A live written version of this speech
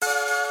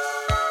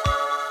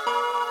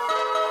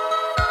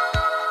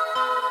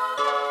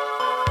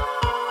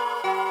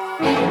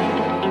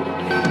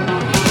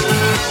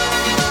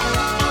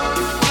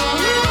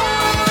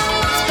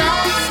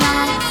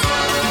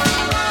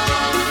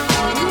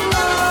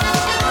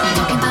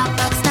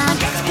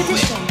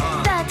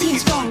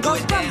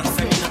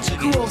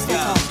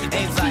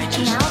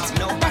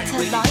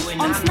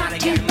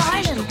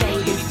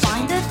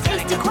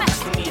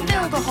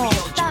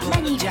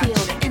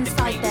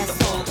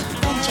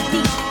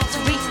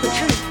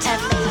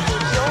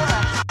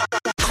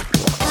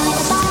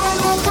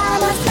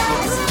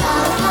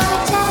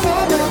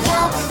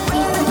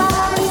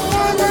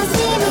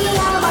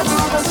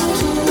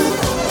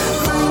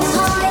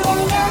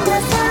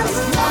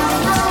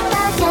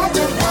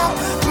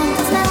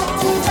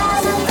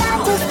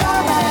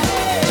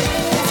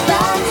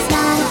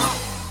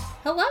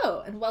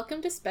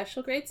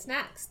Special Grade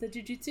Snacks, the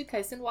Jujutsu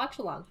Kaisen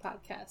Watch-Along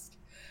podcast.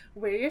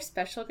 We're your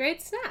special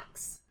grade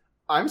snacks.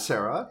 I'm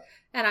Sarah.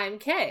 And I'm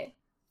Kay.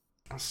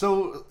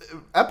 So,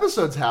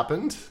 episodes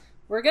happened.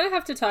 We're going to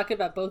have to talk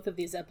about both of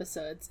these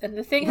episodes, and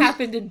the thing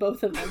happened in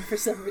both of them for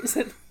some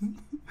reason.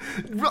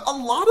 A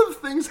lot of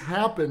things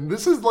happened.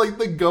 This is like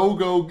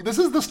the this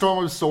is the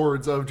Storm of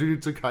Swords of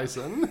Jujutsu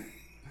Kaisen.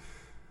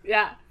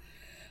 Yeah.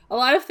 A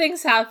lot of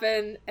things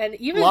happen, and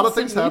even some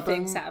new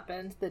things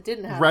happened that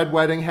didn't happen. Red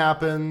Wedding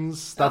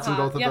happens. That's in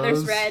both of those. Yeah,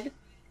 there's red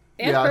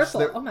and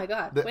purple. Oh my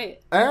god,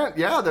 wait. And,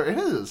 yeah, there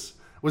is.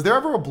 Was there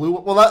ever a blue...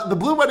 Well, the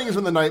blue wedding is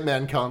when the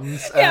Nightman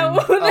comes. Yeah,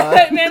 when the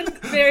Nightman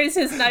marries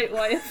his night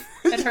wife,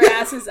 and her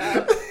ass is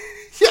out.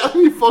 Yeah,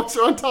 and he fucks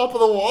her on top of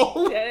the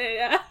wall.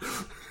 Yeah.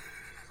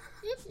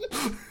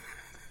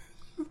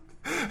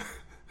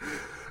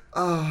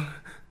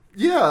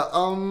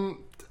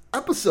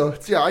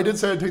 Episodes. Yeah, I did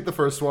say I'd take the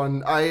first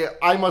one.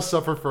 I must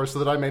suffer first so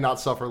that I may not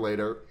suffer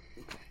later.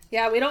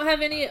 Yeah, we don't have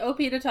any OP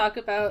to talk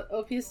about.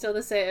 OP is still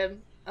the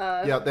same.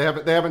 Yeah,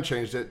 they haven't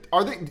changed it.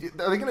 Are they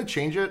going to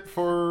change it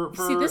for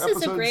See, this episode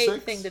is a great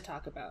 6? thing to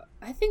talk about.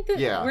 I think that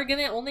we're going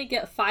to only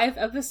get 5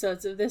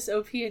 episodes of this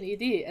OP and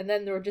ED, and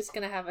then we're just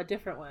going to have a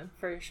different one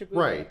for Shibuya.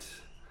 Right.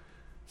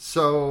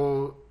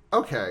 So,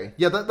 okay.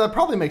 Yeah, that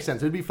probably makes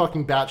sense. It would be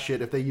fucking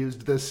batshit if they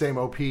used the same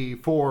OP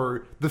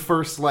for the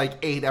first,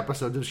 8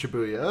 episodes of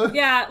Shibuya.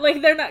 Yeah,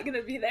 they're not going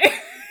to be there.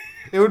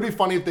 It would be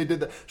funny if they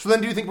did that. So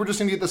then do you think we're just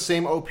going to get the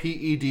same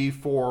OP-ED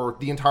for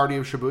the entirety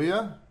of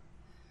Shibuya?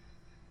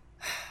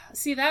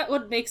 See, that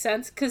would make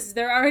sense, because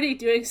they're already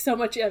doing so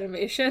much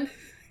animation.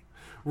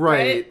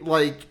 Right?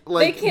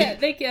 They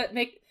can't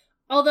make...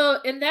 Although,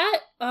 in that,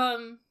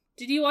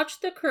 did you watch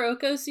the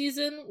Kuroko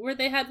season, where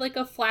they had,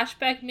 a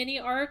flashback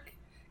mini-arc?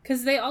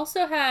 Because they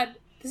also had...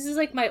 This is,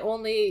 my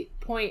only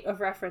point of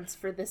reference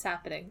for this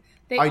happening.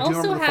 They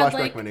also had,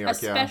 a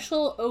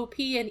special OP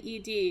and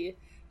ED...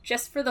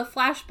 just for the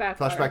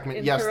flashback arc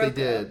in yes, Kuroko. They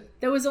did.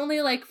 There was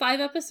only 5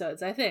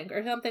 episodes, I think,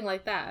 or something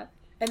like that.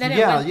 And then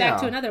it went back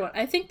to another one.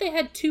 I think they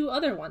had 2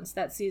 other ones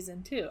that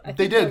season too.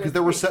 They did, because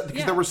there were 7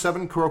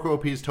 Kuroko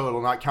OPs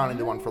total, not counting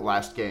the one for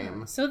last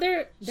game. So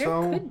there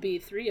could be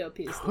 3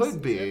 OPs.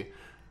 Could be.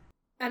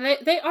 And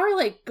they are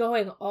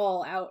going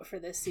all out for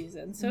this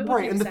season. So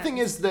right, and the thing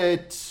is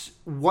that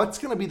what's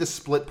going to be the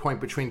split point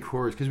between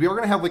cores? Because we are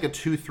going to have a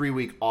 2-3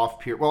 week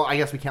off period. Well, I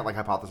guess we can't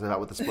hypothesize about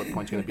what the split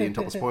point's going to be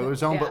until the spoiler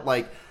zone, but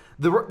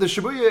the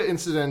Shibuya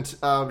incident,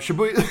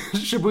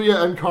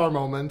 Shibuya and car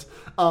moment,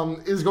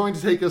 is going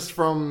to take us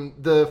from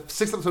the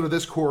 6th episode of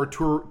this core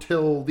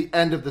till the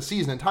end of the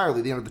season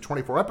entirely, the end of the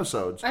 24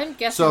 episodes. I'm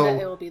guessing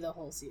that it will be the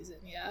whole season,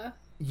 yeah.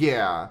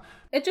 Yeah.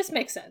 It just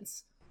makes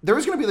sense. There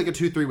is going to be a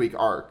 2-3 week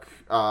arc,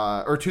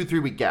 or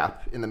 2-3 week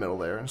gap in the middle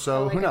there,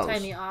 so who knows? A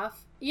tiny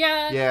off.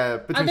 Yeah. Yeah.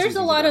 There's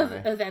a lot of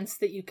events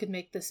that you could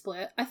make the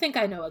split. I think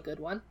I know a good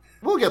one.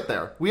 We'll get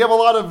there. We have a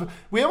lot of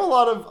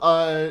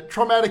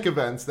traumatic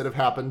events that have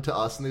happened to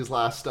us in these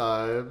last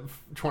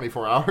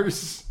 24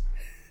 hours.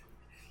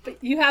 But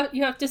you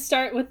have to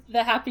start with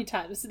the happy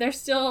times. They're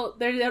still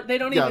they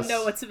don't even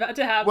know what's about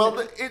to happen.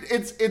 Well,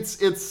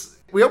 it's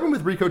we open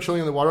with Riko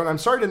chilling in the water, and I'm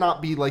sorry to not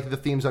be the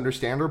theme's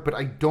understander, but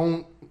I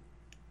don't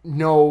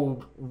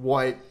know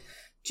what.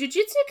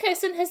 Jujutsu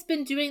Kaisen has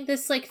been doing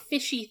this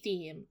fishy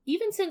theme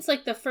even since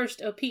the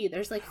first OP.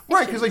 There's fishes.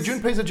 Right, because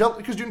Junpei's a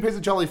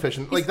jellyfish,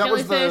 and that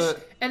was the.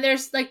 And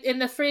there's in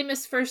the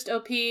famous first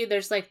OP,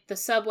 there's the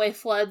subway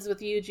floods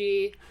with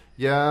Yuji.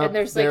 Yeah, and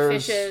there's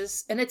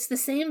fishes, and it's the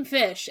same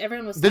fish.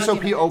 Everyone was. This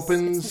OP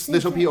opens.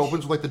 This OP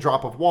opens with the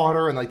drop of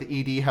water, and the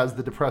ED has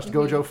the depressed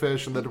Gojo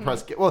fish and the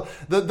depressed. Well,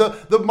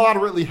 the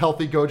moderately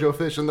healthy Gojo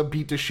fish and the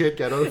beat to shit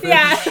Geto fish.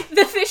 Yeah,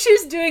 the fish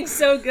is doing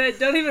so good.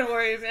 Don't even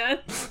worry, man.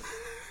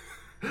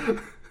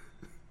 The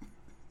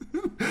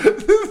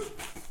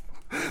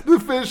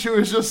fish who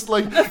is just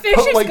a fish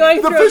is going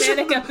through a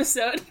manic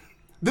episode.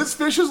 This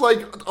fish is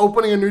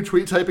opening a new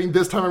tweet, typing,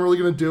 "This time I'm really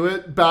going to do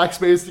it,"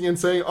 backspacing and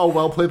saying, "Oh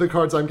well, play the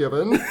cards I'm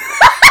given." The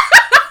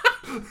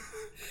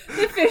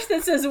fish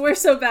that says, "We're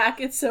so back,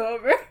 it's so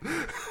over."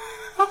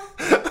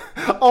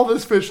 All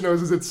this fish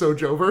knows is it's so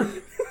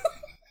Jover.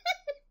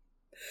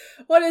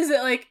 What is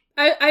it like?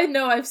 I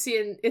know I've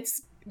seen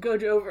it's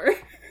Gojover.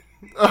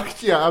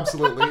 Yeah,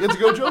 absolutely. It's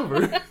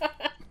Gojover.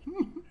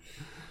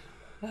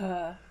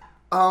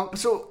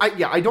 So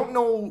I don't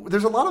know.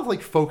 There's a lot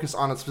of focus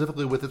on it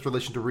specifically with its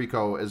relation to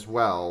Riko as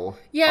well.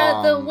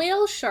 Yeah, the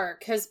whale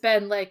shark has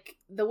been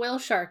the whale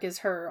shark is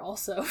her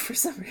also for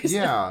some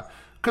reason. Yeah,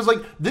 because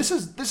this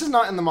is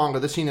not in the manga.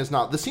 The scene is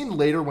not. The scene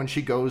later when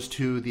she goes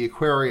to the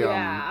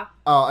aquarium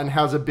and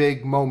has a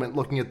big moment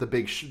looking at the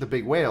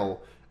big whale.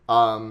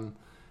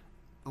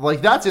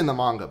 That's in the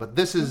manga, but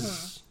this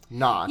is.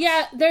 Not.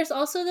 Yeah, there's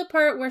also the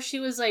part where she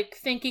was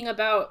thinking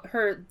about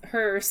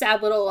her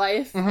sad little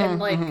life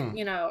and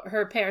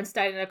her parents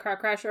died in a car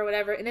crash or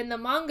whatever. And in the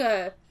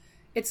manga,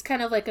 it's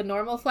kind of a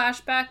normal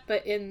flashback,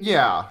 but in the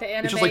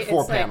anime, it's just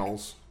 4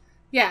 panels.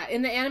 Yeah,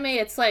 in the anime,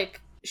 it's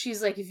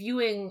she's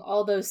viewing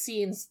all those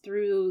scenes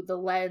through the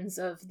lens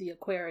of the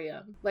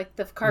aquarium.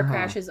 The car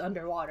crash is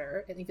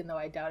underwater, and even though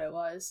I doubt it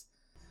was.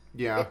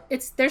 Yeah.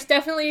 There's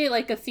definitely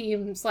like a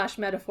theme /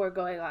 metaphor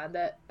going on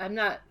that I'm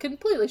not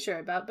completely sure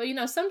about, but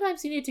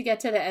sometimes you need to get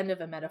to the end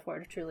of a metaphor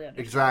to truly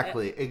understand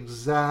it.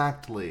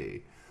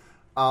 Exactly.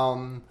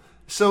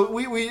 So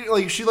we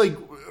like she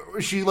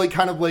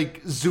kind of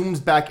like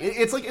zooms back.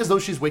 It's like as though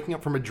she's waking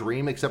up from a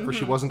dream, except for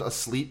she wasn't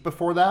asleep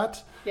before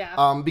that.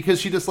 Yeah.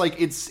 Because she just like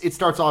it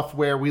starts off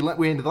where we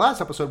ended the last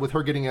episode with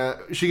her getting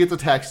she gets a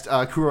text.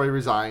 Kuroi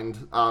resigned.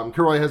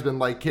 Kuroi has been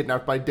like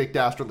kidnapped by Dick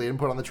Dastardly and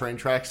put on the train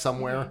tracks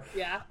somewhere.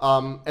 Yeah.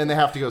 And they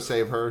have to go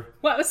save her.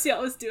 Wow, he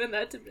always doing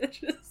that to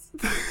bitches.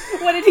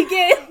 What did he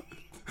get?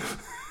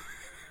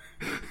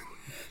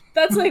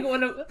 That's like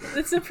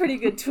it's a pretty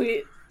good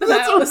tweet.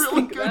 That's a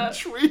really good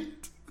tweet.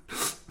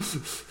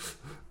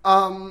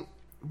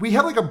 We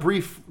had like a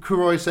brief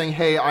Kuroi saying,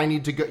 "Hey, I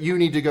need to go. You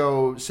need to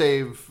go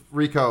save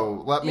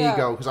Riko. Let me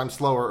go because I'm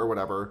slower or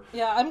whatever."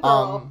 Yeah, I'm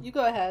girl. You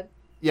go ahead.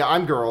 Yeah,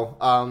 I'm girl.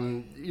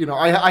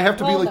 I have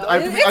to be like. No,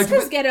 it's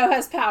because Geto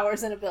has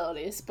powers and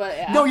abilities, but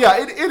yeah. No, yeah,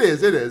 it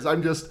is.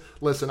 I'm just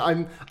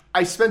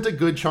I spent a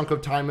good chunk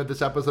of time at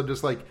this episode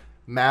just like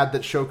mad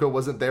that Shoko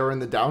wasn't there in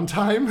the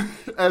downtime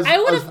I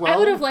would have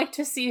well. liked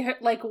to see her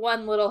like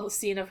one little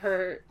scene of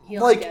her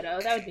healing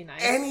Geto. That would be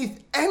nice.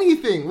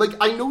 Anything. Like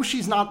I know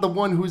she's not the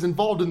one who's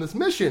involved in this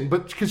mission,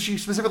 but because she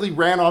specifically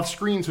ran off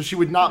screen so she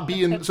would not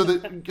be in so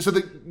that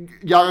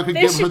Yaga could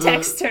give her the... They should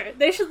text her.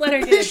 They should let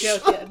her get a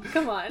joke in.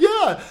 Come on.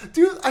 Yeah.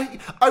 Dude,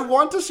 I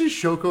want to see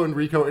Shoko and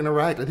Riko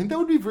interact. I think that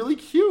would be really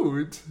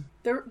cute.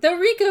 The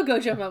Riko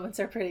Gojo moments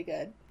are pretty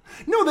good.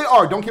 No, they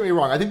are. Don't get me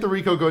wrong. I think the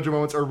Riko Gojo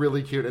moments are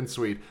really cute and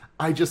sweet.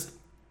 I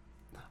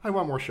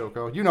want more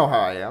Shoko. You know how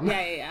I am.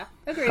 Yeah.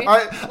 Agreed.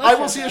 I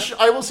will see a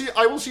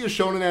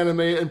shonen anime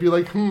and be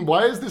like,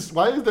 why is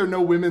there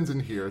no women's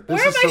in here?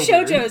 Where are my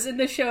shoujos in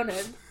the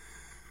shonen?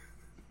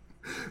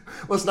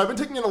 Listen, I've been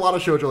taking in a lot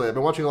of shoujo lately. I've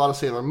been watching a lot of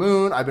Sailor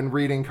Moon. I've been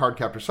reading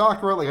Cardcaptor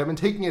Sakura. Like I've been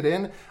taking it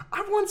in.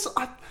 I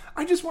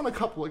just want a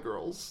couple of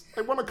girls.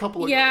 I want a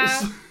couple of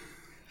girls.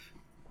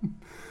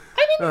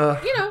 I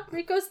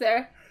mean, Riko's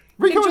there.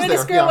 Enjoy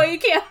this girl while you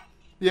can.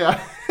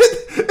 Yeah.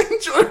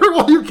 Enjoy her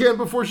while you can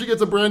before she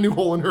gets a brand new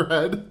hole in her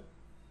head.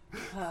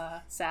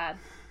 Sad.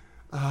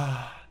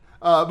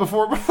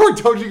 Before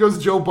Toji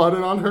goes Joe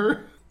Budden on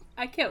her.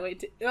 I can't wait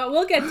to... Well,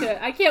 we'll get to it.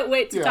 I can't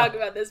wait to talk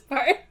about this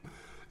part.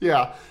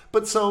 Yeah.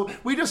 But so,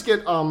 we just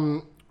get...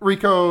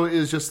 Riko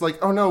is just like,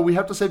 oh no, we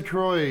have to save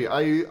Kuroi.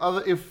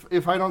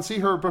 If I don't see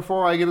her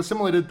before I get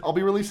assimilated, I'll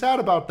be really sad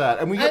about that.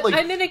 And we get like...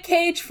 I'm in a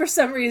cage for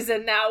some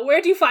reason now.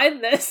 Where'd you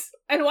find this?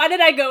 And why did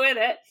I go in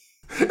it?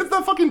 It's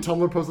that fucking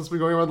Tumblr post that's been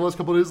going around the last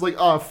couple of days. Like,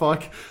 oh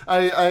fuck,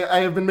 I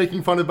have been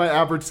making fun of my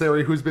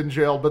adversary who's been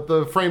jailed, but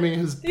the framing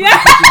has put me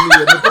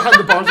behind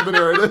the bars of the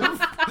narrative.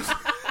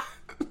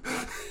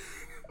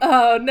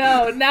 Oh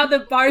no! Now the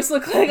bars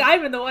look like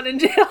I'm the one in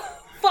jail.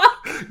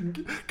 Fuck.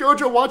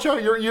 Gojo, watch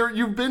out!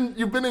 You've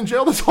been in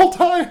jail this whole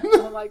time.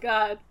 Oh my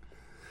god.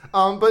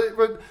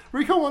 But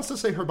Riko wants to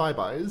say her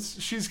bye-byes.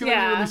 She's gonna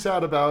be really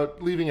sad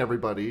about leaving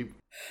everybody.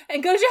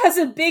 And Gojo has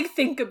a big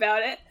think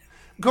about it.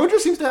 Gojo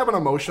seems to have an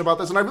emotion about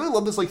this, and I really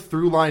love this like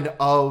through line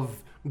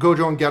of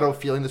Gojo and Geto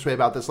feeling this way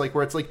about this, like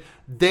where it's like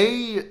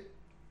they,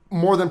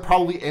 more than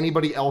probably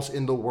anybody else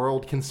in the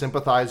world, can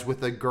sympathize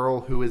with a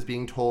girl who is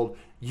being told,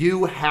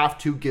 you have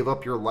to give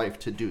up your life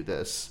to do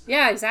this.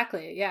 Yeah,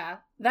 exactly. Yeah.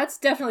 That's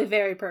definitely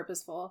very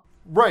purposeful.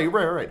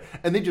 Right.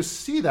 And they just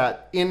see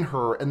that in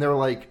her, and they're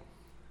like,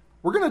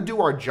 we're going to do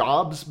our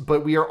jobs,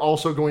 but we are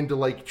also going to,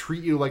 like,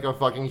 treat you like a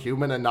fucking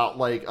human and not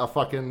like a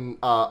fucking,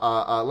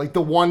 like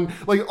the one,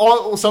 like,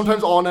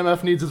 sometimes all an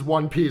MF needs is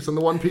one piece, and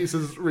the one piece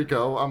is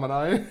Riko,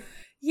 Amanai.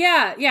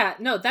 Yeah.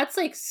 No, that's,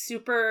 like,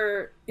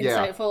 super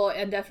insightful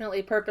and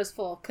definitely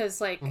purposeful, because,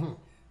 like,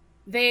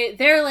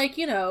 they're like,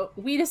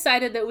 we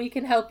decided that we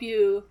can help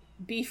you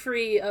be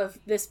free of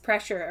this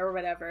pressure or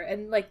whatever,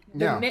 and, like,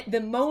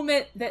 the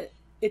moment that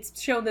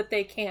it's shown that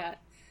they can't,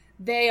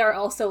 they are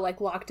also, like,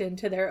 locked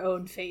into their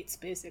own fates,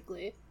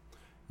 basically.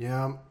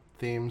 Yeah,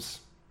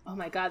 themes. Oh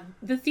my god.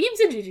 The themes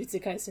in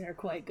Jujutsu Kaisen are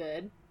quite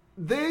good.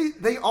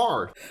 They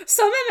are.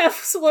 Some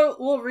MFs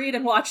will read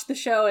and watch the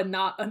show and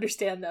not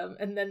understand them,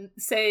 and then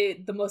say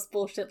the most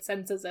bullshit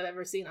sentences I've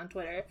ever seen on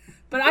Twitter.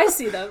 But I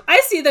see them.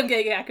 I see them,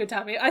 Gege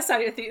Akutami. I saw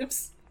your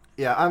themes.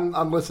 Yeah,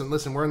 I'm listen,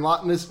 we're in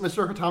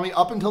Mr. Akutami,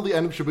 up until the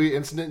end of Shibuya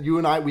Incident, you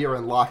and we are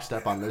in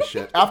lockstep on this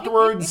shit.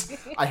 Afterwards,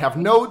 I have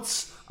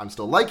notes. I'm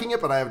still liking it,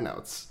 but I have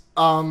notes.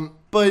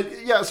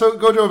 But yeah, so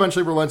Gojo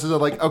eventually relents and they're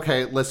like,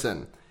 okay,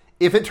 listen,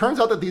 if it turns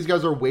out that these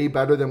guys are way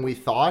better than we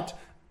thought,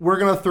 we're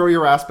gonna throw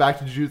your ass back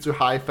to Jujutsu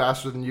High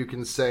faster than you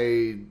can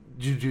say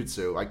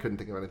Jujutsu. I couldn't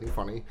think of anything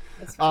funny.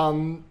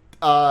 Yeah,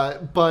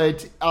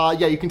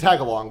 you can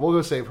tag along. We'll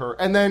go save her.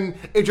 And then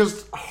it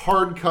just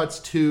hard cuts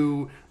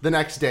to the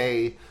next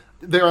day.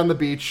 They're on the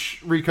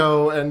beach.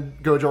 Riko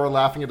and Gojo are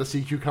laughing at a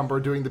sea cucumber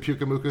doing the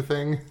Pukamuku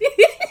thing.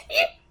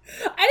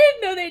 I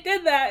didn't know they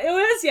did that. It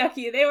was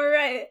yucky. They were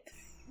right.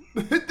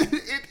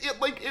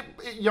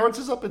 It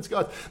yarns up its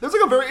guts. It's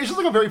just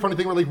like a very funny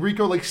thing where like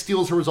Riko like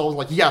steals her resolve and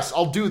like, yes,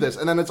 I'll do this,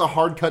 and then it's a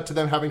hard cut to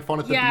them having fun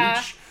at the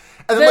beach.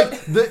 And then,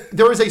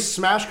 there is a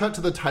smash cut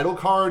to the title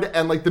card,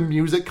 and, like, the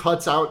music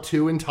cuts out,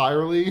 too,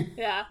 entirely.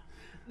 Yeah.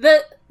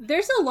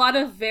 There's a lot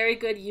of very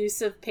good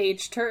use of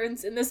page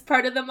turns in this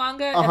part of the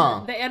manga,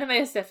 and the anime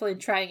is definitely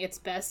trying its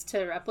best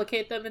to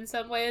replicate them in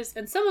some ways,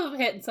 and some of them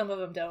hit and some of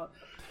them don't.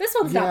 This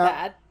one's not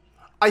bad.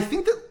 I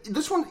think that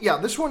this one,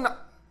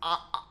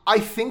 I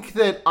think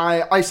that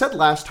I said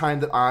last time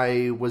that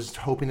I was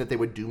hoping that they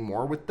would do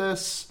more with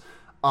this.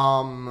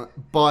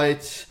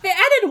 But they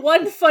added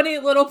one funny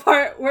little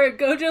part where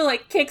Gojo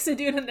like kicks a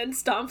dude and then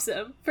stomps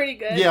him. Pretty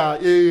good.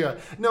 Yeah.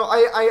 No,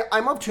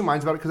 I'm of two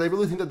minds about it because I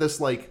really think that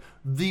this, like,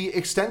 the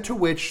extent to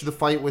which the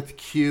fight with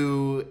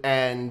Q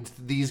and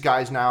these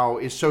guys now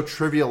is so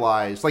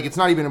trivialized, like, it's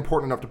not even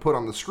important enough to put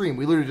on the screen.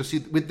 We literally just see,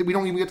 we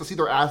don't even get to see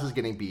their asses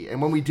getting beat.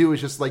 And when we do, it's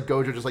just, like,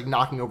 Gojo just, like,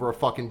 knocking over a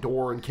fucking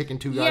door and kicking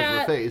two guys in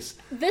the face.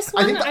 This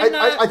one I'm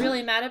not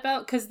really mad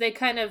about because they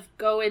kind of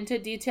go into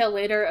detail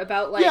later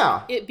about,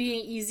 like, it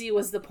being easy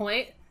was the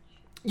point.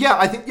 Yeah,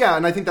 I think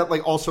that,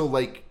 like, also,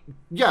 like,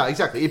 yeah,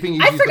 exactly. It being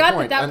easy. I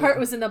forgot that part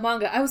was in the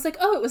manga. I was like,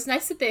 oh, it was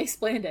nice that they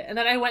explained it. And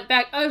then I went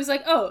back. I was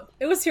like, oh,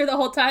 it was here the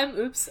whole time.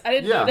 Oops, I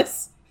didn't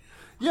notice.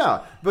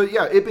 Yeah, but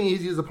yeah, it being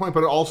easy is the point.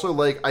 But it also,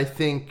 like, I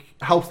think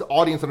helps the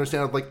audience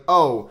understand, like,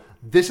 oh,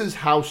 this is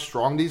how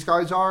strong these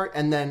guys are,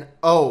 and then,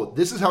 oh,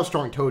 this is how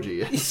strong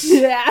Toji is.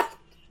 Yeah.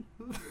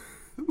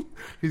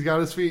 He's got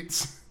his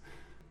feet.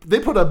 They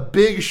put a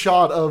big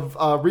shot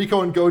of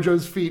Rico and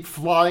Gojo's feet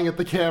flying at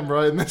the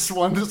camera in this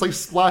one, just, like,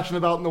 splashing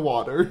about in the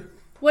water.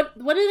 What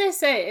did they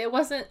say? It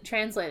wasn't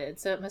translated,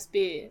 so it must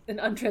be an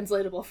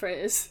untranslatable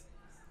phrase.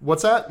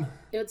 What's that?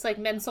 It's like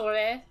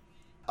mensore.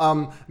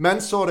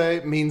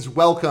 Mensore means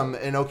welcome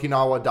in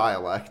Okinawa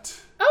dialect.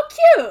 Oh,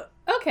 cute!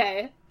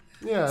 Okay.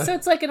 Yeah. So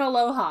it's like an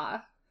aloha.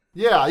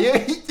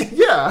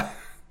 Yeah.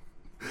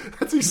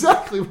 That's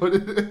exactly what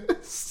it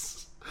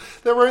is.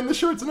 They're wearing the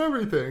shirts and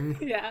everything.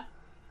 Yeah.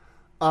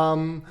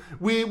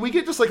 We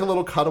get just, like, a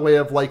little cutaway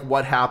of, like,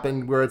 what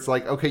happened, where it's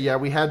like, okay, yeah,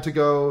 we had to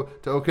go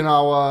to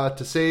Okinawa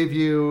to save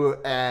you,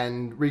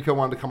 and Rico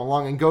wanted to come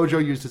along, and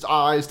Gojo used his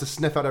eyes to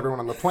sniff out everyone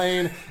on the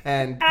plane,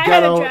 and I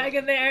had a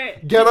dragon there.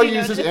 Ghetto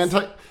used his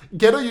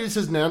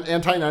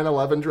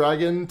anti-9/11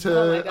 dragon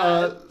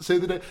to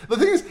save the day. The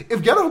thing is,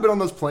 if Ghetto had been on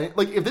this plane,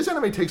 like, if this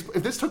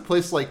took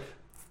place, like,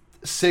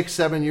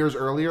 6-7 years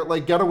earlier,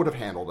 like, Ghetto would have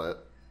handled it.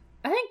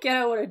 I think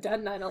Ghetto would have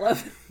done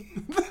 9/11.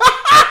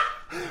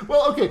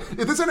 Well, okay,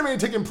 if this anime had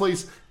taken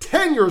place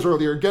 10 years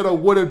earlier, Ghetto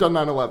would have done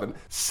 9/11.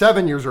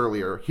 7 years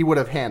earlier, he would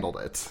have handled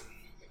it.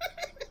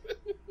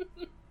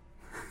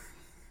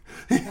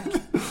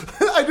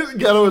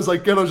 Ghetto's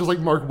just like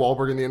Mark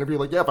Wahlberg in the interview,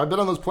 like, yeah, if I'd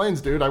been on those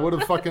planes, dude, I would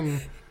have fucking,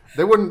 listen,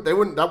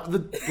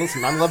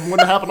 9/11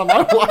 wouldn't have happened on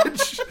my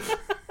watch.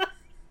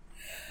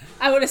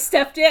 I would have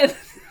stepped in.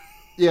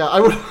 Yeah, I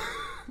would.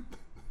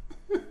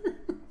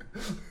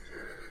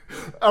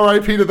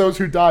 R.I.P. to those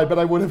who died, but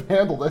I would have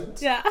handled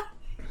it. Yeah.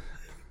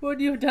 What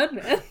would you have done,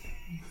 man?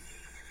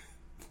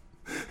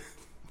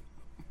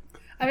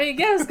 I mean,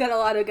 Ghetto's got a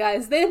lot of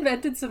guys. They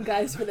invented some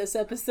guys for this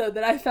episode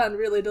that I found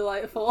really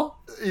delightful.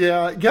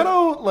 Yeah,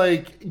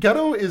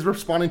 Ghetto is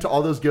responding to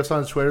all those gifs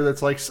on Twitter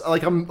that's like a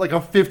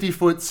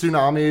 50-foot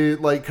tsunami,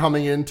 like,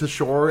 coming into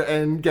shore,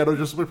 and Ghetto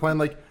just replying,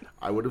 like,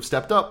 I would have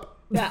stepped up.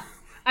 Yeah,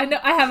 I know.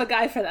 I have a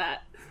guy for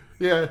that.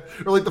 Yeah,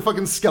 or, like, the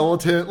fucking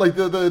skeleton, like,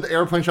 the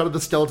airplane shot of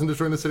the skeleton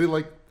destroying the city,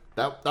 like,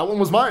 that one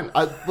was mine.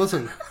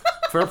 Listen...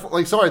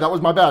 sorry, that was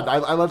my bad.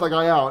 I let that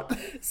guy out.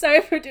 Sorry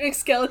for doing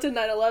Skeleton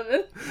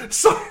 9/11.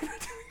 Sorry for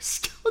doing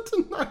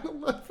Skeleton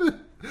 9/11.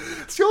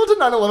 Skeleton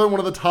 9/11, one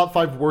of the top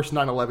 5 worst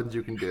 9/11s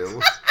you can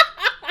do.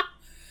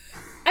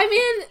 I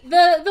mean,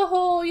 the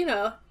whole,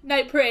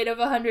 night parade of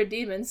 100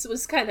 demons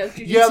was kind of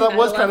Jujutsu 9/11. Yeah, that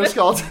was kind of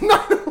Skeleton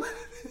 9/11.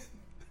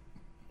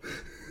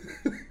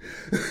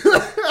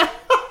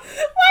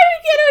 Why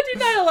did Ghetto do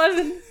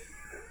 9/11?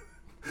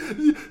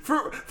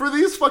 For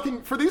these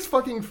fucking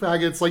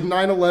faggots, like,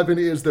 9/11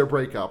 is their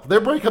breakup.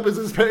 Their breakup is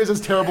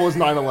as terrible as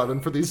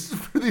 9/11 for these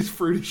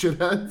fruity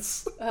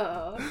shitheads.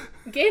 Oh,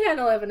 gay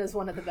 9/11 is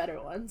one of the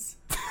better ones.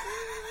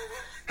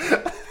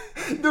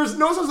 There's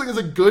no such thing as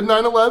a good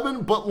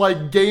 9/11, but,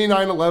 like, gay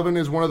 9/11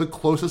 is one of the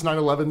closest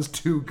 9/11s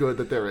to good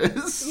that there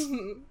is.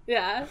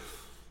 Yeah.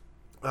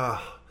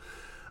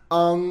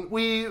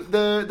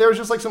 There's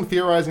just, like, some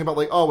theorizing about,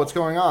 like, oh, what's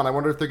going on? I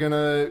wonder if they're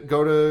gonna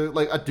go to,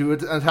 like, do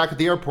an attack at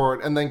the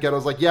airport, and then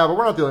Ghetto's like, yeah, but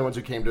we're not the only ones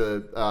who came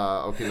to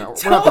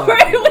Okinawa. Don't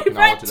worry, we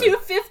brought 2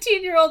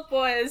 15-year-old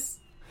boys.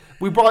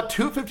 We brought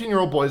 2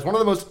 15-year-old boys, one of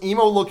the most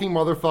email-looking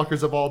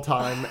motherfuckers of all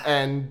time,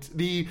 and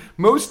the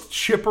most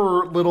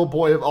chipper little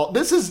boy of all.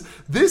 This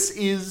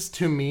is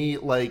to me,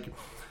 like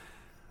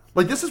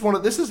this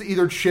is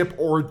either Chip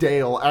or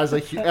Dale as a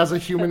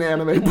human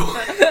anime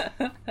boy.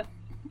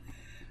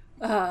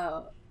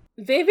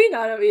 Baby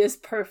Nanami is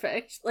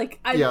perfect. Like,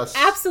 yes.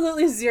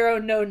 Absolutely 0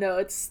 no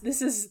notes.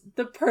 This is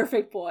the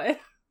perfect boy.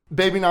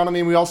 Baby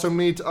Nanami, we also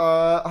meet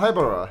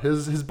Haibara,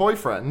 his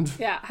boyfriend.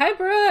 Yeah,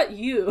 Haibara,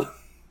 you.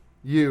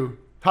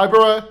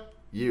 Haibara,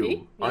 you.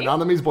 Me? Are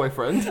Nanami's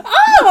boyfriend.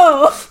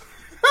 Oh!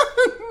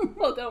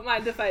 Well, don't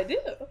mind if I do.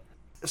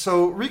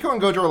 So Rico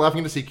and Gojo are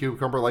laughing to see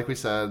Cucumber, like we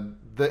said.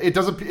 It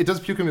does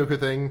Pukamuka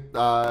thing.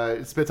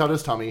 It spits out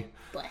his tummy.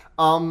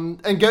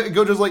 And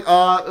Gojo's like,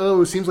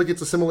 seems like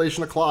it's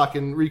assimilation o'clock.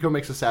 And Rico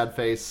makes a sad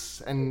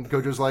face. And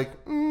Gojo's like,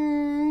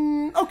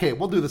 okay,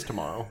 we'll do this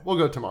tomorrow. We'll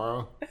go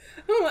tomorrow.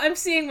 I'm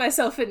seeing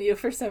myself in you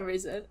for some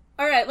reason.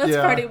 All right, let's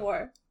party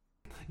more.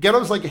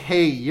 Geto's like,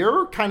 hey,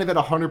 you're kind of at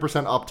 100%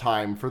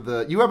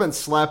 uptime you haven't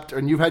slept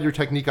and you've had your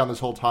technique on this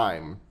whole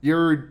time.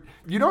 You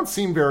don't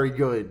seem very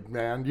good,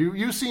 man.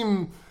 You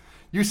seem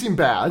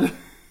bad.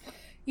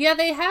 Yeah,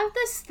 they have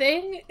this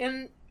thing,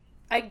 and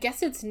I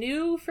guess it's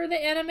new for the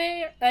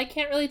anime. I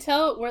can't really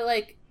tell, where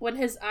like when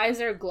his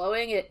eyes are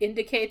glowing, it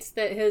indicates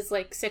that his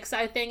like sixth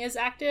eye thing is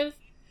active.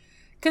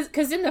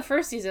 Because in the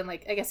first season,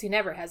 like, I guess he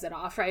never has it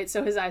off, right?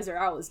 So his eyes are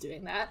always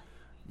doing that.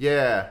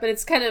 Yeah. But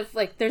it's kind of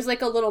like, there's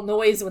like a little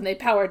noise when they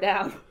power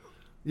down.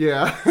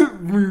 Yeah.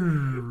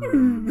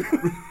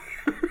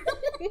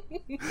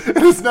 It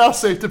is now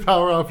safe to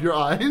power off your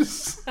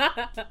eyes.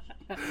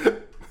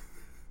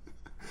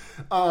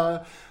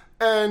 But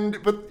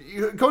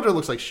Gojo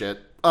looks like shit.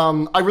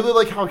 I really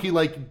like how he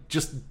like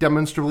just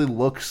demonstrably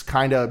looks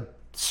kind of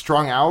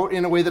strung out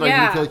in a way that I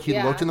didn't feel like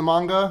he looked in the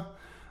manga.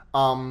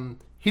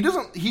 He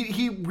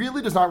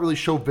really does not really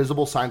show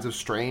visible signs of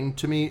strain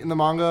to me in the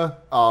manga.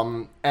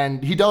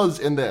 And he does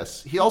in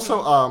this. He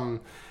also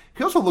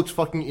looks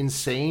fucking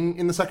insane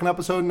in the second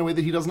episode in a way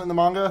that he doesn't in the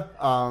manga.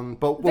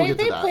 But we'll get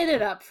to that. They played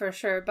it up for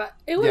sure, but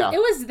it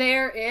was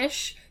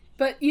there-ish.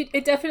 But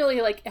it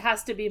definitely like it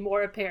has to be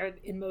more apparent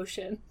in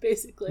motion,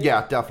 basically.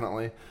 Yeah,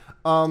 definitely.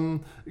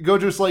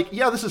 Gojo's like,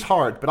 yeah, this is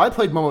hard, but I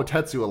played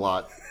Momotetsu a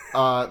lot,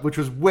 which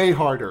was way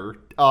harder.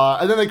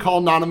 And then they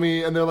call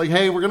Nanami, and they're like,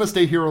 hey, we're going to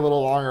stay here a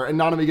little longer. And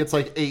Nanami gets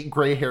like 8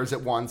 gray hairs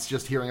at once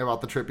just hearing about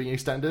the trip being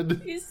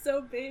extended. He's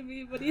so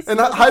baby, but he's and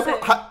so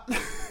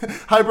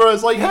Hybra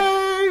is like,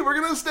 hey, we're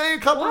going to stay a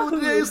couple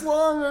of days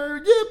longer.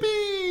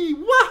 Yippee!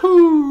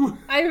 Wahoo!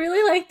 I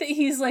really like that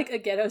he's like a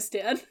ghetto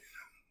stan.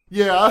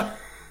 Yeah.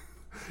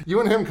 You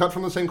and him cut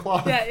from the same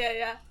cloth.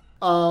 Yeah.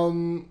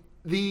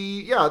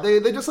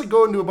 They just like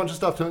go and do a bunch of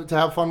stuff to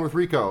have fun with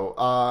Rico.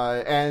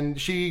 And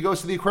she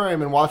goes to the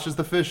aquarium and watches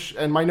the fish.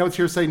 And my notes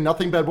here say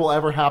nothing bad will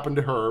ever happen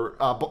to her.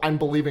 I'm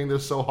believing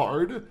this so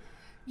hard.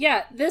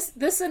 Yeah, this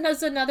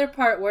is another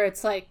part where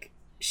it's like,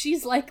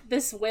 she's like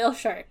this whale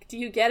shark. Do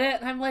you get it?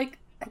 And I'm like,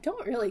 I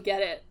don't really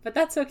get it, but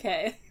that's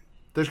okay.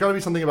 There's got to be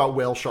something about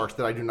whale sharks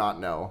that I do not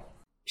know.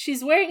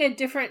 She's wearing a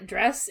different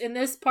dress in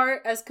this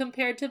part as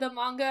compared to the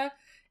manga.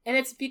 And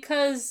it's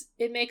because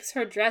it makes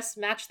her dress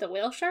match the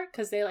whale shark,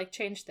 because they like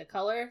changed the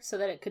color so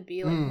that it could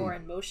be like more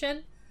in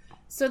motion.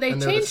 So they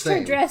changed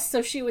her dress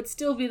so she would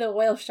still be the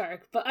whale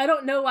shark. But I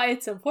don't know why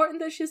it's important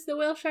that she's the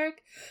whale shark.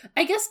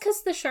 I guess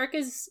because the shark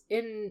is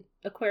in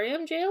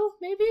aquarium jail,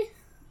 maybe?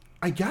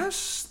 I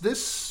guess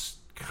this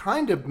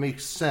kind of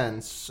makes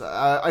sense.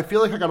 I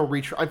feel like I gotta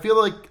reach. I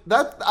feel like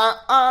that.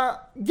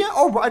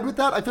 I'll ride with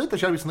that. I feel like there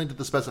should be something to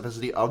the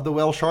specificity of the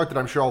whale shark that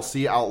I'm sure I'll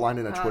see outlined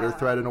in a Twitter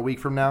thread in a week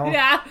from now.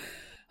 Yeah.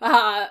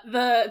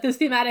 The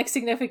thematic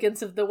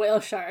significance of the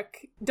whale shark.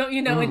 Don't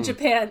you know in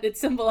Japan it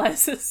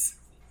symbolizes...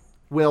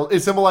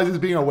 It symbolizes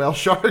being a whale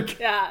shark.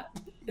 Yeah.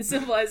 It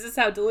symbolizes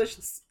how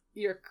delicious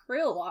your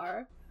krill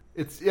are.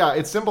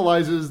 It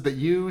symbolizes that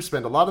you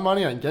spend a lot of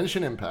money on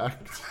Genshin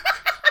Impact.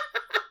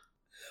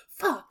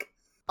 Fuck.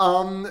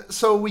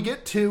 So we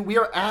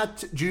are at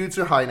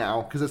Jujutsu High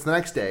now, because it's the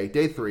next day,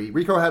 day 3.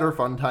 Rico had her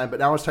fun time, but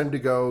now it's time to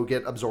go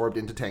get absorbed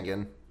into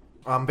Tengen.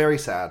 Very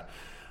sad.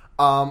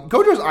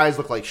 Gojo's eyes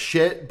look like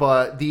shit,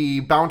 but the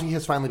bounty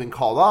has finally been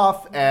called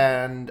off,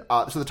 and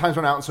so the time's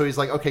run out, and so he's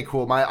like, okay,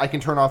 cool, I can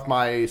turn off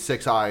my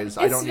 6 eyes.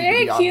 I don't need to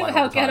be online all the time. It's very cute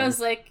how Geto's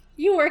like,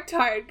 you worked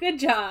hard, good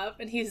job,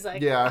 and he's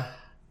like... Yeah.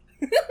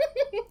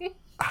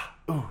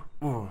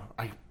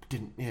 I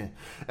didn't, yeah.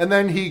 And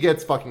then he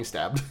gets fucking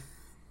stabbed.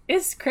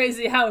 It's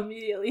crazy how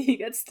immediately he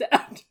gets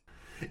stabbed.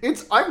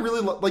 I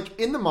really, like,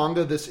 in the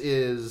manga, this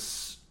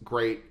is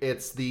great.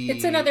 It's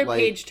another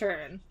page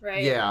turn,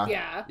 right?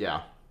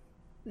 Yeah.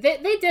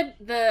 They did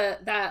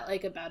that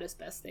like about as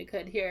best they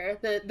could here.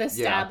 The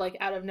stab like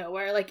out of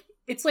nowhere, like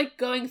it's like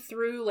going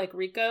through like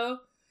Rico,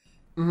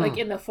 like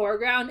in the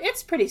foreground.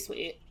 It's pretty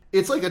sweet.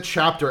 It's like a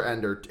chapter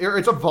ender.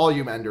 It's a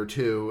volume ender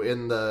too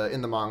in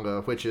the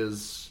manga, which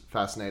is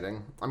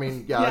fascinating. I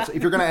mean,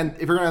 if you're gonna end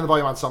the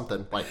volume on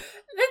something, like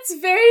it's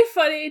very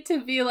funny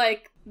to be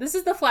like, this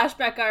is the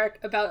flashback arc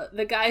about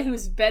the guy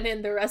who's been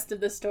in the rest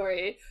of the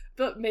story,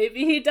 but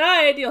maybe he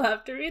died. You'll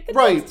have to read the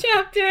next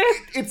chapter.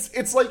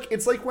 It's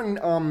like when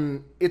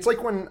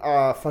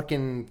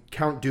fucking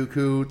Count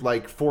Dooku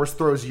like force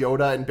throws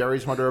Yoda and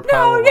buries him under a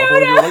pile of rubble.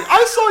 You're like,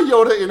 I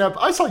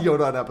saw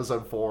Yoda in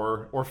episode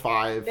 4 or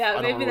 5. Yeah,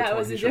 maybe that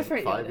was a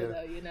different Yoda,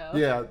 though. You know.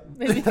 Yeah,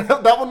 maybe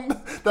that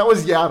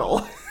was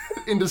Yaddle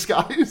in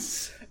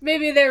disguise.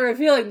 Maybe they're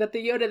revealing that the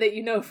Yoda that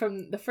you know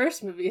from the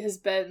first movie has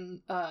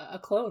been a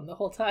clone the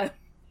whole time.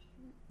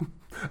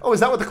 Oh, is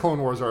that what the Clone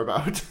Wars are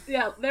about?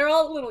 Yeah, they're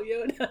all little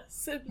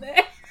Yodas in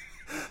there.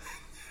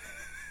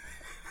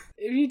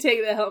 If you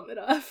take the helmet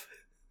off.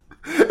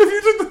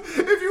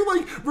 If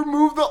you remove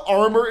remove the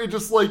armor, it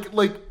just like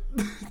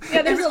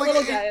yeah, there's a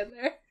little guy in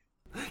there.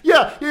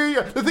 Yeah.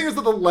 The thing is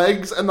that the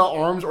legs and the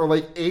arms are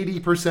like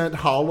 80%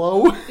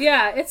 hollow.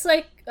 Yeah, it's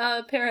like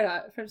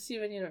Peridot from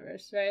Steven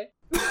Universe, right?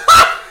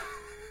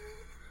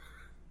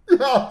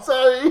 Yeah,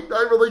 sorry,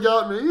 that really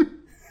got me.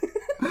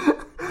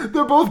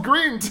 They're both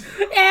green.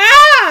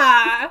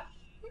 Yeah!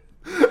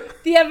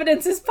 The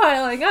evidence is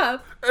piling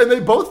up. And they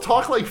both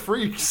talk like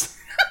freaks.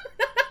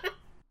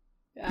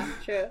 Yeah,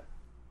 true.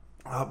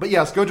 But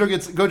yes,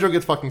 Gojo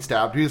gets fucking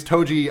stabbed because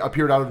Toji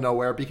appeared out of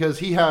nowhere because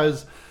he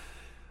has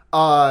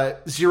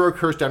 0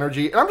 cursed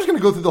energy. And I'm just going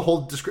to go through the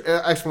whole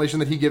explanation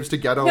that he gives to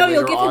Geto no, later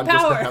you'll give on. him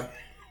power.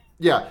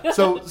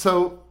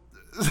 So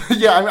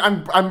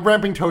yeah, I'm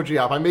ramping Toji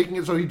up. I'm making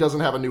it so he doesn't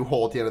have a new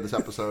hole at the end of this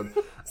episode.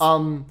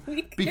 Because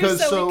we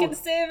can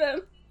save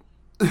him.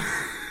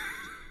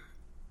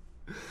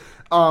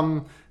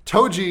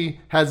 Toji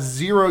has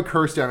 0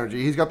 cursed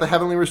energy. He's got the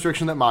heavenly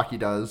restriction that Maki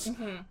does.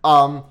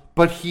 Mm-hmm.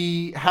 But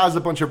he has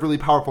a bunch of really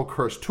powerful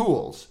cursed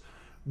tools,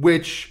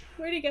 which...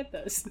 Where do you get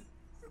those?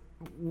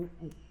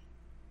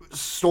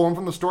 Stolen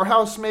from the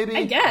storehouse, maybe?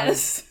 I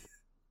guess.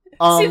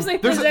 Seems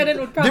like the Zenin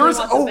would probably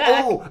want them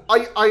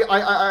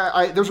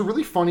back. There's a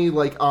really funny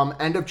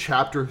end of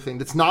chapter thing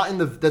that's not in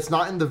the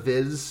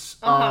Viz.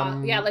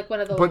 Yeah, like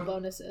one of the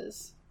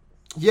bonuses.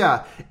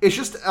 Yeah, it's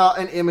just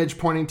an image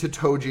pointing to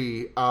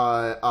Toji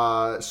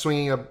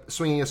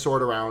swinging a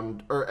sword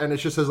around, and it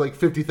just says like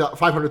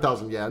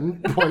 500,000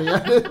 yen pointing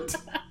at it.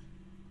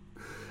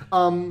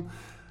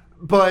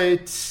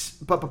 But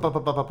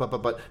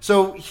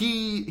so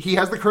he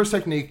has the curse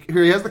technique.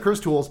 He has the curse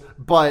tools,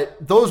 but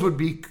those would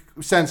be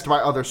sensed by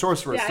other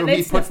sorcerers. Yeah, so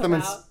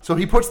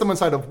he puts them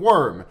inside of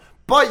Worm.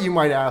 But you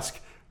might ask,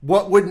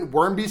 what wouldn't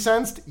Worm be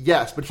sensed?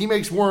 Yes, but he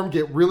makes Worm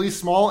get really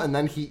small and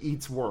then he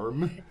eats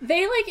Worm.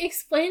 They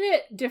explain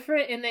it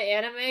different in the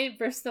anime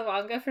versus the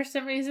manga for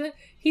some reason.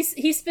 He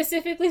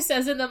specifically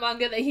says in the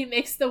manga that he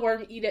makes the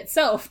worm eat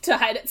itself to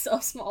hide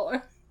itself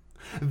smaller.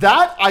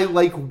 That I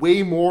like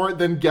way more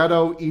than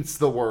Geto eats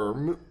the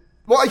worm.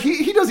 Well,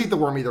 he does eat the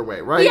worm either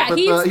way, right? Yeah,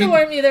 he eats the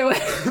worm either way.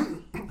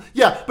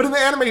 Yeah, but in the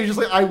anime, he's just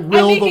like, I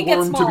will the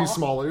worm to be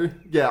smaller.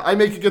 Yeah, I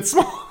make it get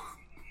small.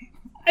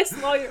 I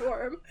small your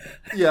worm.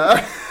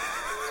 Yeah.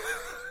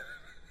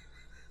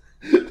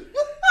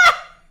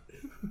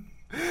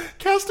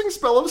 Casting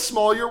spell of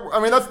small your...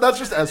 I mean, that's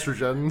just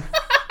estrogen.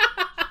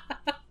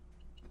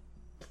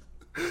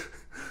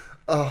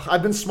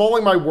 I've been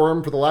smalling my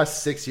worm for the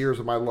last 6 years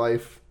of my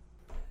life.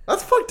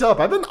 That's fucked up.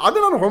 I've been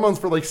on hormones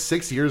for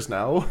 6 years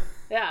now.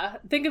 Yeah.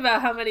 Think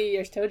about how many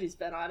years Toji's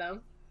been on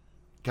them.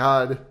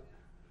 God.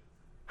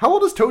 How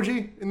old is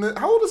Toji?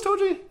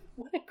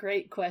 What a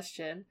great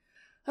question.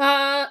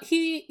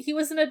 He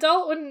was an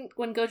adult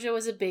when Gojo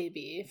was a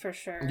baby, for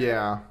sure.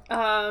 Yeah.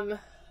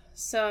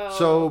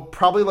 So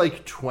probably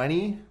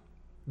 20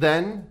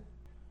 then?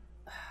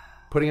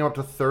 Putting him up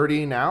to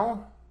 30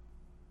 now?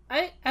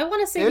 I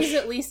want to say he's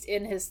at least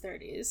in his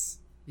 30s.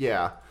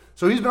 Yeah.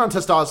 So he's been on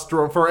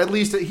testosterone for at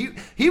least he'd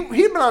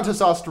been on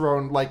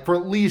testosterone for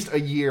at least a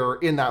year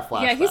in that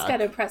flashback. Yeah, he's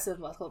got impressive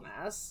muscle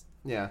mass.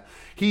 Yeah.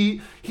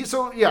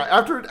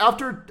 After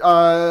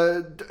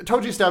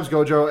Toji stabs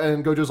Gojo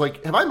and Gojo's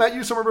like, "Have I met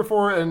you somewhere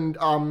before?" And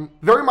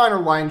very minor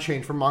line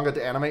change from manga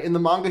to anime. In the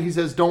manga he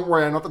says, "Don't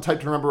worry, I'm not the type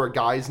to remember a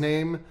guy's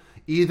name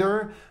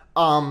either."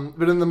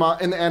 But in the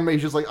anime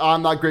he's just like,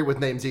 "I'm not great with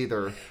names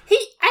either."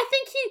 I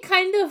think he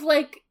kind of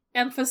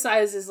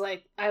emphasizes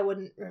I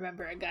wouldn't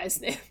remember a guy's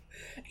name.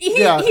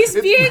 He's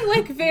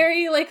being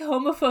very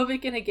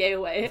homophobic in a gay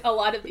way a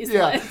lot of these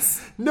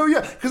lines. No,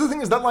 yeah, because the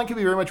thing is that line can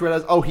be very much read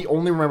as, oh, he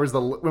only remembers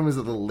the names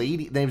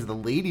of the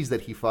ladies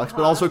that he fucks,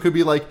 but also it could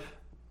be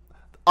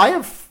I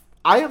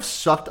have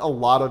sucked a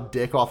lot of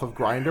dick off of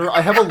Grindr.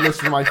 I have a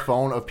list in my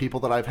phone of people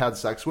that I've had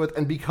sex with,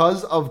 and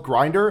because of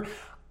Grindr,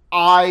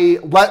 I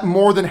let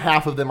more than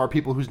half of them are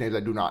people whose names I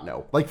do not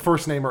know,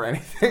 first name or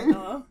anything.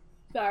 Oh,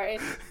 sorry.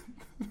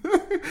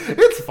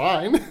 It's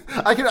fine.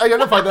 I can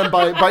identify them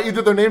by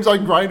either their names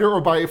on Grindr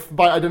or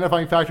by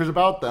identifying factors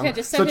about them. Yeah,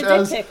 just send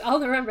a dick pic. I'll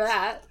remember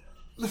that.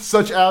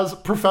 Such as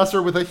Professor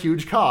with a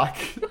huge cock,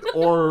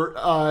 or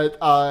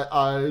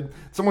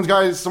someone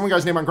guy's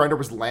name on Grindr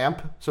was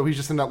Lamp, so he's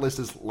just in that list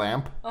as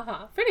Lamp.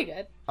 Pretty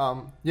good.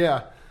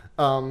 Yeah.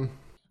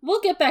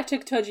 We'll get back to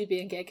Toji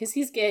being gay because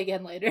he's gay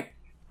again later.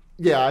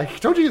 Yeah,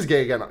 Toji is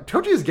gay again.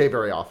 Toji is gay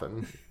very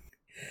often.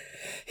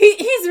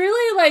 He's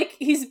really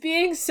he's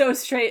being so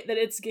straight that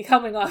it's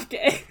coming off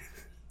gay.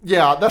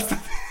 Yeah, that's the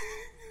thing.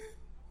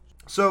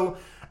 So,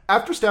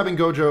 after stabbing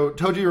Gojo,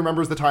 Toji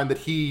remembers the time that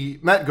he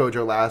met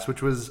Gojo last,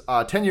 which was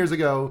 10 years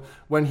ago,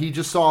 when he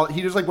just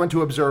went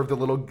to observe the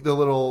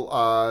little.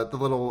 I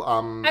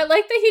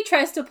like that he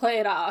tries to play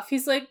it off.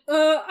 He's like,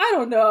 I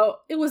don't know,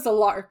 it was a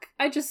lark.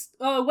 I just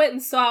went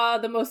and saw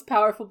the most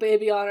powerful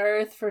baby on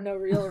Earth for no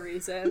real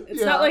reason.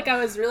 It's not like I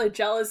was really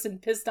jealous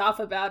and pissed off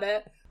about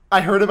it. I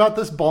heard about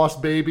this Boss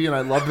Baby and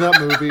I loved that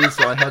movie,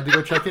 so I had to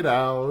go check it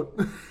out.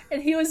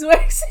 And he was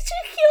wearing such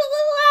a cute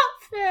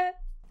little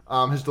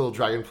outfit. His little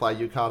dragonfly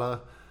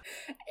yukata.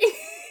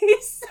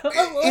 He's so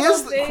a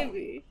little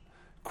baby.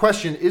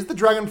 Question, is the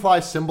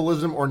dragonfly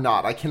symbolism or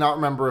not? I cannot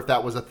remember if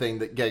that was a thing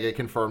that Gege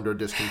confirmed or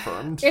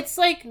disconfirmed. It's,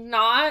 like,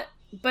 not,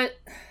 but,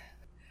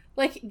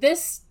 like,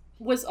 this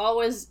was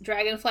always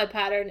dragonfly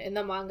pattern in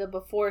the manga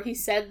before he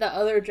said the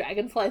other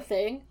dragonfly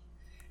thing.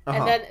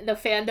 And then the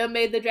fandom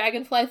made the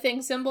dragonfly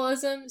thing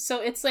symbolism, so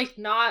it's, like,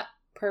 not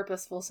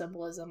purposeful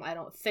symbolism, I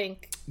don't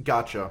think.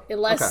 Gotcha.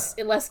 Unless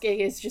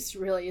Gege is just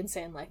really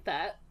insane like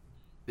that.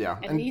 Yeah,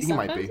 and he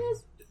might be.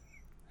 Is.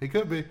 He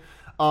could be.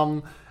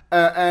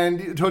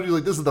 And told you,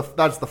 like,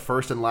 that's the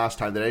first and last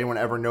time that anyone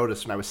ever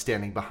noticed when I was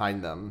standing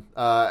behind them.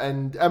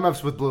 And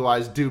MFs with blue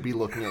eyes do be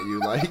looking at you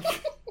like...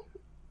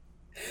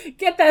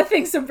 Get that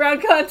thing some brown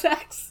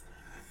contacts.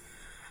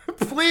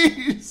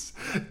 Please.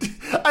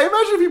 I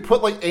imagine if you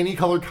put, like, any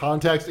colored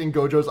contacts in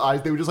Gojo's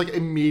eyes, they would just, like,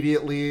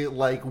 immediately,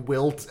 like,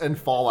 wilt and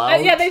fall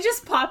out. Yeah, they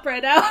just pop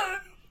right out.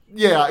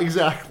 Yeah,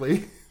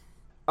 exactly.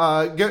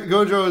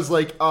 Gojo is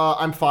like,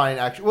 I'm fine,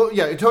 actually. Well,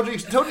 yeah, Toji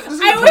this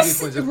is I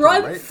was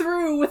run right?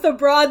 through with a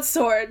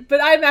broadsword,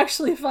 but I'm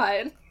actually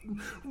fine.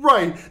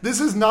 Right. This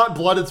is not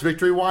blood, it's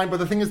victory wine, but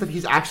the thing is that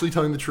he's actually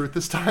telling the truth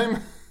this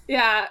time.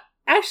 Yeah.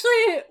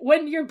 Actually,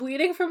 when you're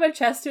bleeding from a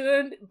chest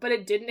wound, but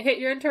it didn't hit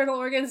your internal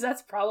organs,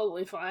 that's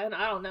probably fine.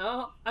 I don't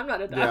know. I'm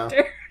not a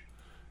doctor.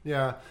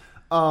 Yeah.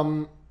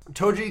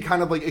 Toji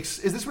kind of like...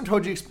 Is this when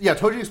Toji...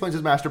 Toji explains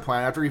his master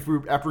plan after he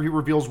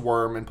reveals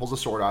Worm and pulls a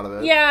sword out of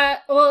it. Yeah,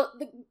 well,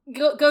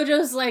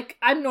 Gojo's like,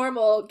 I'm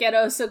normal,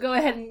 Geto, so go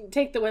ahead and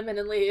take the women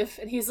and leave.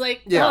 And he's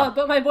like, oh,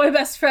 but my boy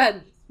best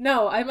friend.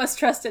 No, I must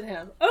trust in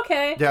him.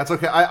 Okay. Yeah, it's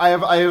okay. I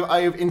have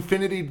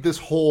infinity'd this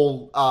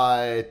whole...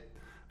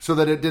 so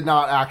that it did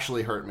not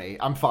actually hurt me.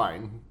 I'm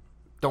fine.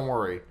 Don't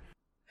worry.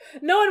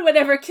 No one would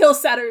ever kill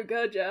Satoru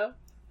Gojo.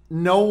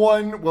 No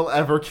one will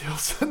ever kill...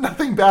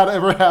 Nothing bad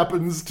ever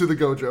happens to the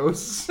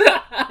Gojos.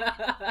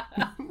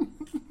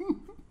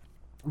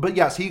 But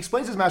yes, he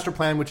explains his master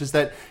plan, which is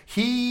that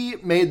he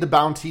made the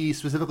bounty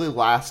specifically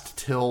last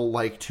till,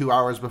 like, 2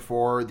 hours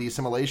before the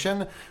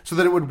assimilation, so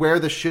that it would wear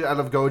the shit out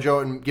of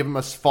Gojo and give him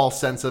a false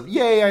sense of,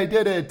 yay, I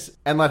did it,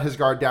 and let his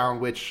guard down,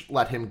 which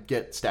let him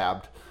get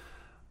stabbed.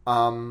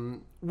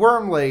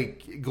 Worm,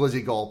 like,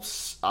 glizzy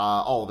gulps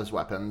all of his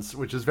weapons,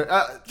 which is very...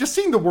 just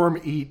seeing the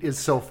worm eat is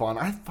so fun.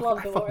 I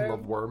fucking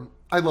love Worm.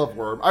 I love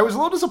Worm. I was a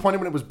little disappointed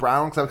when it was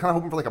brown, because I was kind of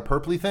hoping for, like, a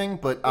purpley thing,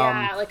 but...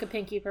 yeah, like a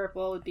pinky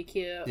purple would be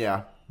cute.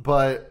 Yeah,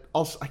 but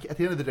also, at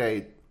the end of the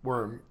day,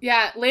 Worm...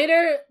 Yeah,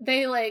 later,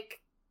 they,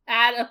 like,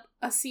 add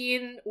a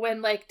scene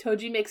when, like,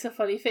 Toji makes a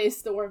funny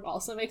face, the Worm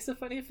also makes a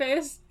funny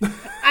face.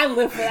 I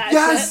live for that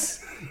shit.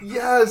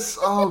 Yes!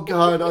 Oh,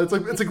 God.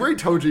 It's a great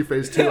Toji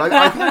face, too.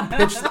 I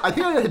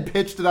think I had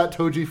pitched that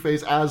Toji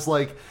face as,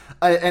 like,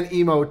 an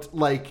emote,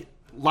 like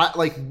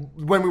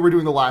when we were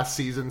doing the last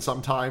season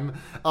sometime.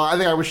 I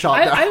think I was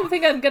shot down. I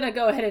think I'm gonna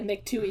go ahead and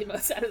make 2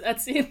 emotes out of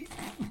that scene.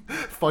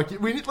 Fuck you.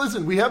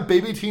 We have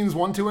Baby Teens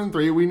 1, 2, and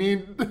 3. We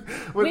need to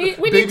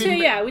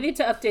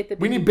update the baby.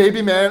 We need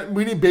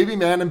Baby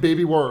Man and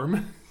Baby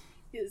Worm.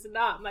 He is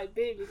not my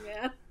baby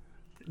man.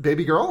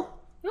 Baby girl?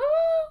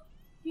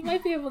 You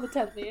might be able to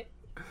tempt me.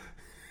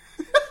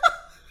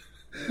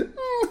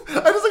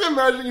 I just like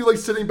imagine you like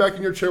sitting back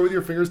in your chair with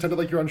your fingers tented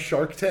like you're on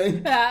Shark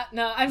Tank.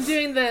 No, I'm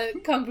doing the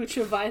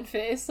kombucha vine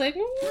face, like.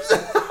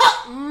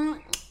 No.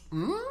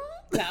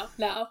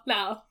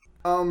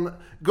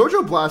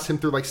 Gojo blasts him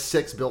through like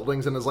 6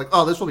 buildings and is like,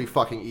 "Oh, this will be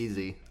fucking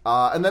easy."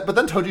 But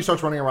then Toji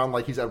starts running around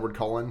like he's Edward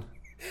Cullen.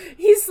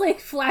 He's like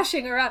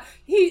flashing around.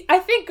 I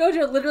think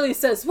Gojo literally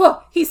says,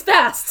 "Whoa, he's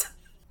fast."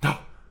 No,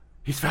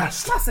 he's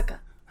fast. Masaka.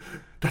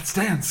 That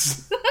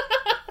stands.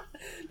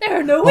 There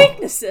are no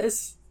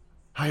weaknesses.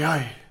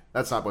 Aye.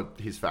 That's not what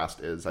he's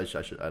fast is. I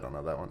don't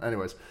know that one.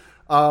 Anyways,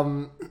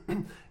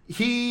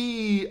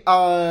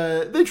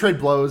 they trade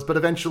blows, but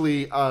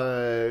eventually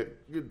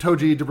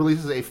Toji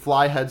releases a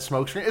fly head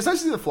smoke screen. It's nice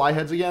to see the fly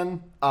heads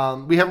again.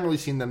 We haven't really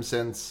seen them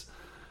since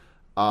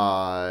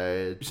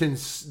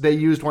they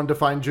used one to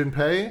find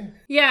Junpei.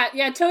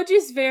 Yeah,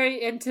 Toji's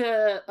very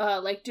into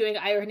like doing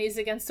ironies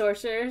against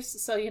sorcerers,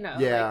 so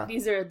like,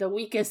 these are the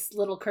weakest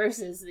little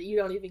curses that you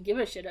don't even give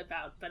a shit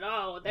about, but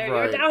they're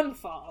your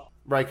downfall.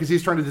 Right, because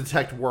he's trying to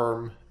detect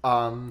Worm.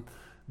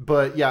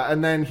 But yeah,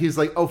 and then he's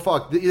like, oh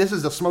fuck, this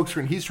is a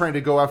smokescreen. He's trying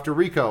to go after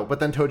Rico, but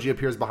then Toji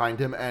appears behind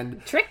him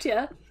and tricked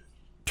you.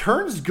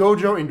 Turns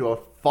Gojo into a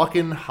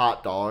fucking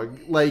hot dog.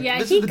 Like, yeah,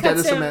 this is the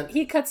deadest cement.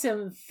 He cuts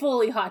him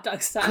fully hot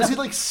dog style. Because he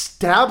like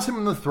stabs him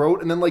in the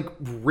throat and then like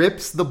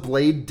rips the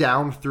blade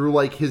down through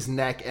like his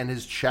neck and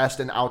his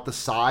chest and out the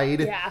side.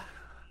 Yeah.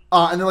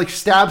 And then like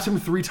stabs him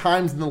 3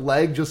 times in the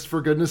leg just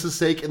for goodness'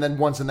 sake, and then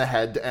once in the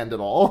head to end it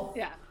all.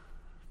 Yeah.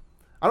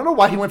 I don't know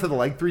why he went for the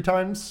leg 3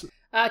 times.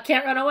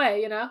 Can't run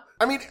away,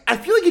 I mean, I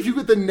feel like if you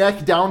get the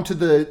neck down to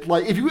the,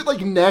 like, if you get,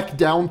 like, neck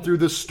down through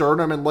the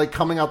sternum and, like,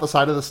 coming out the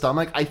side of the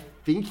stomach, I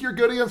think you're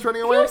good against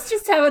running away. He was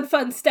just having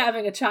fun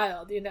stabbing a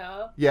child,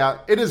 Yeah,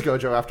 it is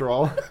Gojo, after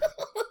all.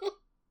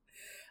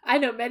 I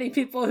know many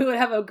people who would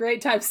have a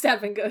great time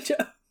stabbing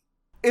Gojo.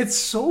 It's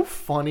so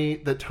funny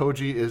that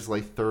Toji is,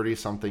 like,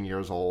 30-something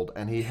years old,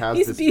 and he's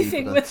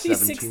beefing with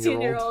these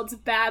 16-year-olds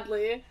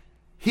badly.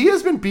 He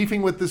has been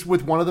beefing with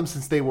one of them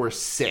since they were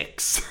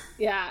 6.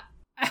 Yeah.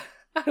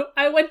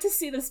 I went to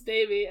see this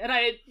baby, and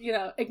I,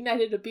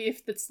 ignited a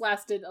beef that's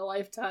lasted a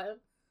lifetime.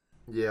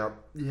 Yeah.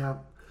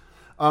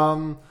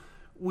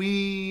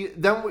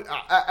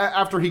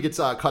 After he gets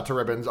cut to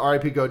ribbons,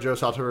 R.I.P. Gojo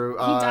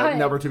Satoru,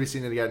 never to be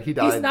seen again. He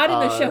died. He's not in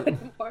the show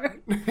anymore.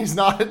 He's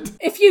not.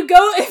 If you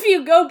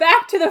go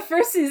back to the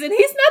first season,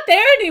 he's not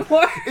there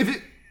anymore.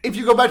 If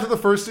you go back to the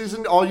first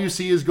season, all you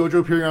see is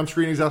Gojo appearing on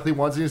screen exactly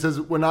once, and he says,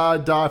 "When I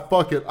die,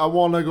 fuck it. I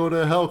want to go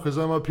to hell because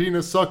I'm a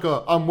penis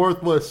sucker. I'm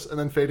worthless," and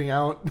then fading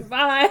out.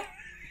 Bye.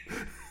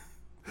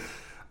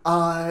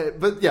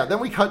 But yeah,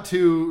 then we cut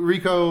to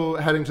Riko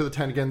heading to the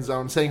Tengen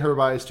zone, saying her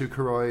goodbyes to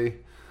Kuroi.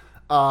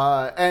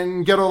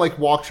 And Geto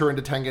walks her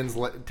into Tengen's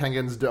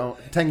zone.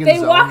 They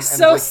walk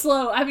so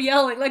slow. I'm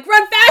yelling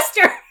run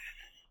faster.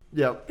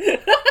 Yep.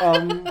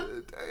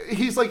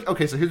 He's like,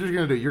 okay, so here's what you're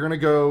gonna do. You're gonna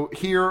go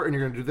here, and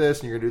you're gonna do this,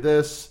 and you're gonna do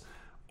this,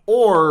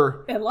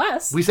 or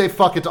unless we say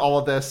fuck it to all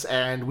of this,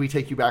 and we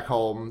take you back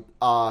home,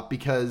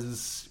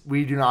 because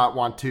we do not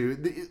want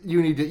to.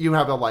 You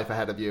have a life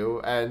ahead of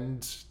you,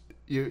 and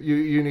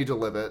you need to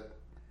live it.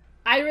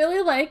 I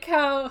really like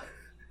how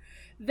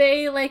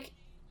they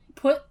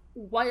put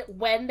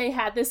when they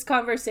had this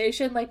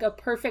conversation a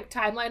perfect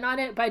timeline on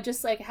it by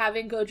just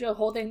having Gojo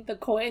holding the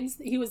coins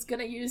that he was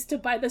gonna use to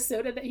buy the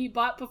soda that he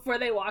bought before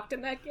they walked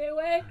in that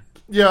gateway.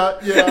 Yeah.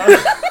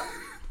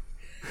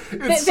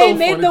 They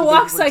made the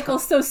walk cycle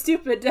so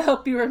stupid to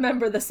help you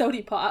remember the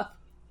sody pop.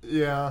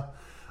 Yeah.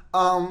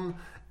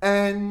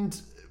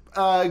 And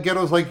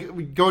Geto's like,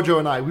 Gojo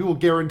and I, we will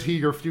guarantee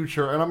your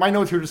future. And my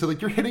notes here just say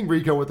you're hitting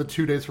Riko with the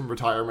 2 days from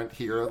retirement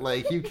here.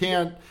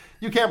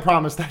 You can't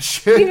promise that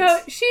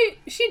shit.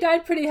 She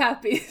died pretty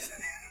happy.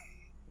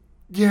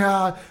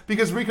 Yeah,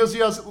 because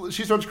Riko,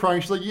 she starts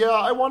crying. She's like, yeah,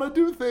 I want to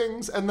do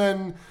things. And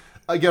then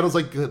Geto's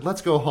like, good,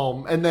 let's go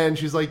home. And then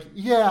she's like,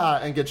 yeah,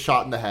 and gets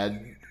shot in the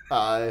head.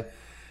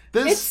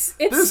 This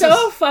is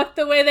fucked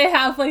the way they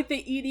have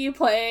the ED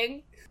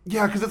playing.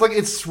 Yeah, because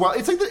it's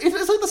it's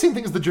the same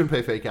thing as the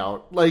Junpei fake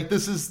out.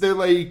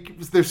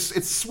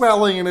 It's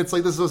swelling, and it's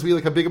this is supposed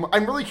to be a big.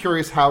 I'm really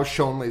curious how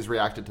Shonley's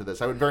reacted to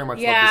this. I would very much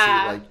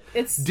love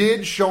to see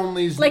did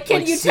Shonley's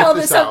can you tell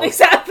that something's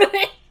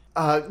happening?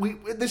 We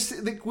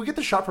get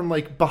the shot from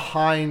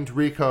behind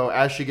Riko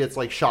as she gets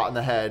shot in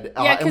the head,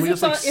 and we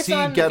just see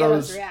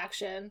Geto's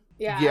reaction.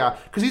 Yeah,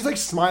 because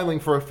he's smiling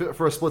for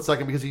a split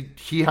second because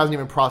he hasn't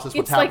even processed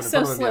what's happening. It's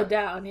so slowed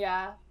down.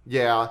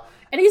 Yeah.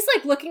 And he's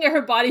looking at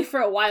her body for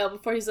a while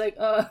before he's like,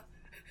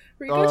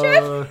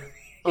 Riko-chan?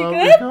 You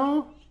good?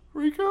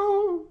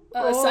 Riko?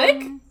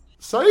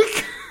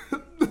 Psych?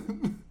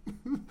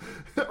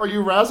 Are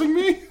you razzing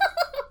me?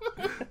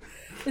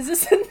 Is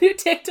this a new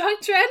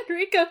TikTok trend?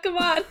 Riko, come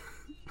on.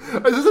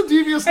 Is this a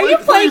devious link? Are you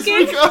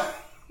planking? Please, Riko?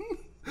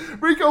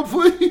 Riko,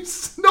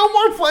 please. No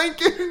more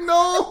planking.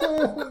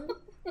 No.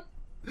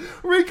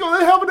 Riko,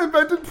 they haven't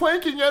invented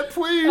planking yet,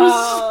 please.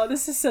 Oh,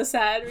 this is so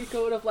sad.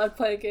 Riko would have loved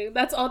planking.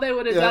 That's all they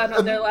would have done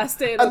on their last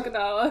day in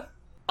Okinawa.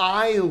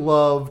 I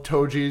love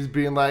Toji's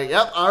being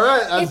yep, all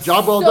right, that's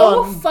job well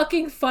done. It's so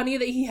fucking funny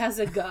that he has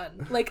a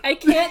gun. I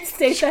can't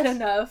state that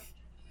enough.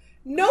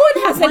 No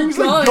one has a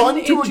gun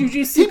in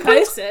Jujutsu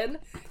Kaisen.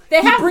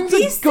 They have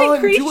beastly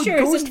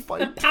creatures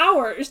and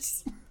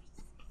powers.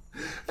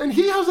 And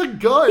he has a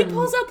gun. He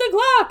pulls out the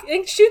Glock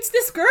and shoots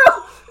this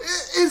girl.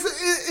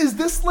 Is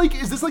this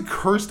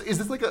cursed? Is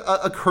this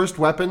a cursed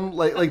weapon,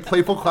 like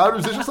Playful Cloud, or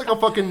is this just a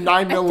fucking 9mm?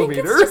 I think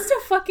it's just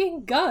a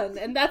fucking gun,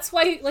 and that's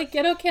why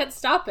Geto can't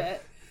stop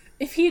it.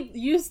 If he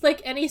used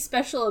any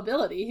special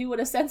ability, he would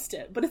have sensed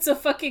it. But it's a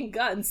fucking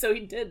gun, so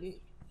he didn't.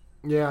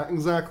 Yeah,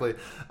 exactly.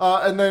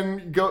 And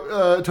then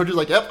Toji's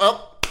like, yep,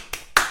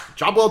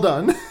 job well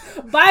done.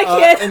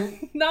 Bye,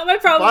 kid. Not my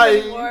problem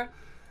anymore.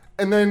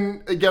 And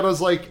then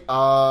Geto's like,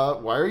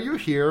 why are you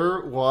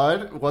here?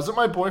 What? Wasn't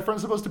my boyfriend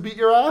supposed to beat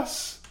your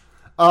ass?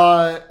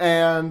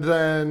 And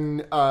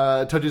then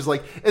Toji's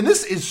like, and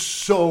this is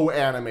so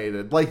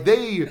animated. Let's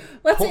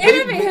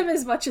animate him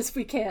as much as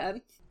we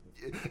can.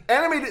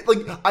 Animated,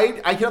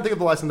 I cannot think of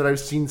the last time that I've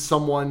seen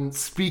someone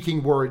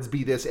speaking words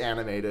be this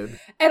animated.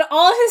 And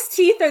all his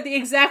teeth are the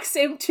exact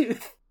same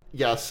tooth.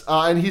 Yes,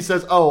 and he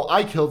says, oh,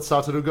 I killed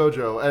Satoru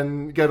Gojo.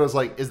 And Geto's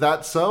like, is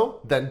that so?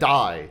 Then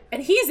die.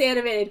 And he's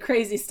animated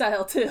crazy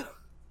style, too.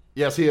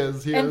 Yes, he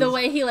is. The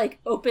way he,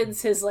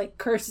 opens his,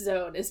 curse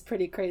zone is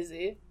pretty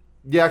crazy.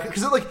 Yeah,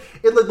 because it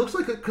looks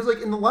because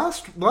in the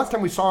last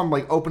time we saw him,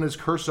 open his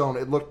curse zone,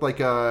 it looked like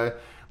a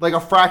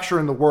fracture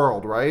in the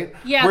world, right?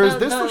 Yeah, whereas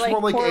this looks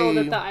more like portal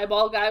that the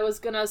eyeball guy was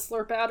gonna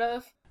slurp out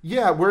of.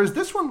 Yeah, whereas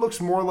this one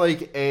looks more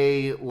like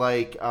is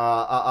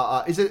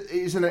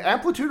it an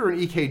amplitude or an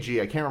EKG?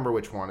 I can't remember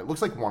which one. It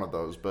looks like one of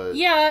those, but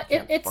yeah,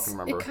 it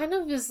kind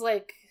of is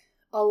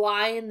a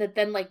line that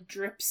then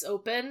drips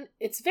open.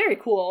 It's very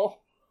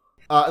cool.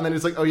 And then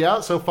he's like, oh yeah,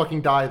 so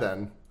fucking die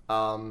then.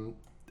 And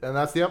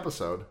that's the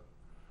episode.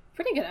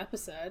 Pretty good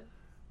episode.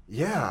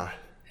 Yeah.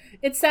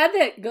 It's sad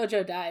that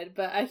Gojo died,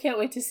 but I can't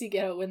wait to see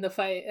Geto win the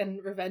fight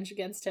and revenge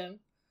against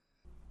him.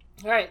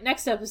 Alright,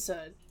 next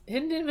episode.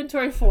 Hidden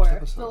Inventory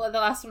 4. The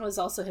last one was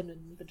also Hidden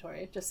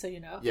Inventory, just so you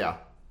know. Yeah.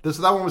 That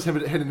one was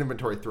Hidden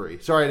Inventory 3.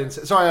 Sorry,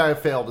 I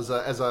failed as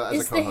a co-host.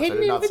 Is the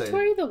Hidden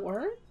Inventory the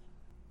worm?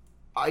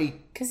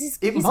 Because he's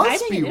must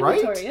hiding be, an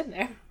inventory right? in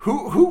there.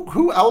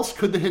 Who else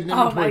could the Hidden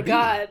Inventory be? Oh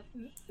my god.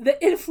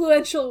 The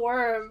influential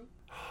worm.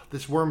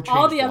 This worm changed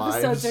all the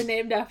episodes lives. are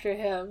named after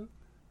him.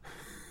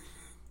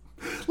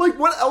 Like,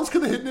 what else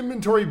could the Hidden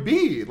Inventory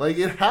be? Like,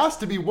 it has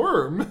to be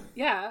Worm.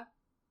 Yeah.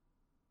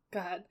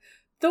 God.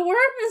 The worm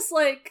is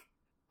like,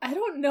 I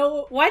don't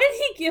know. Why did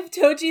he give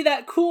Toji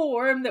that cool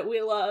worm that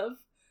we love?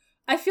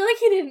 I feel like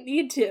he didn't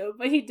need to,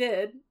 but he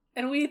did.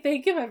 And we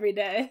thank him every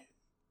day.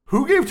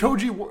 Who gave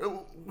Toji...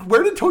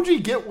 Where did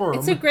Toji get Worm?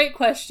 It's a great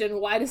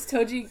question. Why does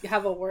Toji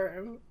have a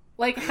worm?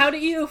 Like, how do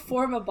you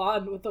form a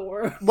bond with the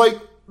worm? Like,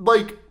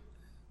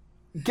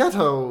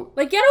 Geto...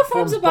 Like, Geto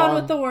forms a bond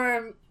with the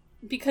worm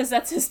because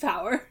that's his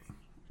power.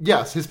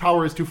 Yes, his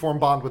power is to form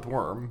bond with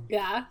Worm.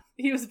 Yeah,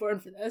 he was born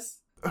for this.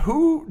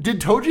 Who... Did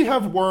Toji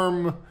have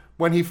Worm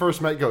when he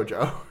first met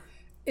Gojo?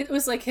 It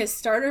was like his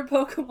starter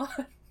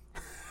Pokemon.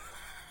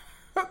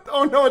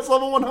 Oh no, it's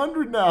level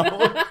 100 now.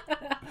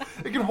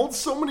 It can hold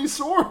so many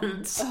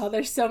swords. Oh,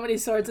 there's so many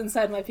swords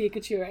inside my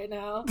Pikachu right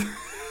now.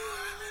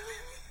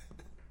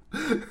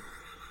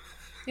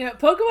 You know,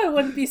 Pokemon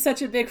wouldn't be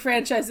such a big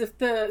franchise if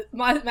the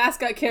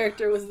mascot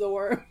character was the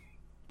worm.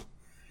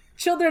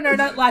 Children are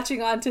not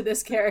latching on to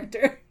this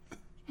character.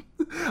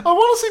 I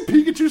want to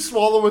see Pikachu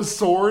swallow a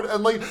sword,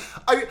 and like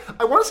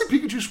I want to see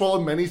Pikachu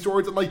swallow many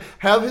swords and like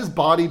have his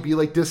body be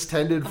like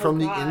distended from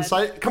the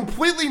inside,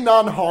 completely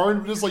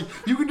non-harmed. Just like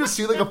you can just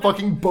see like a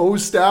fucking bow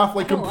staff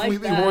like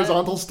completely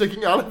horizontal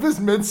sticking out of his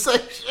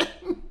midsection.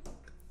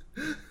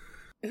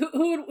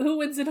 Who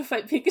wins in a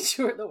fight,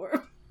 Pikachu or the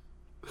worm?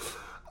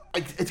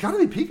 It's got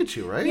to be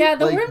Pikachu, right? Yeah,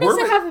 the worm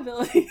doesn't have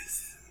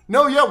abilities.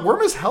 No, yeah,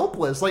 Worm is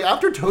helpless. Like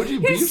after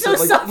Toji beats so it,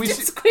 like soft we and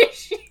see.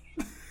 Squishy.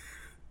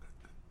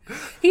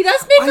 He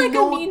does make like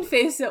a mean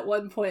face at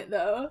one point,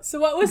 though. So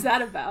what was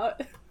that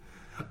about?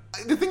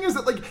 The thing is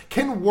that like,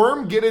 can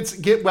Worm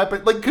get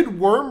weapon? Like, could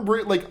Worm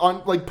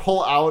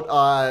pull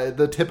out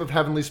the tip of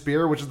Heavenly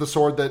Spear, which is the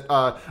sword that?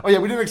 Oh yeah,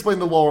 we didn't explain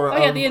the lore. Oh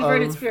yeah, the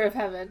inverted Spear of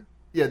Heaven.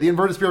 Yeah, the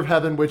inverted Spear of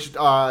Heaven, which it's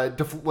a mold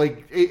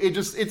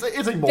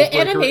The breaker.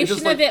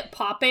 animation of it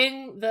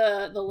popping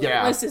the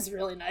limitless is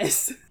really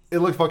nice. It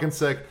looked fucking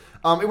sick.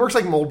 It works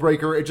like mold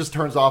breaker. It just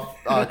turns off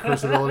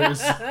curse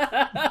abilities.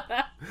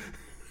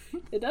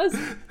 It does.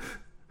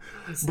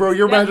 Bro,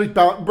 your magic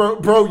bounce.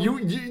 Bro,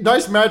 you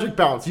nice magic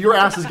bounce. Your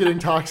ass is getting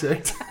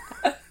toxic.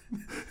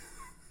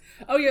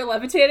 Oh, you're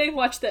levitating?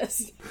 Watch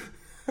this.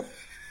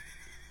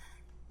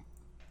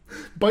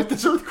 Bite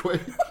this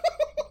earthquake.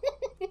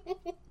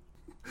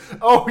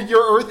 Oh,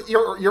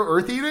 you're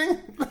earth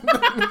eating?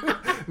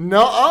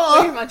 No.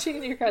 Oh, you're munching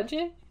and you're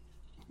crunching?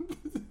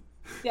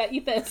 Yeah,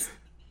 eat this.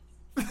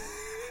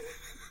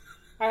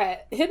 Alright,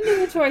 Hidden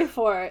Inventory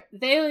 4.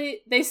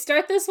 They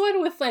start this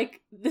one with,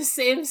 like, the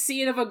same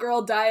scene of a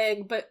girl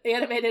dying, but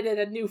animated in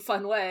a new,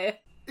 fun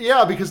way.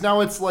 Yeah, because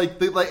now it's like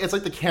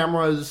the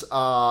camera's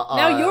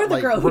now you're the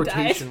girl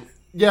rotation. Who died.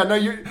 Yeah,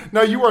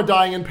 now you are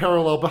dying in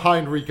parallel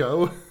behind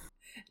Rico.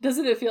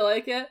 Doesn't it feel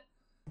like it?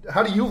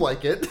 How do you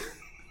like it?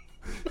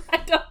 I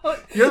don't.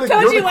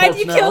 Toji, why'd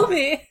you kill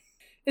me?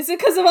 Is it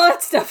because of all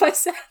that stuff I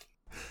said?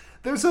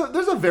 There's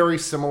a very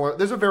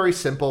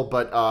simple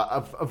but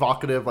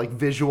evocative like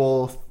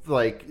visual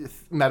like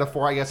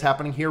metaphor I guess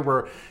happening here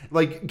where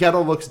like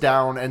Geto looks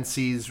down and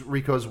sees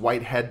Riko's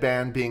white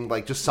headband being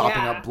like just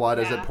sopping up blood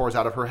as it pours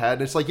out of her head.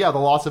 And it's like, yeah, the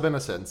loss of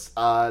innocence.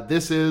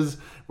 This is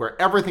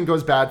where everything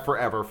goes bad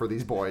forever for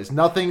these boys.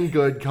 Nothing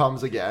good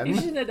comes again. You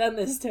shouldn't have done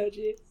this,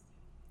 Toji.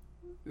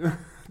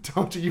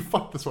 Toji, you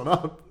fucked this one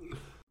up.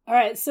 All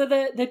right, so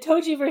the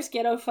Toji versus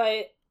Geto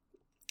fight.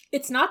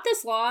 It's not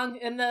this long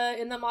in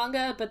the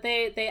manga, but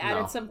they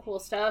added some cool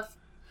stuff.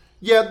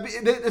 Yeah,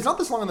 it's not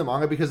this long in the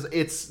manga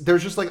because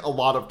there's just like a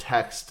lot of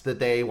text that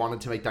they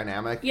wanted to make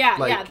dynamic. Yeah,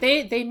 like,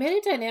 they made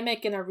it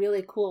dynamic in a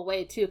really cool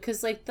way too,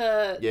 because like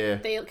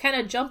they kind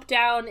of jump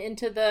down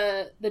into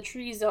the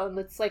tree zone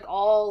that's like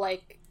all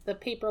like the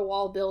paper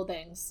wall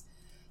buildings,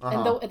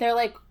 and they're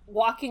like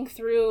walking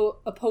through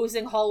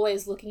opposing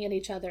hallways, looking at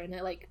each other, and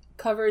it like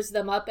covers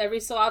them up every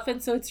so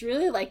often, so it's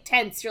really like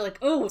tense. You're like,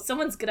 oh,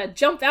 someone's gonna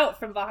jump out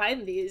from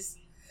behind these,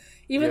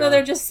 even though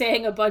they're just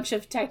saying a bunch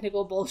of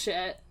technical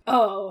bullshit.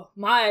 Oh,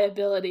 my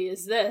ability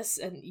is this,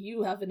 and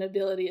you have an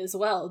ability as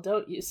well,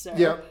 don't you, sir?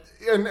 Yeah,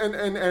 and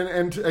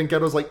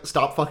Geto's like,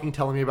 stop fucking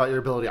telling me about your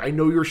ability. I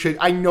know your shit.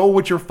 I know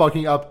what you're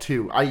fucking up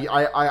to.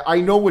 I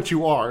know what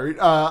you are.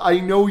 I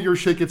know your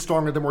shit gets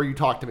stronger the more you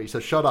talk to me. So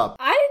shut up.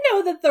 I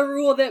didn't know that the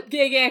rule that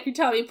Gege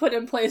Akutami put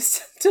in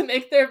place to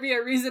make there be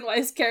a reason why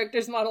his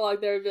characters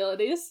monologue their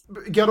abilities.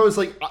 Geto is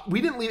like,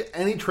 we didn't leave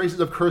any traces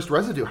of cursed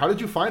residue. How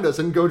did you find us?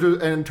 And Gojo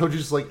and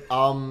Toji's like,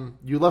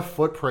 you left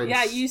footprints.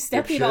 Yeah, you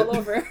stepped all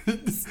over.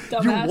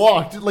 You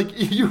walked like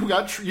you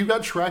got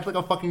tracked like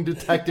a fucking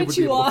detective would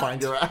be able to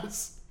find your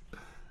ass.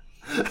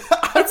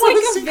 It's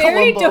like a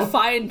very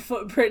defined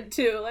footprint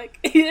too. Like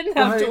he didn't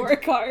have to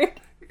work hard.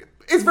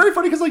 It's very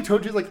funny because like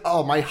Toji's like,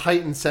 oh, my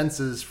heightened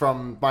senses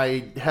from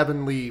my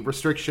heavenly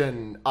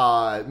restriction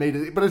made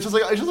it, but it's just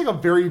like a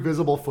very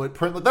visible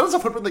footprint. Like, that is a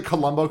footprint that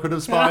Columbo could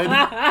have spied.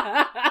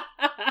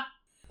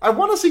 I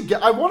want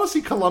to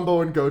see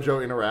Columbo and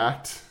Gojo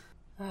interact.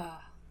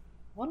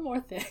 One more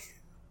thing.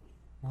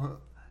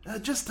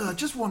 Just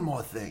one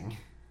more thing.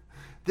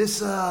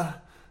 Just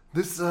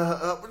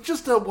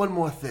one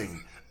more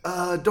thing.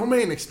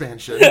 Domain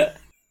expansion. No!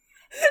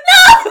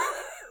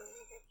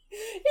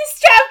 He's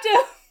trapped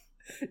him!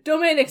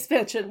 Domain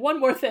expansion. One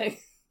more thing.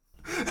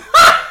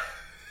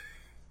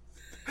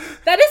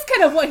 That is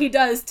kind of what he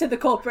does to the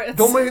culprits.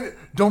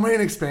 Domain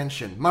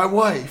expansion. My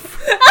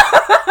wife.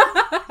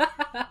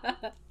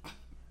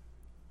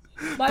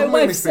 My domain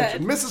wife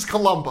expansion. said. Mrs.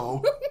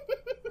 Columbo.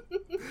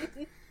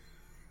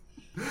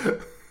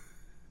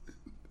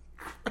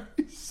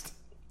 Christ.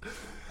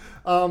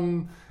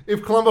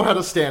 If Columbo had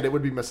a stand, it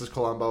would be Mrs.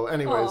 Columbo.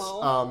 Anyways,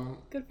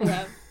 good for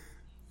them.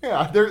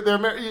 Yeah,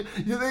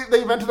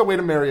 they invented a way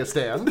to marry a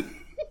stand.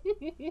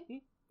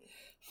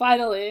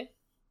 Finally,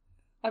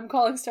 I'm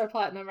calling Star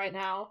Platinum right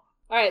now.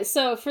 All right,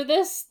 so for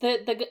this, the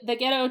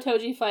Geto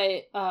Toji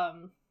fight,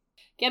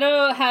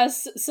 Geto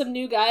has some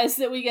new guys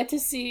that we get to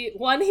see.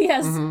 One, he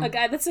has a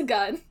guy that's a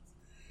gun.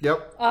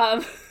 Yep.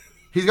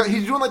 He's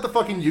doing like the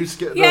fucking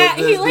Yusuke.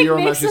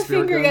 He makes a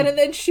finger gun and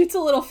then shoots a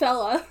little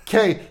fella.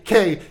 K,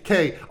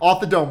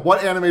 off the dome.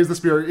 What anime is the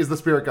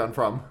spirit gun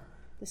from?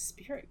 The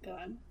spirit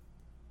gun.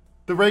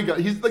 The ray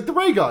gun. He's like the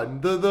ray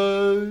gun.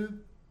 The.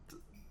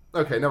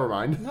 Okay, never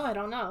mind. No, I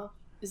don't know.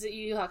 Is it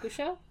Yu Yu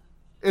Hakusho?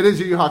 It is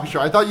Yu Yu Hakusho.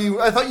 I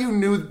thought you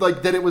knew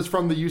like that it was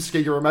from the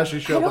Yusuke Urameshi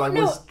show. I don't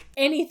know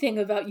anything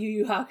about Yu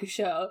Yu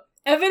Hakusho,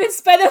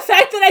 evidenced by the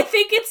fact that I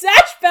think it's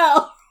Ash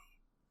Bell.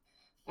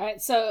 All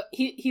right, so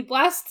he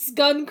blasts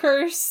gun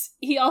curse.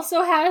 He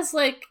also has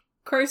like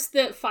curse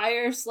that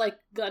fires like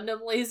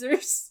Gundam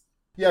lasers.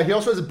 Yeah, he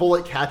also has a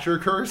bullet catcher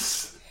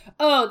curse.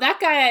 Oh, that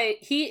guy,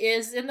 he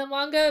is in the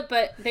manga,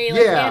 but they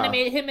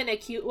animate him in a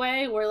cute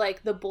way where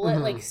like the bullet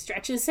like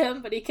stretches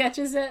him, but he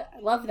catches it. I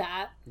love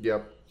that.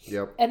 Yep.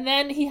 And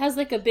then he has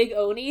like a big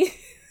Oni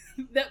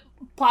that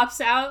pops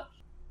out.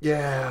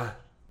 Yeah.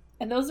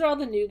 And those are all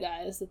the new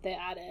guys that they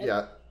added.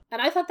 Yeah.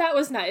 And I thought that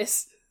was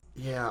nice.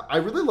 Yeah, I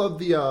really love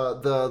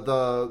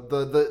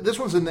the this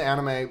one's in the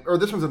anime, or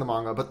this one's in the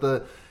manga, but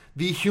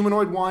the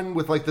humanoid one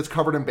with like that's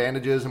covered in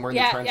bandages and wearing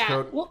the trench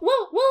coat.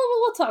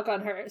 We'll talk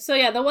on her. So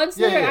yeah, the ones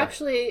that are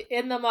actually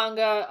in the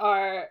manga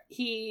are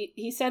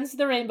he sends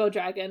the Rainbow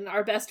Dragon,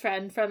 our best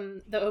friend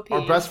from the OP.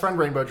 Our best friend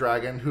Rainbow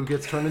Dragon, who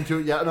gets turned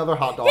into yet another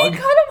hot dog. He cut him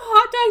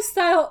hot dog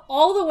style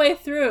all the way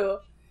through.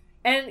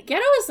 And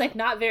Geto is like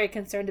not very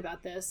concerned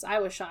about this. I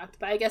was shocked,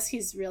 but I guess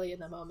he's really in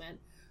the moment.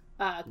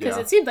 Because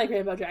it seemed like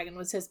Rainbow Dragon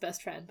was his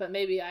best friend, but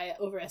maybe I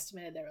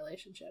overestimated their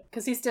relationship.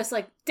 Because he's just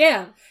like,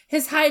 damn,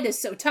 his hide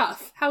is so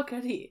tough. How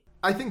could he?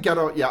 I think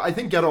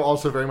Geto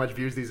also very much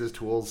views these as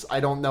tools.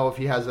 I don't know if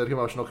he has an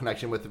emotional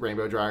connection with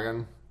Rainbow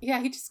Dragon.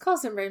 Yeah, he just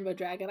calls him Rainbow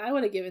Dragon. I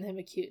would have given him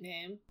a cute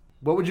name.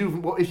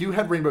 If you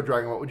had Rainbow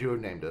Dragon, what would you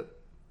have named it?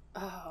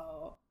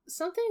 Oh,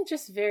 something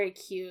just very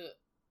cute.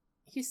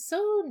 He's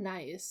so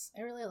nice.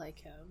 I really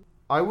like him.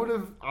 I would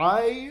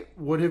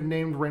have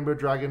named Rainbow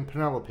Dragon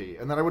Penelope,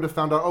 and then I would have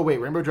found out, oh wait,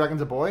 Rainbow Dragon's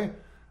a boy?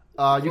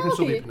 You can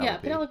still be Penelope. Yeah,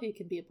 Penelope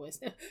can be a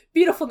boy's name.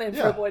 Beautiful name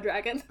for a boy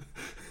dragon.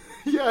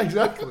 Yeah,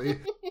 exactly.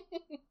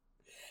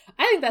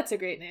 I think that's a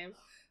great name.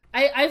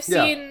 I've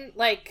seen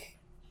like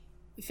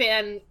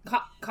fan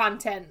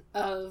content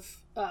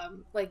of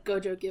like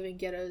Gojo giving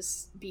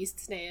Geto's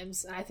beasts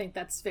names, and I think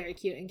that's very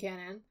cute in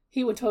canon.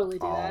 He would totally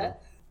do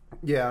that.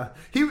 Yeah,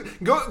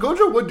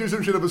 Gojo would do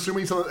some shit of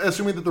assuming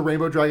that the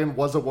Rainbow Dragon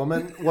was a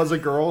woman, was a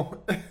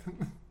girl,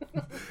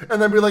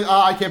 and then be like,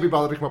 I can't be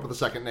bothered to come up with a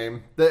second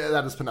name.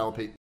 That is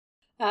Penelope.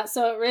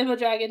 So Rainbow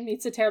Dragon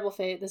meets a terrible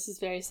fate. This is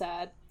very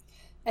sad.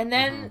 And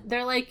then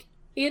they're like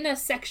in a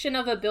section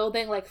of a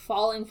building, like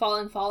falling,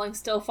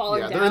 still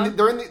falling down. Yeah,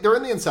 they're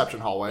in the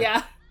Inception hallway.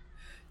 Yeah,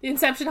 the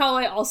Inception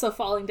hallway also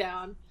falling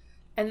down.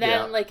 And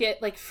then, like,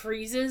 it, like,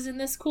 freezes in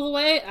this cool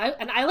way. I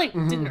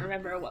didn't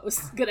remember what was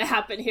gonna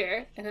happen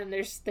here. And then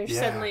there's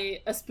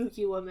suddenly a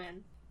spooky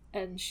woman.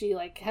 And she,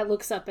 like,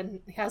 looks up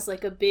and has,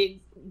 like, a big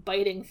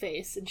biting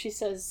face. And she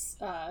says,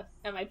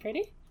 am I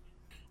pretty?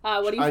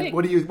 What do you think?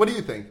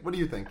 What do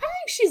you think? I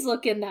think she's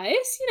looking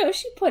nice. You know,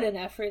 she put an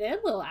effort in.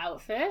 Little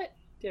outfit.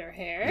 Did her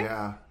hair.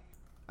 Yeah.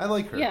 I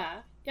like her. Yeah.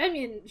 I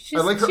mean, she's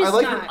I like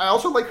her. I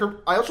also like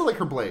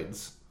her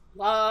blades.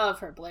 Love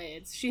her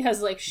blades. She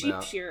has, like,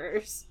 sheep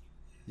shearers.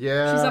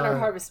 Yeah. She's on her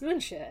Harvest Moon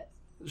shit.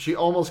 She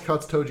almost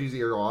cuts Toji's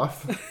ear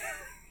off.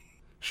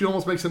 She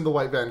almost makes him the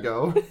white Van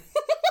Gogh.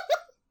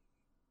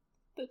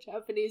 The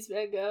Japanese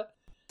Van Gogh.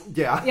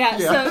 Yeah. Yeah,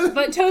 so,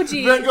 but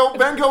Toji...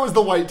 Van Gogh is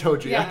the white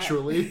Toji,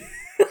 actually.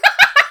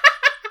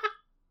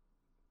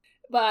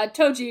 But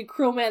Toji,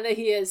 cruel man that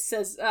he is,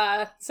 says,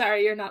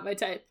 sorry, you're not my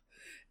type.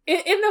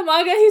 In the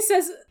manga, he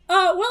says,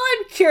 well,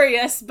 I'm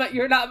curious, but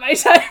you're not my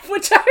type,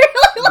 which I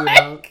really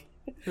like.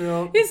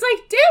 Yeah. He's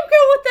like, damn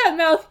girl, what that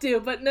mouth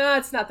do? But no,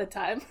 it's not the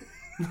time.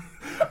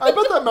 I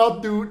bet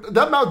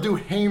that mouth do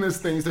heinous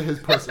things to his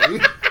pussy.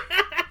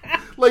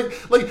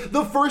 like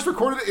the first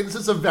recorded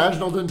instance of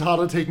vaginal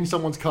dentata taking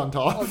someone's cunt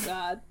off. Oh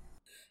god.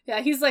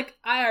 Yeah, he's like,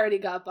 I already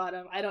got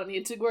bottom. I don't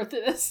need to go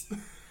through this.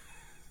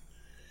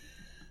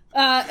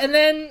 And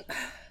then,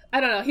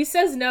 I don't know, he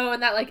says no,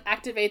 and that, like,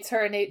 activates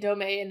her innate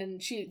domain,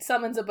 and she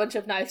summons a bunch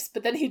of knives,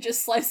 but then he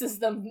just slices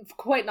them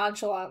quite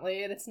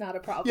nonchalantly, and it's not a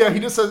problem. Yeah, he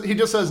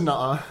just says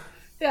nah.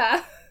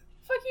 Yeah.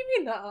 Fuck you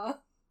mean nah?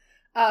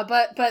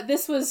 But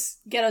this was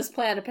Ghetto's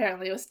plan,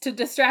 apparently. It was to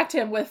distract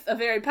him with a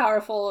very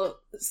powerful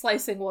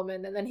slicing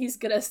woman, and then he's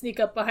gonna sneak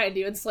up behind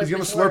you and slurp. He's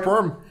gonna slurp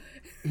worm.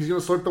 He's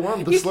gonna slurp the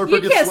worm. The slurper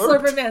you gets can't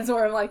slurped. slurp a man's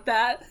worm like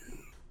that.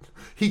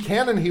 He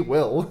can and he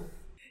will.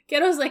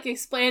 Ghetto's, like,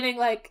 explaining,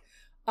 like,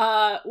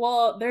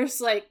 well,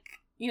 there's, like,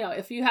 you know,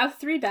 if you have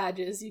 3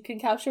 badges, you can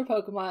capture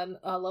Pokemon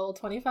level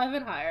 25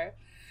 and higher.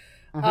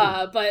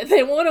 Mm-hmm. But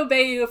they won't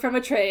obey you from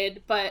a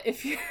trade. But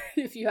if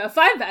you have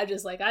 5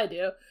 badges like I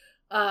do,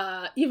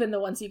 even the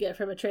ones you get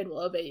from a trade will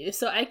obey you.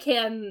 So I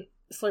can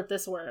slurp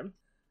this worm.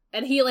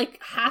 And he,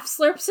 like, half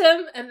slurps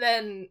him, and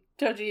then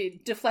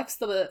Toji deflects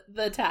the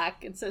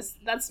attack and says,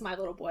 "That's my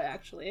little boy,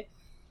 actually."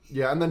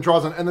 Yeah, and then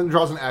draws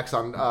an X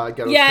on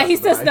Ghetto's. Yeah, he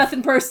says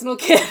nothing personal,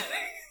 kid.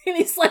 And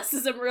he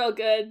slices him real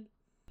good.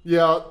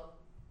 Yeah,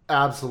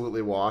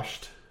 absolutely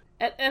washed.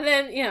 And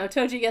then, you know,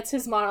 Toji gets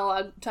his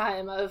monologue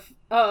time of,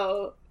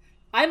 oh,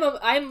 I'm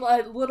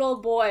a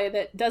little boy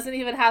that doesn't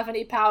even have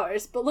any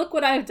powers, but look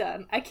what I've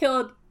done. I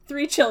killed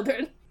 3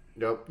 children.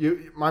 Nope.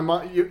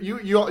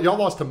 Y'all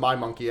lost to my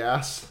monkey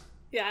ass.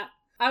 Yeah,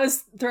 I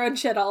was throwing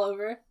shit all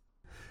over.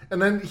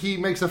 And then he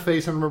makes a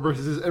face and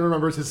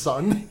remembers his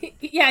son.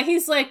 Yeah,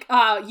 he's like,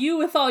 you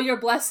with all your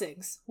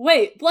blessings.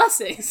 Wait,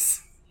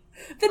 blessings?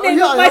 The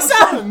name of my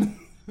son!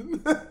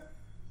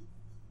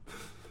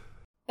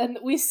 And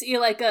we see,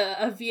 like,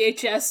 a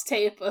VHS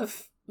tape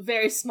of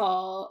very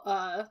small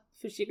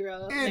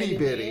Fushiguro. Itty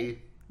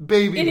bitty.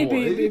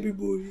 Baby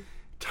boy.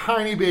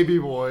 Tiny baby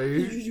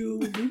boy.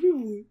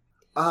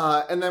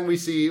 And then we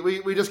see,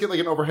 we just get,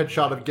 like, an overhead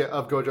shot of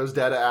Gojo's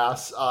dead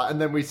ass,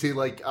 and then we see,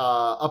 like,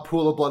 a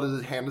pool of blood as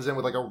his hand is in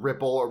with, like, a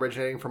ripple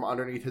originating from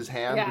underneath his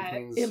hand. Yeah,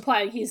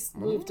 implying he's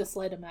moved a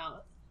slight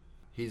amount.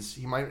 He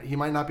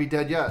might not be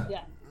dead yet.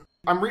 Yeah.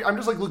 I'm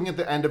just, like, looking at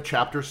the end of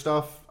chapter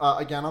stuff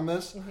again on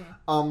this.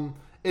 Mm-hmm.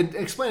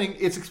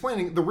 It's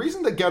explaining the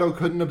reason that Geto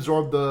couldn't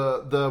absorb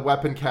the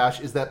weapon cache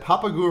is that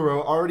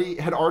Papaguro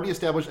had already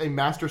established a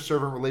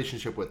master-servant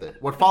relationship with it.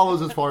 What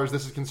follows as far as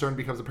this is concerned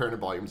becomes apparent in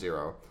Volume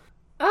 0.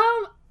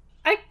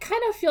 I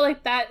kind of feel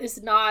like that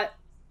is not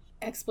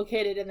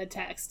explicated in the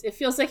text. It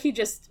feels like he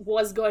just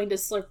was going to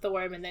slurp the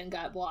worm and then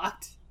got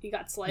blocked. He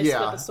got sliced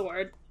with a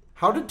sword.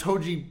 How did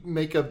Toji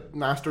make a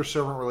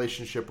master-servant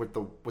relationship with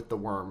the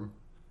worm?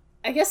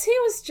 I guess he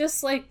was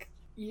just like,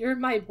 you're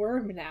my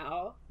worm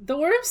now. The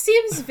worm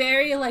seems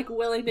very, like,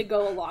 willing to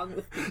go along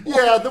with people.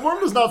 Yeah, the worm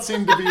does not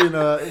seem to be in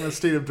a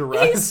state of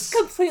duress. He's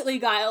completely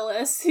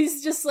guileless.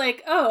 He's just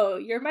like, oh,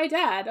 you're my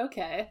dad,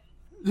 okay.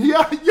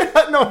 Yeah,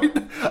 no,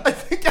 I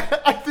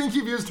think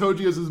he views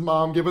Toji as his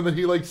mom, given that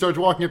he, like, starts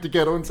walking up to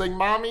Geto and saying,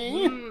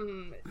 "Mommy."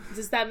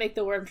 Does that make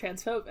the worm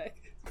transphobic?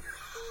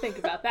 Think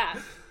about that.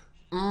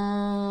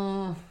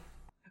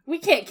 We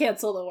can't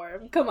cancel the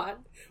worm. Come on.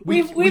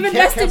 We've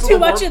invested too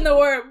much in the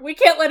worm. We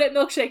can't let it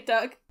milkshake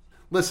Doug.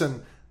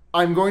 Listen,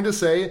 I'm going to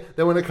say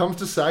that when it comes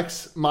to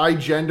sex, my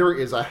gender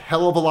is a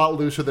hell of a lot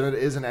looser than it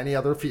is in any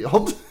other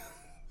field.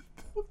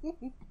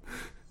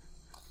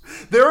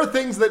 There are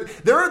things that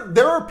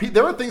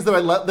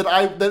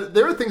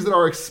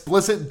are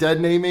explicit dead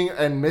naming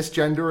and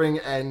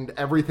misgendering and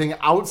everything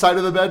outside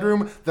of the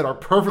bedroom that are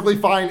perfectly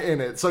fine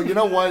in it. So you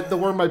know what? The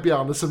worm might be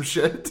onto some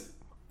shit.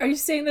 Are you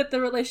saying that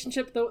the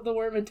relationship the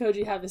worm and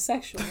Toji have is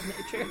sexual in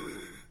nature?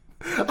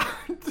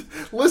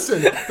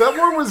 Listen, that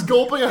worm was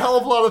gulping a hell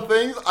of a lot of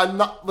things.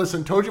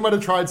 Listen, Toji might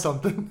have tried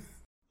something.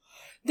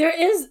 There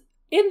is,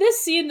 in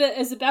this scene that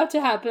is about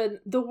to happen,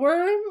 the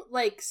worm,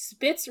 like,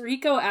 spits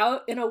Riko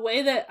out in a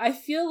way that I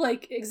feel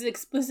like is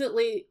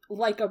explicitly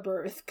like a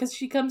birth, because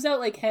she comes out,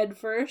 like, head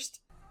first.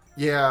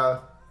 Yeah.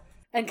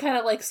 And kind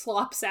of, like,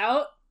 slops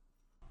out.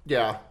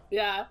 Yeah.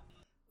 Yeah.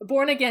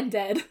 Born again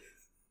dead.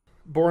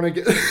 Born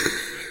again.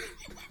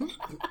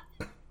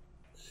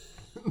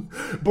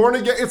 Born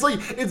again,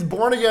 it's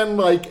born again,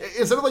 like,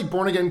 instead of, like,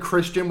 born again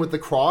Christian with the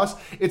cross,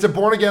 it's a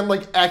born again,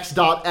 like,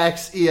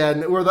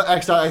 X.XEN, where the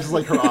X.X is,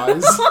 like, her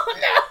eyes. Oh,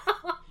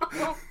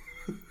 no.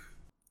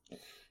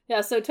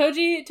 Yeah, so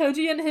Toji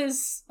and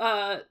his,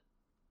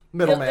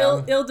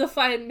 middleman.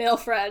 Ill-defined male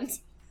friend.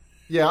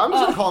 Yeah, I'm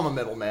just gonna call him a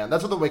middleman.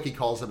 That's what the wiki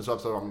calls him, so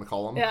that's what I'm gonna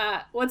call him.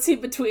 Yeah, what's he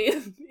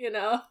between, you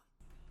know?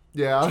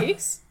 Yeah.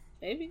 Cheeks?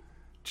 Maybe?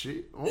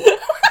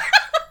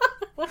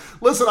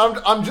 Listen,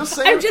 I'm just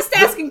saying. I'm just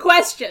asking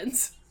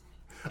questions.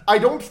 I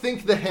don't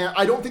think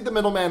the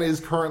middleman is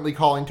currently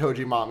calling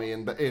Toji mommy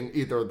in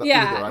either.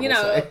 Yeah, you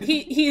know,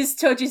 he's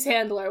Toji's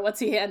handler. What's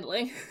he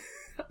handling?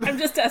 I'm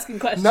just asking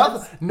questions.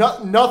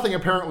 Nothing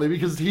apparently,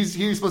 because he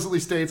explicitly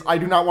states, "I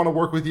do not want to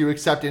work with you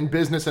except in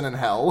business and in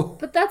hell."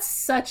 But that's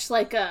such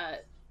like a.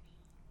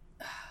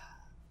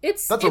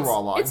 That's a raw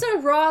line. It's a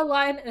raw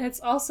line, and it's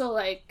also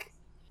like,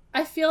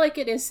 I feel like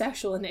it is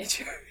sexual in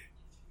nature.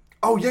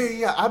 Oh,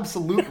 yeah,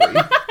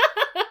 absolutely.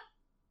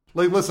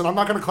 Like, listen, I'm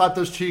not going to clap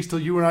those cheeks till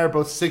you and I are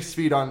both 6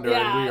 feet under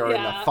and we are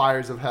in the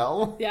fires of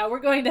hell. Yeah, we're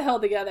going to hell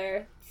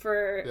together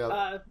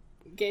for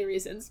gay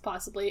reasons,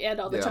 possibly, and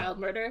all the child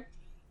murder.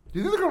 Do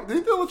you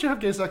think they'll let you have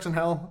gay sex in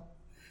hell?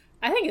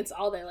 I think it's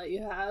all they let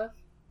you have.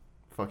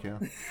 Fuck yeah.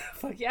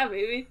 Fuck yeah,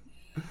 baby.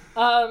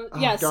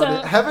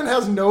 So... Heaven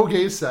has no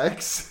gay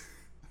sex.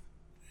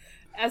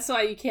 That's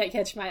why you can't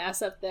catch my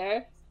ass up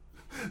there.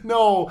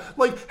 No,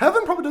 like,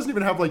 heaven probably doesn't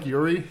even have, like,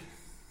 Yuri.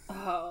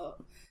 Oh.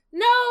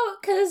 No,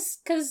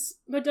 because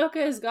Madoka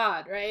is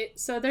God, right?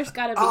 So there's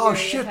gotta be Oh,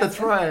 shit, that's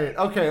right.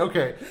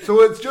 Okay.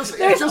 So it's just...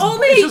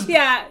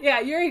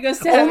 Yuri goes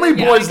to heaven. Only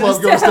boys'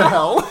 love goes to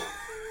hell.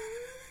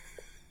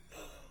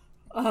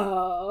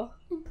 Oh,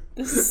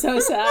 this is so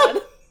sad.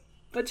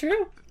 But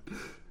true.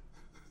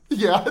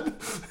 Yeah.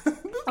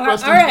 All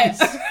right.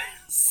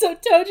 So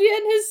Toji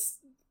and his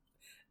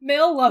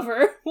male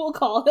lover, we'll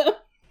call him,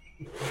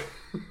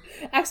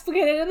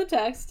 explicated in the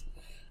text.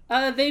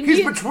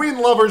 He's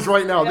between lovers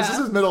right now. Yeah. This is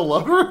his middle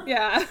lover.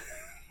 Yeah.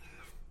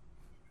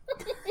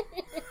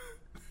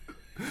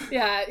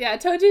 yeah.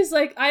 Toji's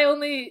like, I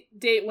only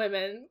date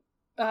women.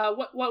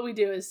 What we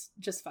do is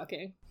just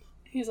fucking.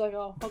 He's like,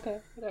 oh, okay,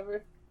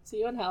 whatever. See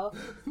you in hell.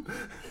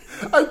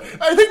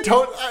 I think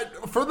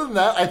further than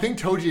that, I think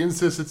Toji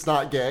insists it's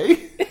not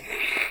gay.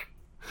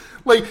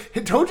 Like,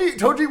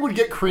 Toji would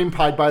get cream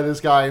pied by this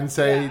guy and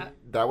say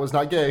that was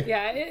not gay.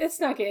 Yeah, it's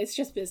not gay. It's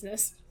just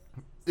business.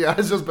 Yeah,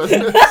 it's just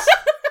business.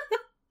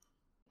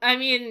 I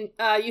mean,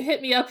 you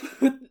hit me up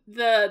with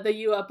the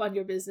you up on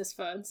your business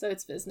phone, so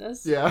it's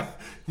business. Yeah,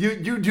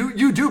 you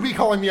do be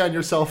calling me on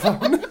your cell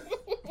phone.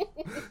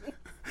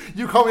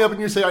 You call me up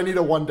and you say I need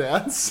a one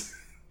dance.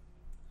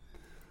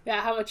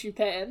 Yeah, how much you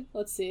paying?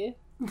 Let's see.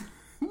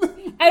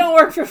 I don't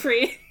work for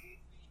free.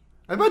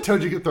 I bet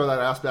Toji could throw that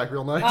ass back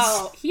real nice.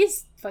 Oh,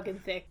 he's fucking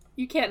thick.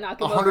 You can't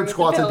knock him 100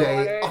 squats a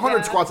day.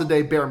 100 squats a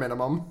day, bare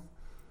minimum.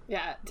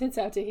 Yeah, tits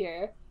out to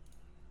here.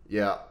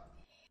 Yeah.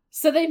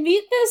 So they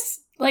meet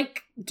this,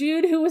 like,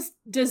 dude who was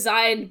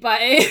designed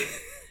by...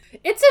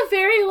 It's a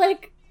very,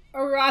 like,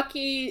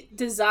 Iraqi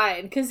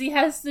design, because he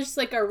has just,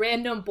 like, a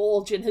random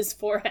bulge in his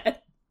forehead.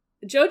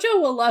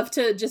 JoJo will love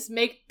to just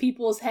make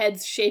people's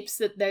heads shapes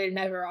that they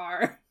never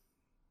are.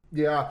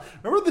 Yeah.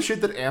 Remember the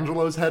shape that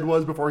Angelo's head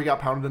was before he got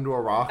pounded into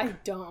a rock?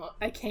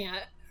 I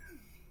can't.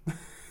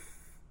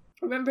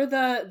 Remember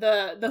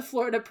the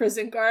Florida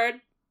prison guard?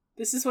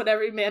 This is what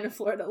every man in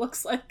Florida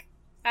looks like.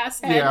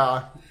 Ass head.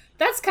 Yeah.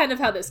 That's kind of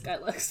how this guy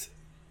looks.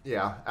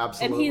 Yeah,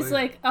 absolutely. And he's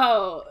like,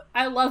 oh,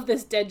 I love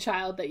this dead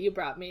child that you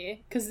brought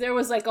me. Because there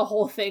was, like, a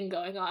whole thing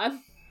going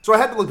on. So I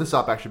had to look this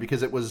up, actually,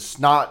 because it was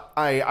not...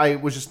 I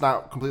was just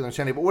not completely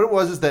understanding. But what it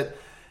was is that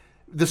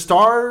the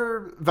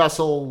Star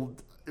Vessel...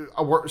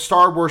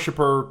 Star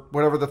Worshipper,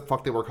 whatever the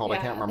fuck they were called, I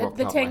can't remember.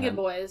 The Tengen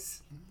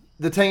boys.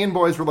 The Tengen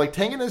boys were like,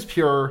 Tengen is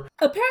pure.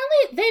 Apparently,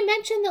 they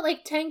mentioned that,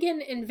 like,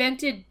 Tengen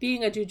invented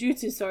being a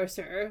jujutsu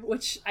sorcerer,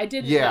 which I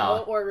didn't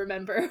know or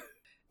remember.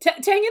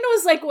 Tengen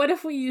was like, what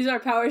if we use our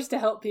powers to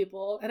help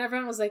people? And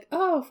everyone was like,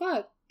 oh,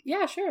 fuck.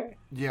 Yeah, sure.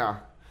 Yeah.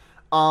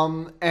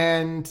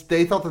 And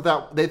they thought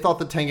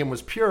that Tengen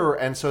was pure,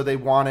 and so they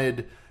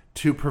wanted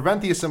to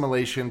prevent the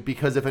assimilation,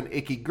 because if an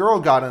icky girl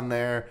got in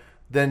there,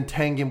 then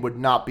Tengen would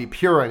not be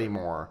pure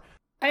anymore.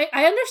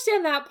 I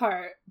understand that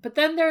part, but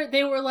then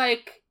they were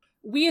like,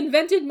 we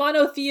invented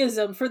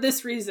monotheism for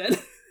this reason.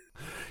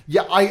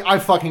 Yeah, I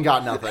fucking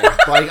got nothing.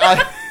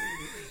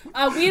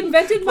 We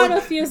invented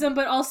monotheism,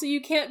 but also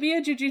you can't be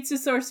a jujutsu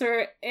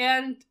sorcerer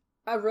and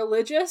a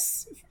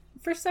religious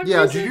for some reason.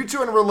 Yeah,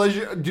 jujutsu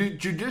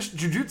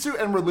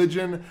and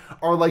religion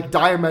are like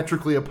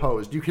diametrically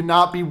opposed. You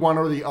cannot be one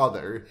or the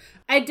other.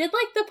 I did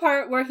like the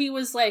part where he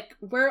was like,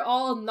 we're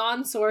all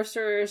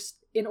non-sorcerers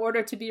in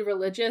order to be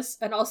religious,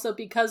 and also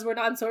because we're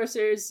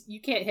non-sorcerers, you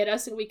can't hit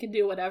us and we can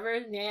do whatever.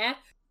 Nah.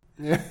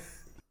 Yeah.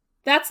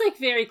 That's like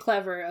very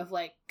clever of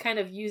like kind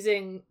of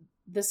using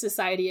the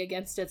society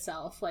against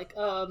itself. Like,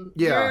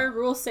 your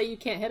rules say you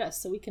can't hit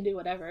us, so we can do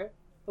whatever.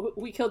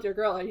 We killed your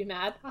girl. Are you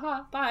mad?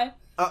 Haha, bye.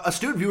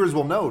 Astute viewers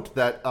will note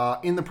that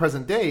in the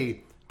present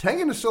day,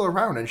 Tengen is still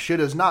around and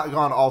shit has not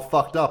gone all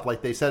fucked up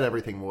like they said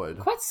everything would.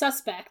 Quite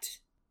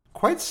suspect.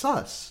 Quite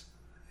sus.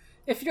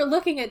 If you're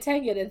looking at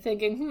Tengen and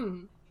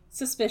thinking,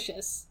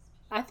 suspicious,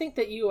 I think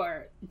that you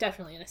are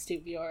definitely an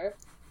astute viewer.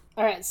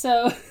 Alright,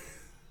 so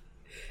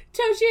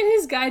Toji and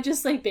his guy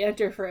just like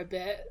banter for a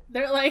bit.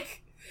 They're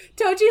like,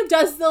 Toji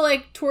does the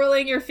like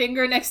twirling your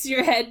finger next to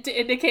your head to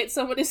indicate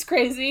someone is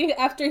crazy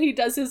after he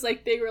does his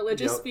like big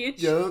religious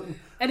speech. Yep.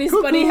 And his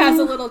buddy has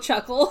a little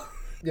chuckle.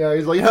 Yeah,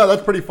 he's like, yeah,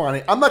 that's pretty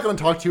funny. I'm not going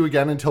to talk to you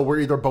again until we're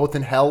either both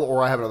in hell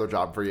or I have another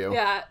job for you.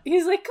 Yeah,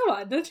 he's like, come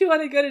on, don't you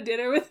want to go to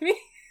dinner with me?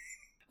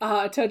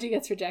 Toji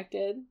gets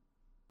rejected.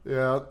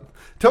 Yeah.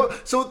 So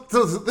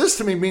this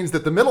to me means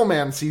that the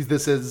middleman sees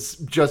this as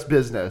just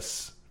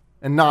business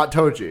and not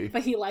Toji.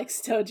 But he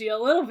likes Toji a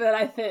little bit,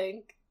 I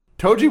think.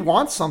 Toji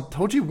wants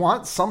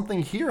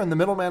something here, and the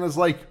middleman is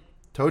like,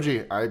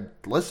 Toji, I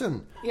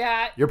listen.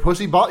 Yeah. Your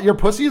pussy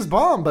is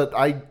bomb, but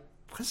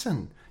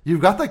listen.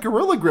 You've got that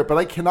gorilla grip, but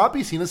I cannot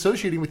be seen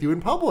associating with you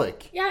in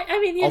public. Yeah, I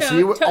mean,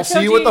 I'll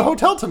see you at the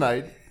hotel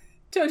tonight.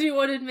 Toji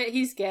won't admit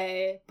he's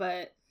gay,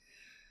 but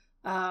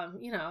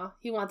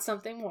he wants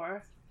something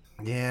more.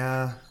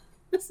 Yeah.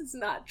 This is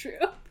not true.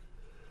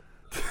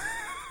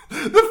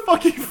 The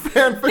fucking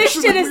fanfiction.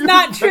 This shit is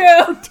not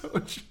true.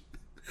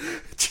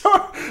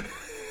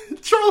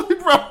 Charlie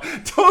Brown,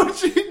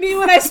 Toji. Me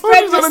when I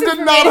spread disinformation.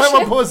 Did not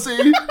have a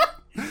pussy.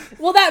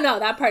 Well,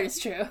 that part is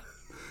true.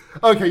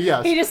 Okay,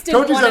 yes. He just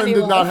didn't want any did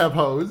love. not have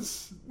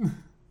hoes.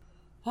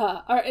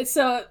 All right,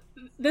 so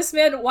this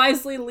man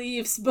wisely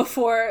leaves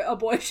before a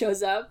boy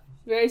shows up.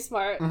 Very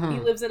smart. Mm-hmm. He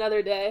lives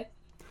another day.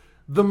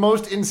 The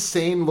most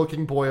insane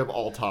looking boy of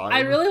all time. I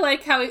really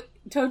like how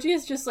Toji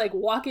is just like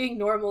walking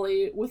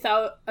normally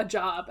without a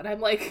job, and I'm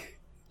like,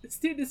 this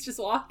dude is just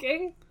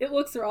walking. It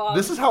looks wrong.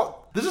 This is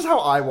how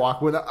I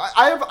walk when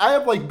I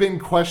have like been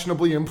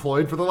questionably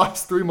employed for the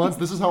last 3 months.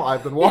 This is how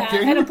I've been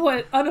walking. Yeah,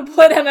 unemployed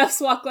MFs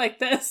walk like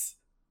this.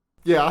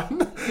 Yeah.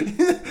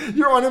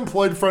 Your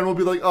unemployed friend will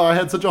be like, oh, I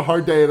had such a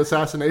hard day at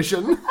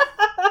assassination.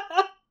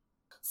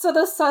 So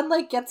the sun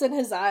like gets in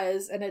his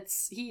eyes, and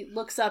he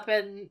looks up,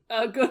 and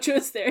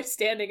Gojo's there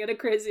standing in a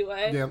crazy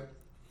way. Yeah.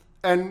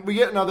 And we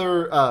get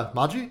another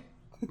Maji?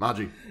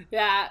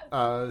 Yeah.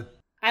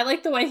 I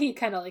like the way he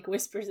kind of like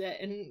whispers it,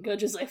 and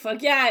Gojo's like,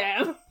 fuck yeah, I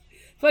am.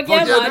 Fuck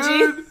yeah,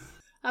 Maji. Dude.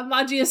 I'm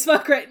Maji as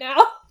fuck right now.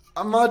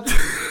 I'm Maji.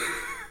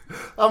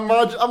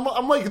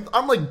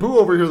 I'm like Boo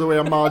over here the way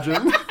I'm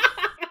Majin.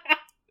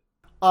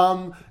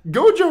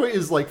 Gojo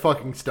is like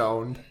fucking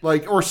stoned,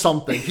 like, or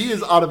something. He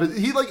is out of it.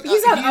 He's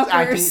on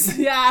uppers.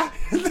 Acting. Yeah.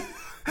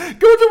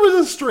 Gojo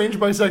was a strange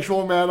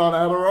bisexual man on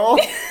Adderall.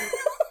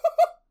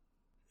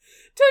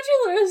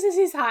 Toji loses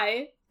his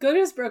high.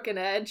 Gojo's broken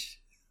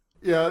edge.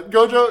 Yeah,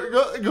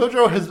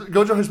 Gojo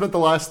has spent the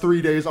last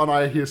 3 days on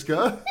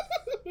ayahuasca.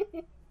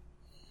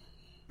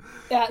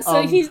 Yeah,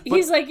 so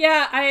he's like,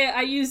 yeah,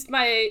 I used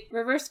my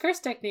reverse curse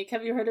technique.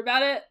 Have you heard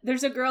about it?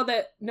 There's a girl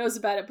that knows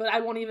about it, but I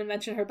won't even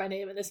mention her by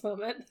name in this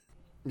moment.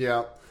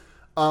 Yeah.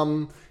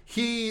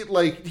 He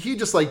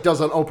just like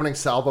does an opening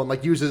salvo and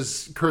like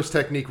uses curse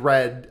technique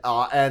red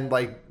and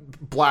like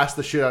blast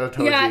the shit out of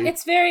Toji. Yeah,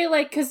 it's very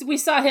like, because we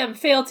saw him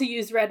fail to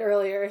use red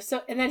earlier,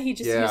 so and then he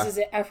just uses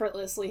it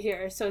effortlessly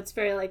here. So it's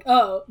very like,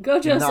 oh,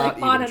 Gojo's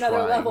like on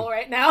another level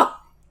right now.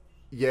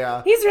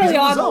 Yeah, he's really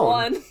on the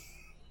one.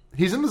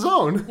 He's in the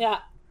zone. Yeah.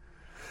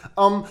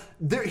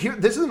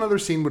 This is another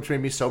scene which made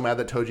me so mad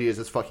that Toji is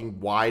as fucking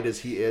wide as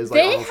he is.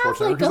 Like, they have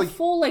like a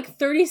full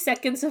 30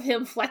 seconds of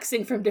him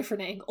flexing from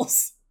different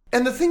angles.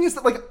 And the thing is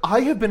that, like,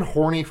 I have been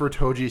horny for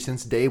Toji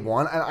since day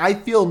one, and I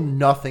feel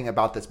nothing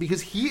about this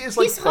because he is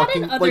like, he's hot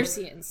in other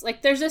scenes.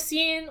 Like, there's a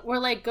scene where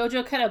like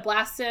Gojo kind of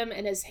blasts him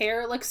and his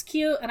hair looks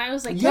cute, and I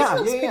was like, yeah,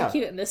 looks pretty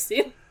cute in this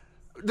scene.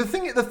 The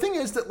thing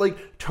is that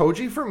like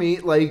Toji for me,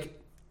 like,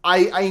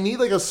 I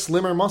need like a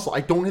slimmer muscle. I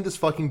don't need this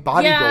fucking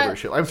bodybuilder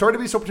shit. I'm sorry to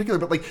be so particular,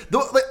 but like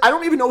I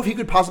don't even know if he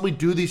could possibly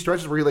do these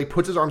stretches where he like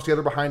puts his arms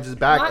together behind his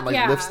back and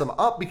like lifts them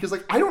up, because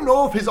like I don't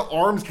know if his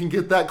arms can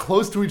get that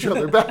close to each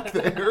other back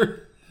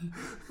there.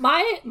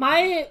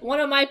 My one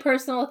of my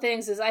personal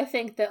things is I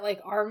think that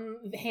like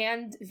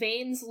hand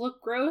veins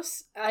look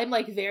gross. I'm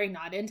like very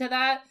not into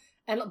that.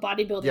 And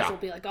bodybuilders will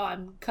be like, oh,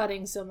 I'm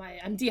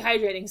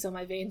dehydrating so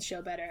my veins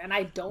show better, and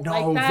I don't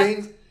like that.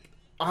 Veins,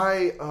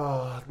 I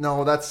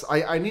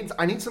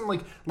need some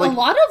like a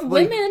lot of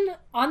women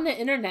on the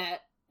internet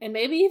and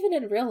maybe even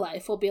in real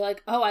life will be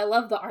like, oh, I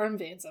love the arm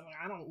veins. I'm like,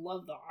 I don't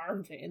love the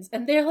arm veins.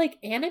 And they're like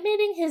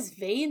animating his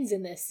veins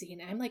in this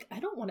scene. I'm like, I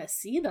don't want to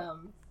see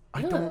them.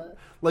 I don't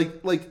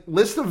like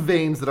list of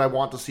veins that I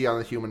want to see on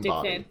the human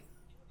body.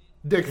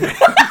 Dick vein.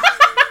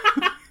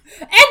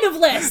 End of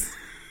list.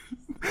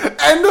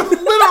 End of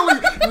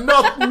literally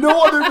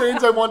no other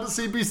veins I want to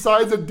see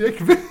besides a dick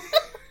vein.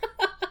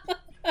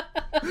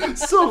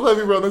 So glad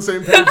we were on the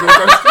same page.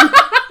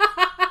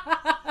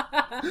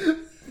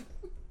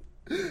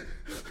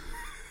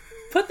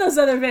 Put those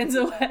other veins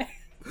away.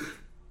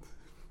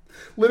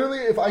 Literally,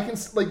 if I can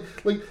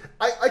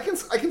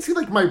I can see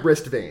like my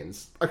wrist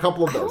veins, a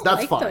couple of those.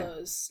 That's fine.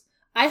 Those.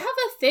 I have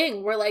a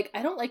thing where like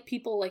I don't like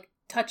people like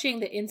touching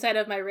the inside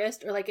of my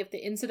wrist, or like if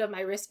the inside of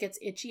my wrist gets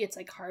itchy, it's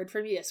like hard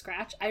for me to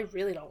scratch. I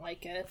really don't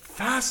like it.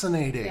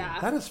 Fascinating. Yeah.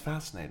 That is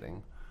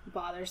fascinating. It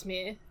bothers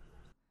me.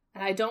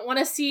 And I don't want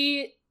to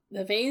see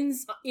the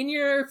veins in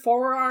your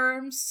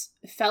forearms.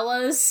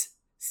 Fellas,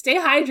 stay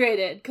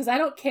hydrated, because I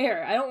don't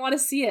care. I don't want to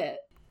see it.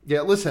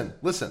 Yeah, listen.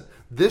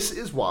 This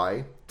is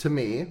why, to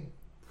me,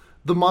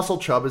 the muscle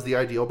chub is the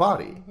ideal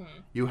body. Mm-hmm.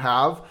 You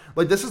have,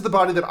 like, this is the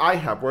body that I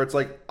have, where it's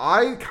like,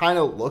 I kind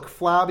of look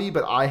flabby,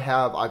 but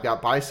I've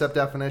got bicep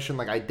definition.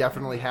 Like, I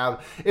definitely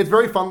have, it's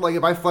very fun. Like,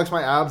 if I flex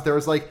my abs,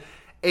 there's like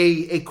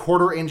a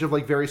quarter inch of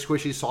like very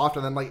squishy soft,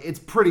 and then like, it's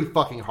pretty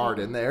fucking hard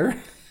in there.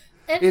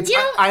 And, this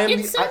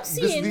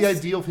scenes, is the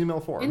ideal female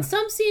form. In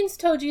some scenes,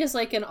 Toji is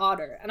like an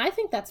otter, and I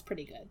think that's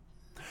pretty good.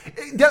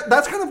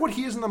 That's kind of what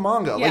he is in the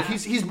manga. Yeah. Like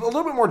he's a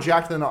little bit more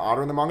jacked than an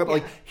otter in the manga, but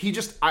like he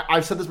just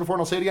I've said this before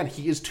and I'll say it again.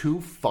 He is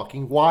too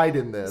fucking wide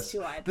in this. He's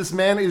too wide. This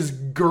man is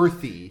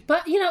girthy.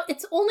 But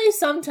it's only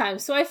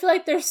sometimes. So I feel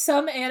like there's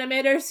some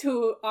animators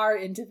who are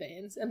into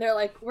veins, and they're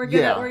like, we're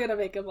gonna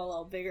make him a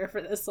little bigger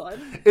for this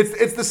one.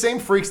 It's the same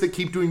freaks that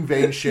keep doing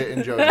vein shit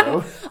in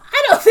JoJo.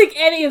 I don't think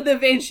any of the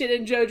vein shit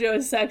in JoJo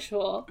is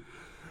sexual.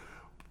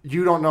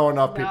 You don't know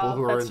enough people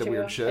who are into true.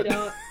 weird shit. I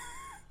don't.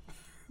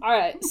 All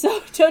right,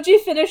 so Toji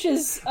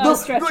finishes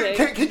stretching.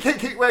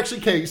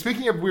 Kay,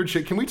 speaking of weird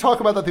shit, can we talk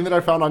about that thing that I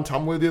found on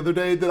Tumblr the other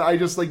day that I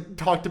just like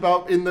talked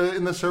about in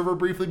the server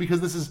briefly? Because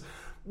this is,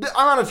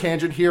 I'm on a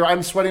tangent here.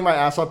 I'm sweating my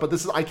ass off, but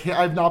this is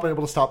I've not been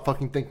able to stop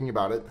fucking thinking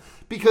about it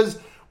because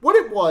what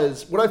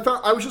I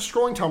found, I was just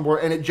scrolling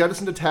Tumblr and it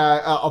jettisoned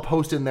a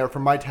post in there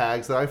from my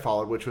tags that I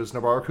followed, which was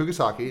Noboru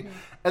Kugisaki,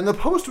 and the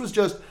post was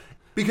just.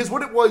 Because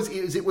what it was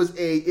is it was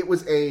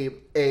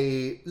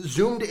a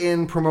zoomed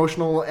in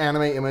promotional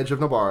anime image of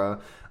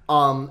Nobara,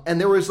 and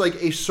there was like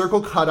a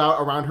circle cut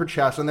out around her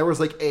chest, and there was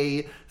like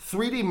a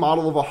 3D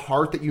model of a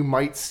heart that you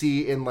might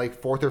see in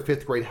like 4th or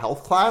 5th grade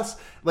health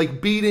class,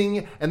 like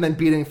beating and then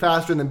beating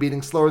faster and then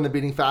beating slower and then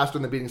beating faster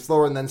and then beating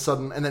slower and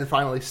then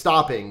finally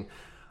stopping,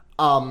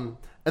 and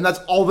that's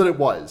all that it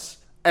was,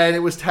 and it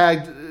was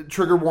tagged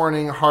trigger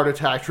warning heart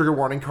attack, trigger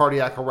warning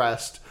cardiac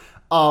arrest.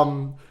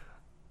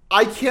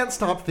 I can't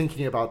stop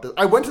thinking about this.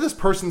 I went to this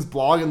person's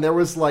blog and there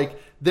was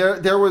like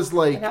there was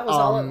like and that was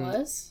all it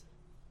was?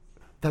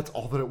 That's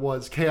all that it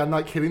was. Kay, I'm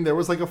not kidding. There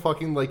was like a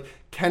fucking like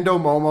Kendo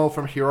Momo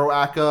from Hero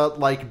Aka,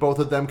 like both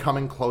of them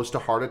coming close to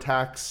heart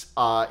attacks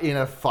in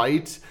a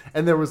fight,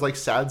 and there was like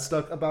sad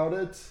stuff about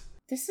it.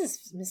 This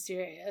is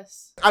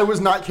mysterious. I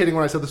was not kidding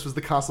when I said this was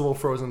the Constable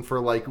Frozen for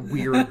like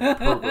weird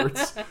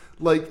perverts.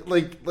 Like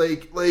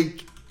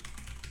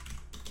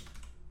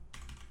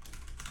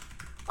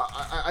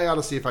I ought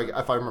to see if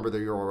I remember the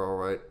URL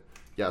right.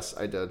 Yes,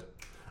 I did.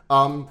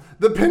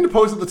 The pinned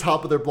post at the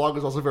top of their blog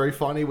is also very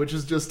funny, which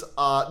is just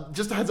a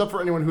heads up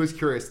for anyone who is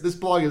curious. This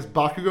blog is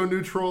Bakugo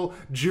neutral,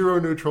 Jiro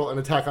neutral, and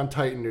Attack on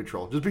Titan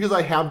neutral. Just because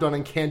I have done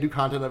and can do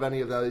content of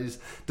any of these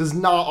does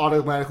not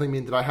automatically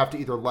mean that I have to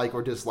either like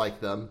or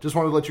dislike them. Just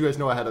wanted to let you guys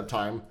know ahead of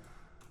time.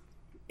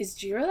 Is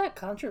Jiro that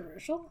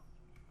controversial?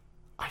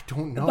 I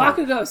don't know.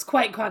 Bakugo is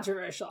quite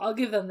controversial. I'll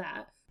give them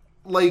that.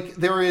 Like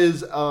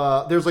there's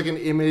like an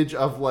image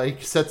of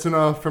like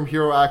Setsuna from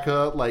Hero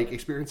Aka like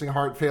experiencing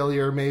heart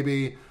failure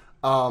maybe,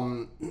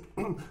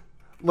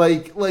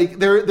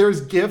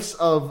 there's gifs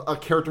of a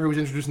character who was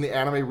introduced in the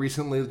anime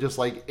recently just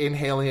like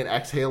inhaling and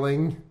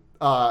exhaling,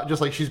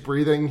 just like she's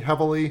breathing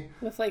heavily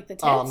with like the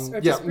tits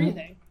or just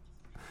breathing.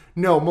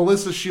 No,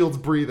 Melissa Shields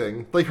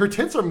breathing, like her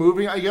tits are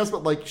moving I guess,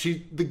 but like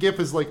the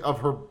gif is like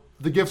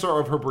the gifs are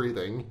of her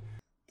breathing.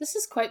 This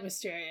is quite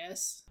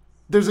mysterious.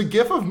 There's a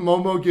gif of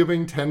Momo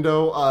giving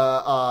Tendo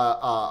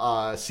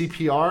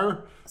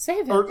CPR.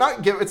 Save it. Or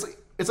not give, it's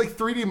like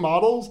 3D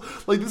models.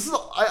 Like this is,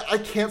 I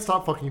can't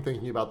stop fucking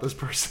thinking about this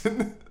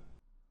person.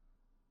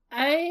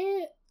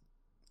 I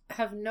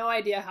have no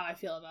idea how I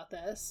feel about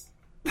this.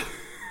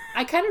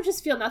 I kind of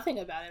just feel nothing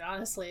about it,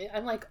 honestly.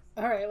 I'm like,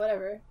 all right,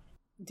 whatever.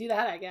 Do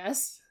that, I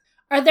guess.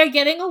 Are they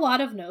getting a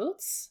lot of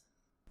notes?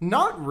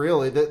 Not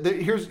really.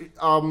 Here's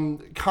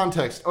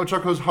context.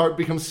 Ochako's heart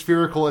becomes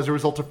spherical as a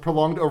result of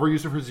prolonged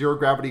overuse of her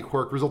zero-gravity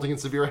quirk, resulting in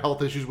severe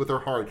health issues with her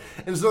heart.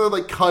 And so they're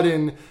like cut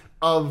in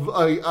of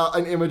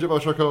an image of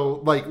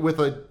Ochako like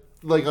with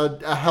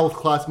a health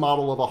class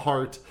model of a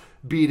heart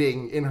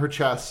beating in her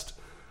chest.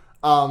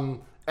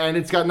 And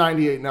it's got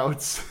 98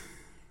 notes.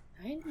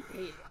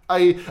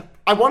 98.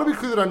 I want to be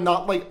clear that I'm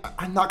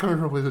not coming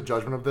from a place of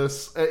judgment of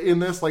this in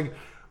this like.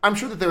 I'm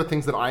sure that there are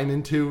things that I'm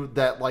into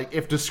that, like,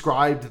 if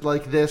described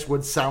like this,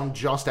 would sound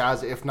just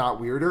as, if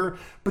not weirder.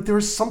 But there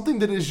is something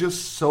that is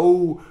just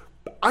so...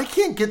 I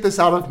can't get this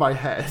out of my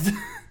head.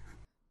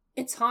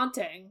 It's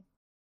haunting.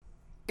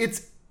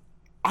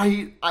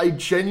 I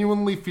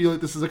genuinely feel like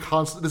this is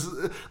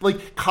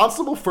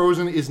Constable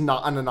Frozen is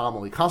not an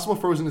anomaly. Constable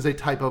Frozen is a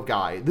type of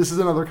guy. This is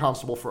another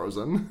Constable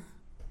Frozen.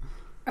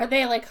 Are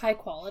they, like, high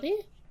quality?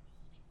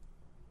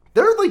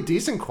 They're, like,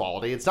 decent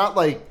quality. It's not,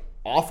 like...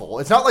 awful.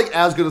 It's not like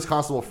as good as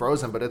Constable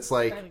Frozen, but it's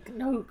like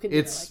no, could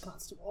be like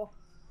Constable.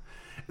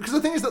 Because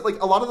the thing is that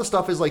like a lot of the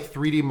stuff is like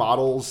 3D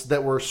models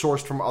that were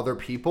sourced from other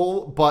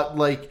people, but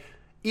like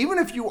even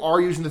if you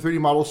are using the 3D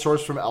models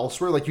sourced from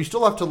elsewhere, like you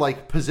still have to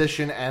like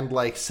position and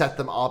like set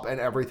them up and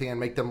everything and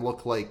make them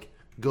look like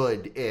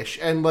good-ish.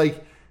 And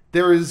like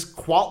there is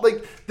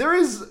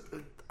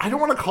I don't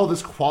want to call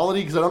this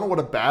quality because I don't know what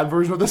a bad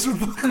version of this would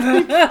look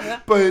like,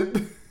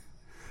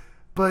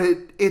 but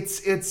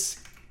it's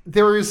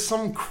there is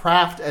some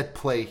craft at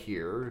play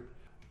here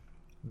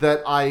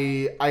that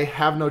I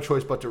have no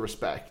choice but to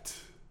respect.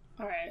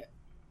 All right.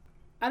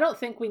 I don't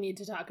think we need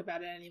to talk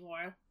about it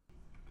anymore.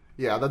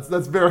 Yeah,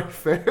 that's very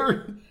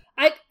fair.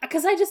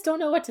 Because I just don't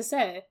know what to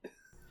say.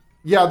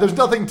 Yeah, there's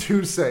nothing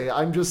to say.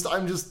 I'm just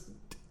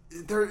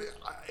there.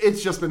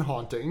 It's just been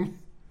haunting.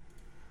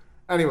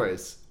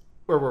 Anyways,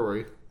 where were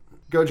we?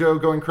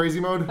 Gojo going crazy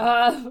mode?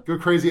 Go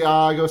crazy,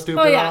 go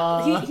stupid, Oh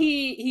yeah,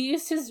 he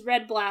used his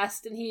red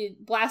blast and he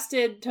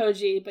blasted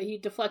Toji, but he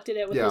deflected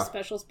it with his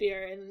special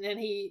spear, and then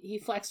he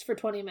flexed for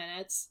 20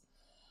 minutes.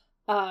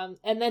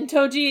 And then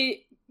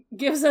Toji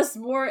gives us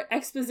more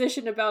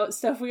exposition about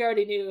stuff we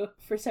already knew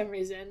for some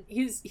reason.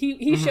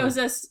 He shows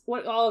us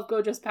what all of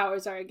Gojo's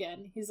powers are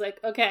again. He's like,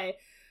 okay,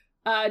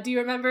 do you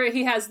remember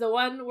he has the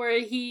one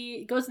where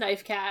he goes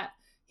knife cat?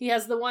 He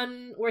has the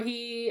one where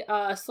he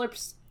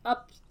slurps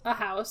up a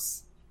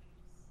house.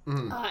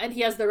 And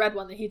he has the red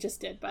one that he just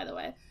did, by the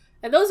way.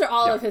 And those are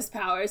all of his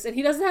powers, and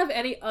he doesn't have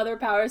any other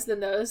powers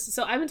than those,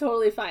 so I'm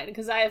totally fine,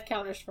 because I have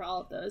counters for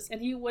all of those,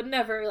 and he would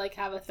never, like,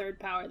 have a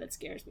third power that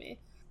scares me.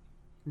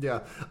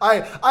 Yeah, I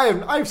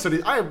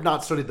have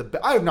not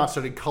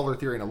studied color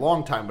theory in a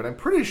long time, but I'm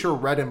pretty sure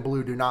red and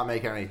blue do not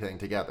make anything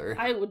together.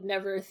 I would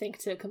never think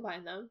to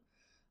combine them.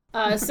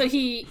 So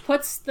he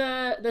puts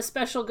the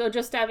special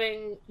Gojo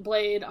stabbing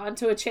blade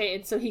onto a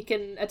chain so he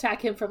can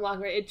attack him from long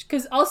range.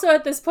 Because also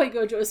at this point,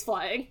 Gojo is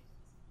flying.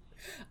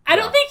 I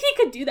don't think he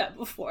could do that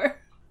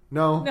before.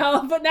 No,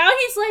 but now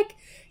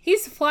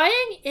he's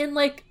flying in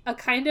like a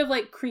kind of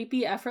like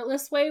creepy,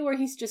 effortless way where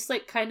he's just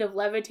like kind of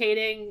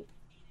levitating.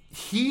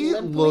 He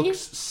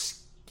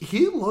looks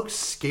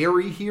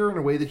scary here in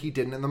a way that he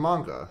didn't in the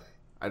manga.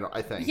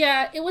 I think.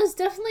 Yeah, it was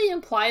definitely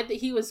implied that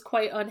he was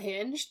quite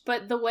unhinged,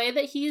 but the way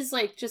that he's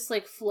like just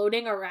like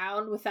floating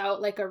around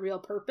without like a real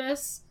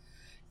purpose,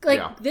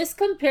 like this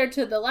compared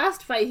to the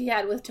last fight he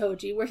had with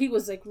Toji, where he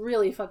was like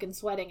really fucking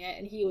sweating it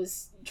and he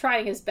was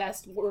trying his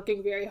best,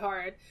 working very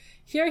hard.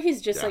 Here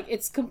he's just like,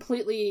 it's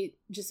completely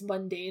just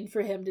mundane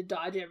for him to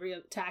dodge every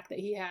attack that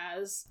he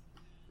has.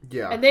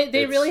 Yeah. And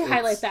they really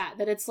highlight that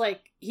it's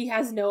like he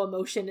has no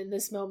emotion in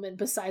this moment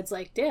besides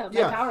like, damn,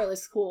 my power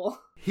is cool.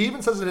 He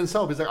even says it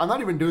himself. He's like, I'm not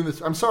even doing this.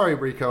 I'm sorry,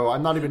 Rico.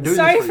 I'm not even doing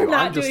this for you. Sorry for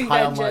not I'm just doing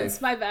high vengeance. on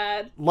life. My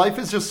bad. Life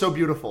is just so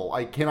beautiful.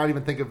 I cannot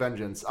even think of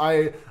vengeance.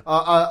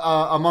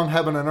 Among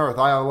heaven and earth,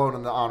 I alone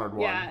am the honored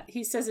one. Yeah,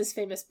 he says his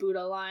famous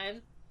Buddha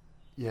line.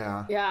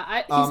 Yeah.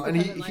 Yeah, he's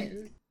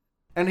enlightened.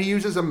 And he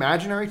uses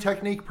imaginary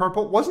technique,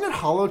 purple. Wasn't it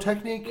hollow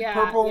technique,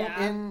 purple,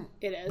 in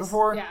it is.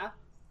 Before? Yeah.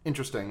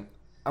 Interesting.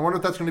 I wonder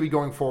if that's going to be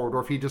going forward,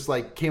 or if he just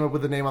like came up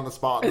with the name on the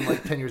spot and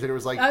like 10 years later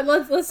was like,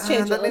 let's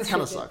change it. That name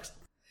kind of sucks.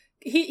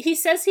 He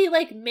says he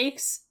like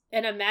makes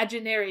an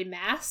imaginary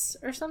mass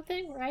or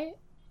something, right?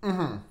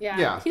 Mm-hmm.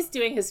 Yeah. He's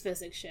doing his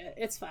physics shit.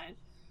 It's fine.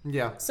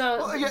 Yeah.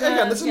 So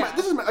this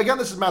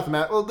is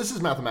mathematics. Well, this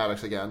is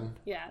mathematics again.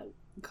 Yeah.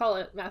 Call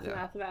it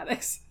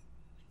mathematics.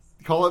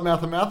 Call it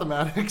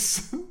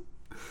mathematics.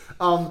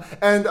 And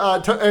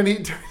he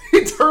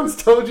turns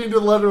Toji into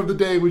the letter of the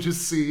day, which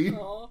is C.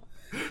 Aww.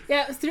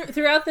 Yeah,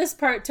 throughout this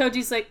part,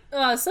 Toji's like,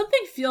 something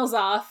feels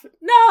off.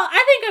 No,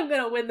 I think I'm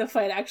gonna win the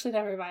fight. Actually,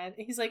 never mind.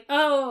 He's like,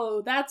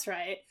 oh, that's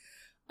right.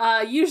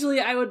 Usually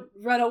I would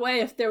run away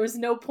if there was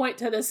no point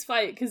to this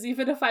fight, because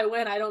even if I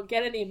win, I don't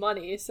get any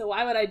money, so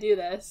why would I do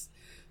this?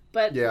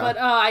 But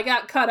I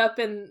got caught up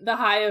in the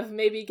high of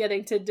maybe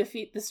getting to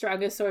defeat the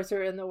strongest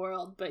sorcerer in the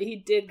world, but he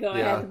did go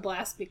ahead and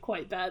blast me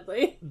quite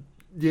badly.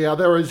 Yeah,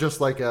 there was just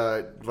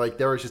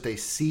a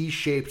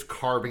C-shaped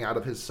carving out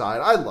of his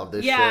side. I love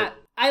this shit.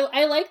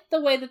 I like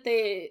the way that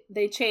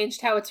they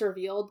changed how it's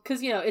revealed,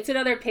 because, you know, it's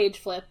another page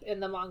flip in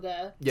the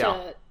manga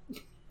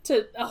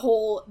to a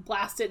hole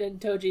blasted in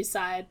Toji's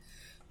side.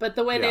 But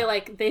the way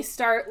they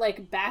start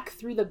like back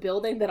through the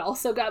building that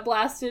also got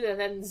blasted and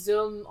then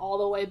zoom all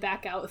the way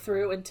back out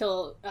through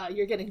until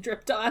you're getting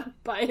dripped on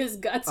by his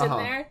guts in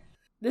there.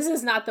 This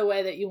is not the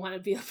way that you want to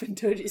be up in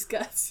Toji's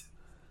guts.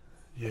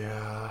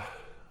 Yeah.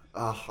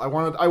 I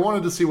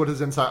wanted to see what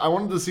his inside. I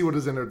wanted to see what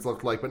his innards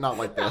looked like, but not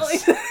like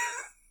this.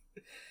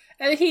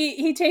 And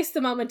he takes the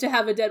moment to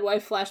have a dead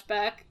wife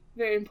flashback.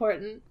 Very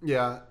important.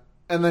 Yeah.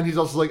 And then he's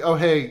also like, oh,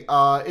 hey,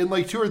 in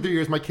like 2 or 3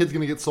 years, my kid's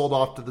going to get sold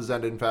off to the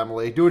Zenden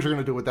family. Do what you're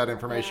going to do with that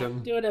information.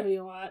 Yeah, do whatever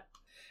you want.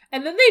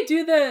 And then they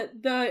do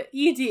the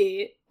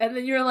ED, and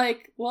then you're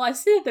like, well, I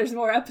see that there's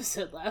more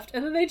episode left.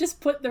 And then they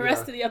just put the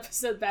rest of the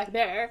episode back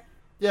there.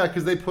 Yeah,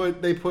 because they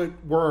put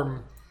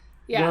Worm.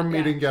 Worm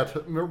meeting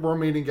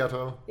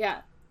Ghetto.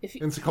 Yeah.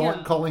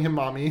 Calling him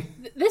mommy.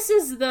 This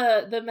is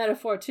the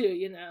metaphor, too,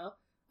 you know.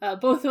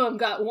 Both of them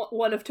got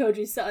one of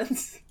Toji's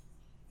sons.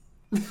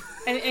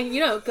 and you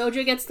know,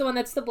 Gojo gets the one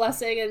that's the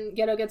blessing, and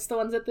Geto gets the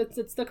one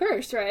that's the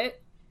curse, right?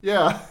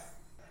 Yeah.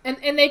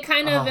 And they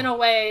kind of, in a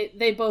way,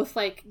 they both,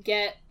 like,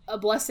 get a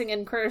blessing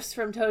and curse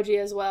from Toji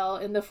as well,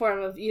 in the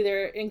form of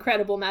either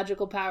incredible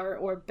magical power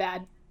or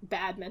bad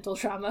mental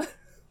trauma.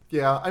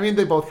 Yeah, I mean,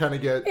 they both kind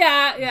of get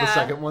the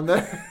second one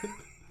there.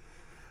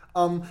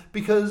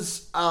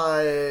 Because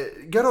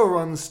Geto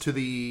runs to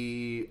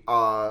the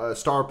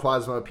Star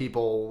Plasma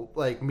people,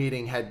 like,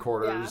 meeting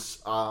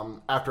headquarters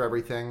after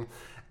everything.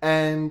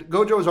 And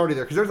Gojo is already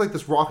there, because there's, like,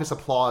 this raucous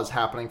applause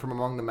happening from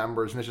among the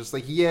members, and it's just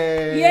like,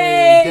 yay!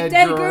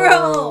 Dead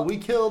girl! We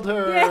killed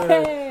her!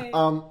 Yay!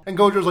 And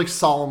Gojo's, like,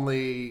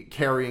 solemnly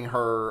carrying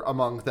her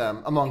amongst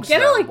them.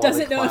 Geto, like,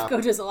 doesn't know if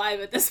Gojo's alive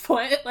at this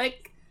point.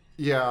 Like,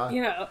 Yeah.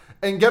 You know.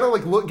 And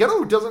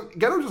Geto just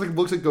like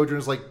looks at Gojo and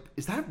is like,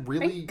 is that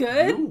really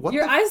good? you? What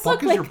your the eyes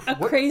fuck look is like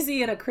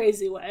crazy in a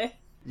crazy way.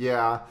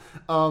 Yeah.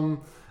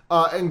 And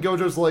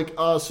Gojo's like,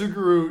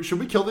 Suguru, should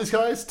we kill these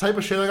guys? Type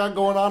of shit I got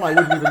going on, I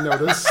wouldn't even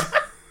notice.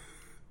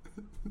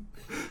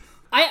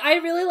 I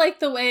really like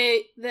the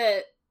way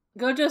that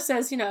Gojo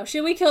says, you know,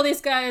 should we kill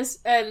these guys?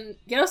 And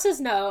Geto says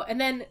no, and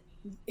then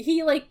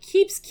he like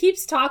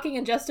keeps talking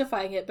and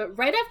justifying it, but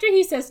right after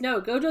he says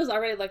no, Gojo's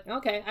already like,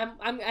 okay,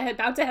 I'm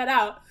about to head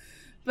out.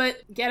 But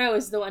Geto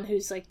is the one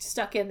who's like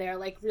stuck in there,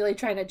 like really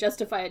trying to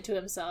justify it to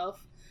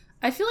himself.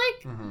 I feel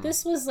like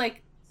this was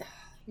like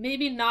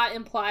maybe not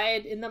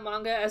implied in the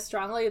manga as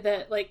strongly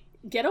that like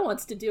Geto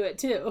wants to do it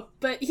too,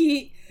 but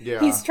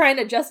he's trying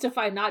to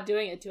justify not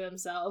doing it to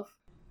himself.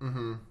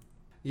 Mm-hmm.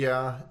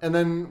 Yeah, and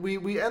then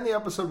we end the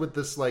episode with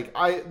this like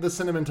the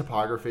cinnamon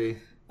topography.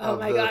 Oh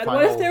my god!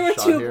 What if there were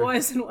two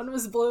boys and one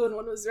was blue and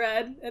one was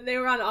red, and they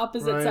were on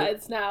opposite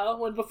sides now?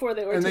 When before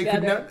they were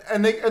together,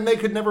 they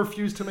could never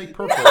fuse to make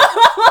purple.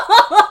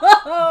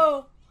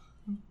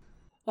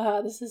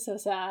 This is so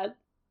sad.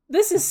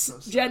 This is so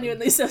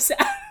genuinely so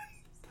sad.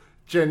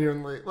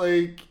 Genuinely,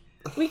 like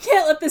we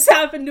can't let this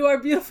happen to our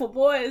beautiful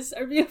boys,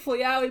 our beautiful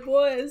yaoi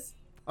boys.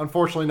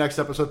 Unfortunately, next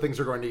episode things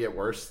are going to get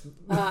worse.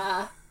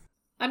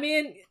 I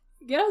mean,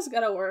 Geto's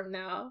got a worm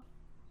now.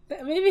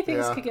 Maybe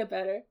things could get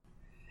better.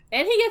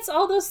 And he gets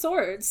all those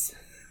swords.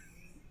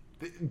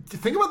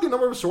 Think about the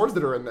number of swords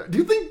that are in there. Do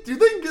you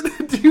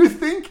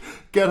think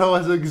Geto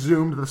has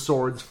exhumed the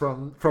swords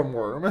from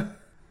Worm?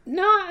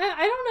 No,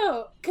 I don't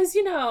know. Because,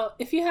 you know,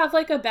 if you have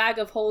like a bag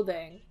of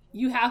holding,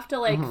 you have to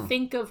like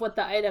think of what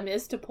the item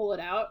is to pull it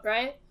out,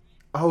 right?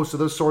 Oh, so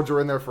those swords are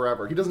in there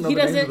forever. He doesn't know he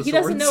the names of the He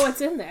swords. doesn't know what's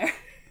in there.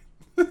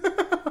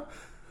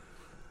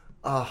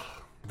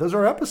 Those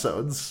are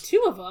episodes.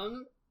 2 of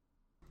them.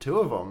 2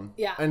 of them.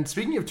 Yeah. And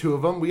speaking of 2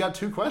 of them, we got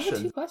 2 questions. I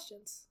have 2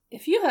 questions.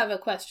 If you have a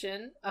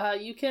question,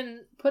 you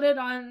can put it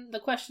on the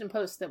question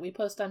post that we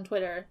post on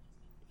Twitter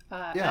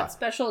at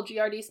Special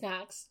GRD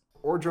Snacks.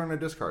 Or join our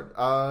Discord.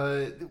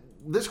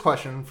 This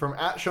question from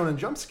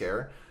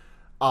 @ShonenJumpScare.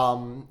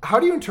 How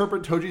do you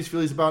interpret Toji's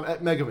feelings about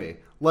Megumi?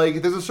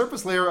 Like, there's a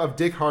surface layer of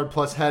dick hard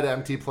plus head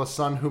empty plus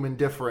sun whom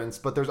indifference,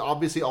 but there's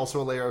obviously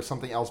also a layer of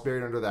something else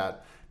buried under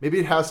that. Maybe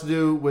it has to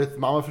do with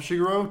Mama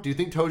Fushiguro? Do you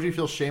think Toji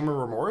feels shame or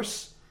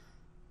remorse?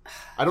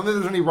 I don't think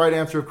there's any right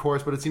answer, of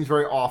course, but it seems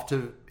very off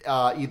to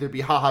either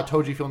be, haha,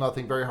 Toji feel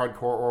nothing, very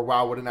hardcore, or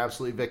wow, what an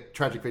absolutely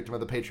tragic victim of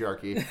the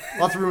patriarchy.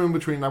 Lots of room in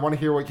between. I want to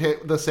hear what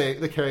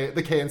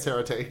the Kay and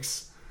Sarah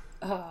takes.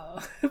 Oh,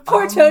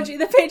 poor Toji,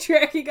 the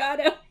patriarchy got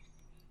him.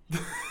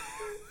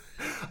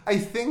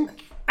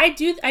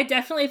 I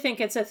definitely think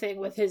it's a thing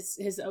with his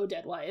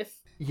dead wife.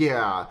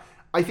 Yeah.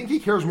 I think he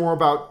cares more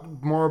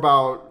about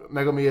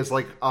Megumi as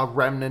like a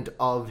remnant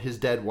of his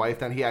dead wife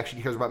than he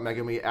actually cares about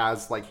Megumi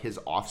as like his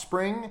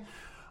offspring.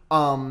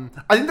 I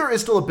think there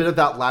is still a bit of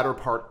that latter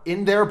part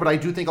in there, but I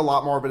do think a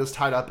lot more of it is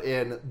tied up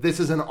in this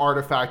is an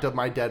artifact of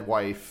my dead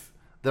wife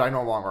that I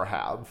no longer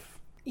have.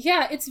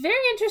 Yeah, it's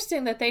very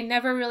interesting that they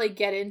never really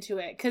get into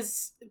it,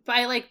 because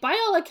by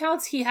all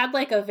accounts he had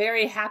like a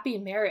very happy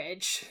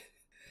marriage.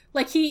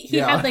 Like he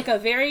had like a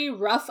very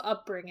rough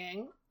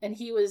upbringing, and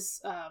he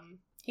was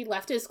he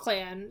left his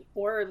clan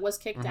or was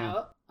kicked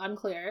out,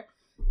 unclear.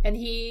 And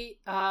he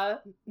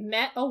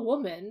met a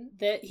woman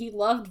that he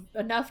loved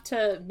enough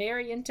to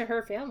marry into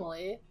her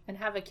family and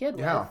have a kid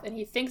with. And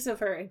he thinks of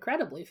her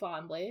incredibly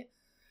fondly.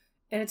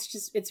 And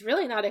it's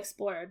really not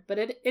explored. But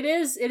it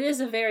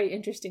is a very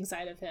interesting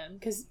side of him.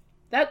 Because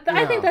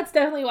I think that's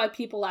definitely why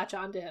people latch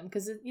onto him.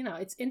 Because, you know,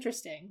 it's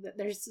interesting that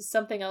there's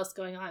something else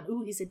going on.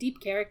 Ooh, he's a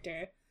deep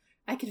character.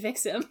 I could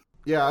fix him.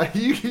 Yeah,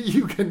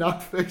 you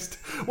cannot fix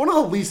one of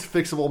the least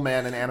fixable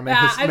man in anime.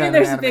 Yeah, I mean,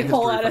 there's a big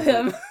hole out of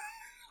him.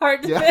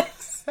 Hard to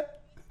fix.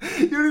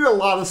 You need a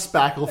lot of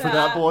spackle for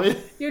that boy.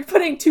 You're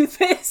putting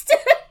toothpaste.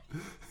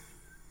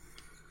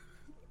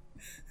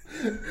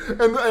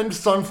 and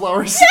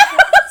sunflowers.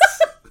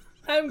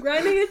 I'm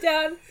grinding it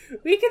down.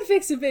 We can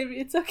fix it, baby.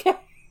 It's okay.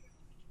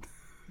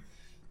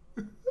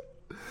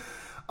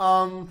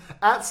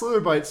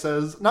 @Slitherbite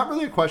says, not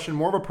really a question,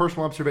 more of a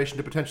personal observation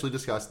to potentially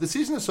discuss. The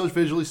season is so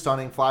visually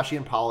stunning, flashy,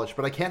 and polished,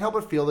 but I can't help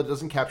but feel that it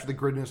doesn't capture the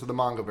grittiness of the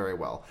manga very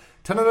well.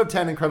 10 out of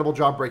 10, incredible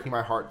job breaking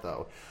my heart,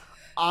 though.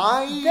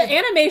 The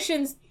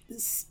animation's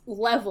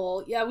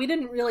level, we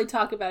didn't really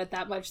talk about it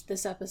that much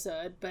this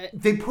episode, but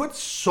they put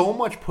so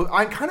much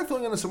I'm kind of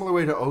feeling in a similar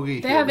way to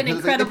Ogi. They have an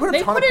incredible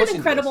they put an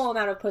incredible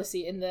amount of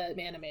pussy in the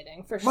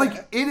animating, for sure.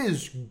 Like, it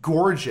is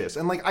gorgeous,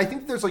 and like I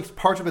think there's like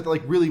parts of it that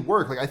like really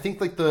work. Like I think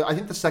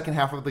the second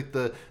half of like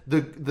the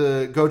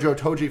Gojo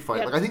Toji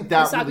fight, like I think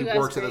that really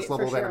works at this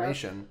level of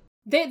animation.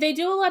 They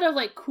do a lot of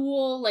like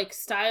cool like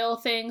style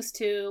things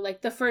too.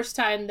 Like the first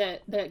time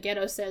that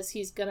Geto says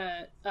he's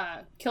gonna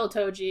kill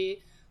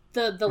Toji,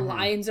 the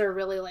lines are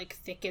really like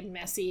thick and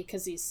messy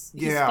because he's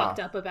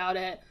fucked up about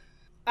it.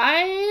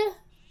 I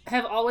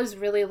have always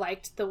really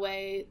liked the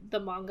way the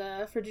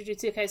manga for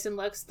Jujutsu Kaisen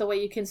looks, the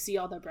way you can see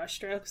all the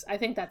brushstrokes. I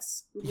think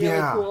that's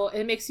really cool.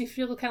 It makes you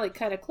feel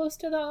kind of close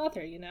to the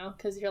author, you know,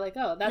 because you're like,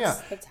 oh,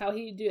 that's how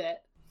he do it.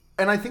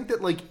 And I think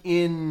that like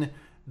in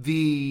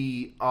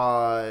the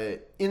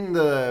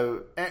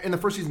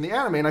first season of the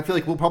anime, and I feel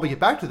like we'll probably get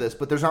back to this,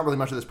 but there's not really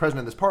much of this present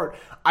in this part.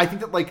 I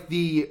think that like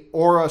the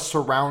aura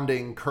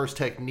surrounding curse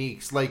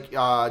techniques, like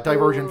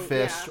Divergent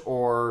Fist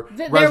or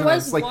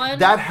Resonance, like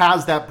that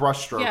has that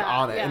brushstroke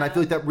on it, and I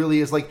feel like that really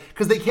is like,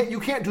 because you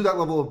can't do that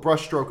level of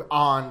brushstroke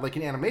on like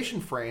an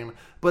animation frame,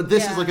 but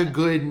this is like a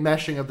good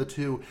meshing of the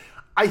two.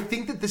 I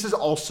think this is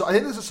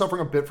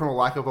suffering a bit from a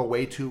lack of a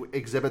way to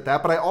exhibit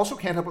that, but I also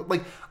can't help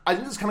like, I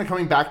think this is kind of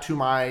coming back to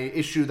my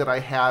issue that I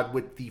had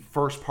with the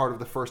first part of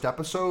the first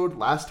episode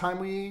last time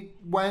we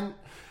went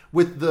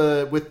with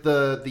the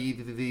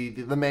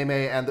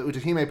Mei and the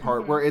Utahime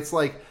part, where it's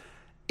like,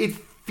 it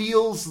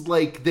feels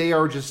like they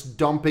are just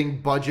dumping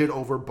budget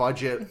over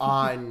budget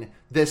on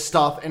this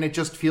stuff, and it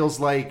just feels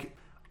like,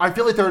 I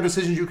feel like there are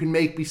decisions you can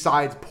make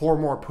besides pour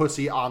more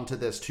pussy onto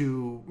this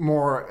to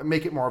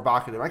make it more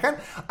evocative. I kind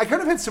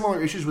of had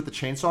similar issues with the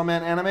Chainsaw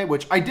Man anime,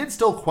 which I did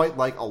still quite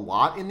like a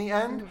lot in the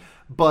end,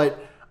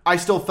 but I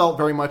still felt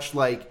very much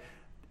like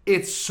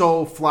it's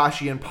so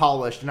flashy and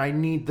polished, and I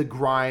need the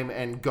grime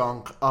and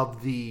gunk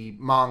of the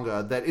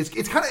manga that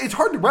it's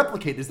hard to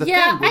replicate is the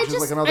thing, which is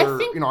like another,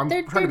 you know, I'm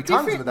trying to be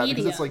cognizant of that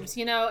because it's like,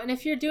 you know, and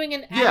if you're doing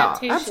an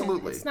adaptation,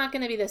 absolutely, it's not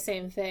going to be the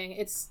same thing.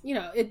 It's, you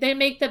know, they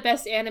make the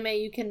best anime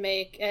you can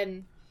make,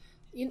 and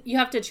you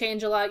have to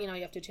change a lot, you know,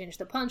 you have to change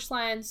the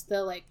punchlines,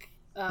 the like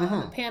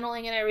the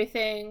paneling and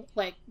everything.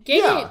 Like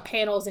Gege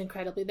panels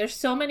incredibly. There's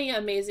so many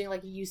amazing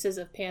like uses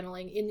of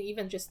paneling in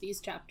even just these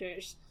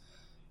chapters.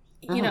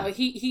 You know,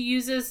 he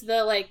uses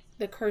the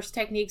curse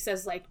techniques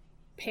as like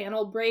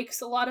panel breaks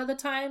a lot of the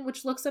time,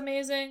 which looks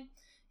amazing.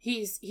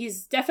 He's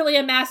definitely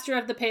a master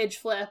of the page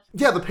flip.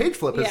 Yeah, the page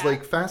flip is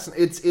like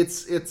fascinating.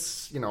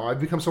 It's you know, I've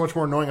become so much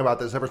more annoying about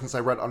this ever since I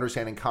read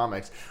Understanding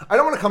Comics. I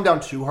don't want to come down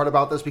too hard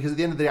about this because at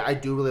the end of the day, I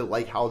do really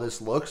like how this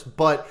looks,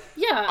 but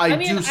I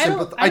do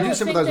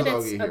sympathize with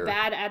Ogi here. It's a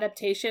bad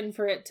adaptation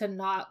for it to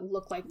not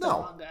look like the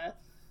manga.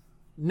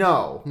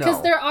 No.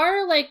 Because there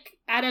are, like,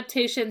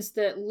 adaptations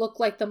that look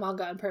like the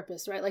manga on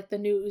purpose, right? Like the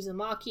new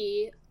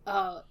Uzumaki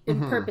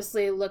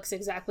purposely looks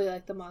exactly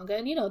like the manga.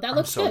 And, you know, that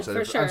looks good,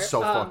 for sure. I'm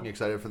so fucking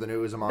excited for the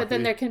new Uzumaki. But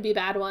then there can be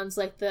bad ones,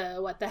 like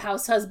the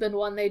House Husband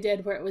one they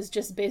did, where it was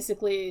just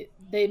basically,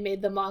 they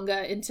made the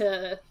manga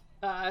into...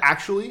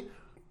 Actually,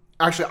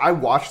 I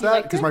watched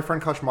that because my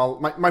friend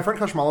Kashmala, my friend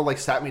Kashmala, like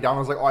sat me down and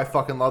was like, "Oh, I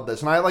fucking love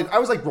this," and I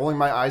was like rolling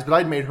my eyes, but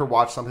I'd made her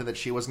watch something that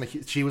she was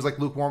like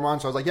lukewarm on,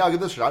 so I was like, "Yeah, I'll give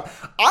this a shot."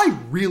 I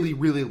really,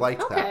 really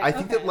liked that. I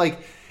think that like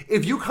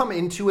if you come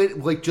into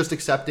it like just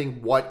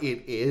accepting what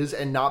it is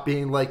and not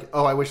being like,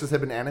 "Oh, I wish this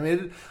had been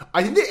animated,"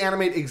 I think they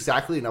animate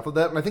exactly enough of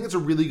that, and I think it's a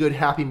really good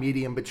happy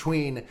medium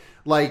between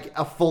like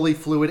a fully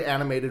fluid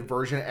animated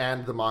version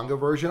and the manga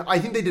version. I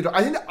think they did.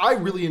 I think I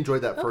really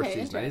enjoyed that first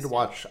season. I need to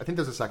watch. I think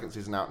there's a second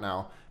season out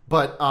now.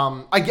 But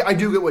I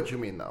do get what you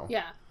mean, though.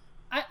 Yeah,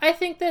 I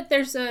think that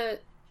there's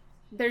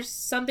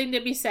something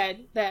to be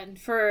said then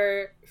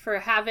for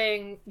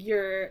having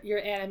your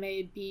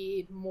anime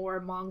be more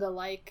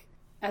manga-like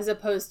as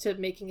opposed to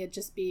making it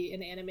just be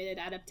an animated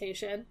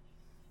adaptation.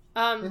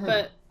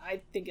 But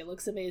I think it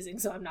looks amazing,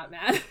 so I'm not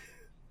mad.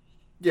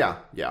 Yeah.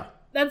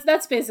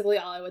 That's basically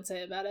all I would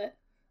say about it.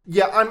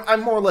 Yeah,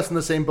 I'm more or less in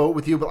the same boat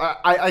with you,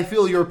 but I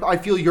feel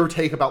your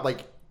take about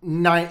like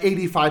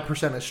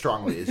 85% as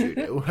strongly as you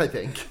do, I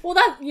think. Well,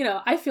 that, you know,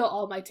 I feel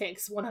all my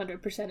takes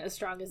 100% as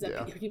strong as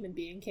a human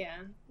being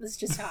can. This is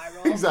just how I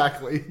roll.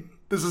 Exactly.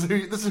 This is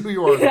who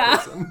you are as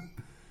a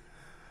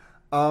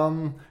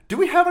person. Do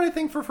we have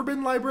anything for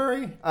Forbidden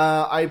Library?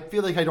 I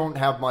feel like I don't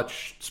have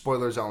much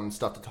spoiler zone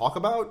stuff to talk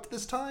about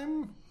this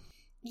time.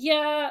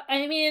 Yeah,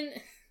 I mean,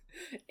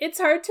 it's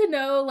hard to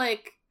know,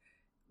 like,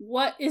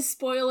 what is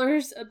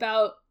spoilers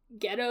about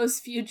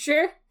Geto's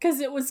future, because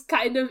it was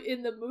kind of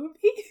in the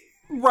movie.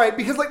 Right,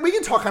 because like we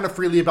can talk kind of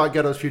freely about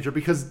Geto's future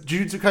because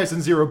Jujutsu Kaisen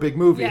Zero big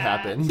movie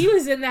happened. He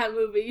was in that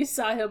movie. You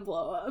saw him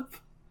blow up.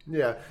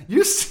 Yeah,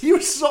 you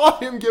saw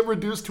him get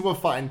reduced to a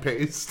fine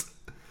paste.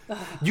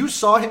 You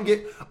saw him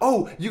get.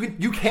 Oh,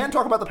 you can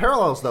talk about the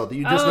parallels though that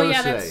you just noticed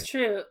today. Oh yeah, that's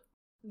true.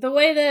 The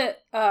way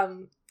that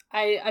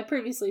I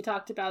previously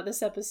talked about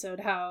this episode,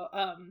 how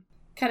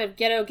kind of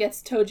Geto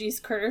gets Toji's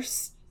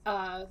curse,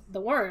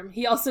 the worm.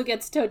 He also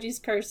gets Toji's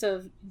curse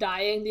of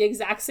dying the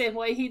exact same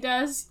way he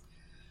does.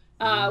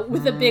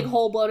 With a big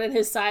hole blown in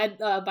his side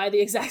by the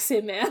exact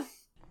same man.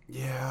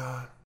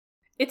 Yeah.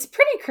 It's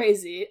pretty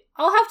crazy.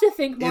 I'll have to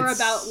think more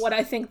about what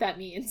I think that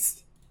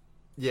means.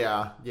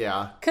 Yeah.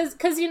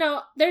 Because, you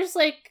know, there's,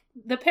 like,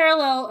 the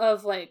parallel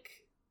of, like,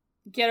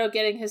 Geto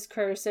getting his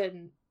curse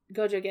and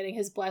Gojo getting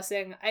his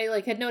blessing. I,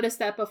 like, had noticed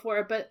that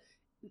before, but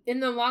in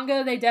the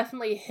manga, they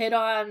definitely hit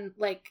on,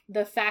 like,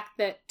 the fact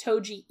that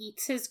Toji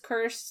eats his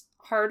curse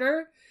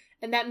harder,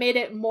 and that made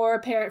it more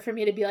apparent for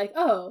me to be like,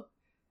 oh,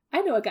 I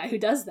know a guy who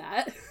does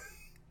that.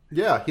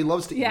 Yeah, he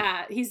loves to eat.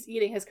 Yeah, he's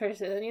eating his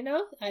curses. And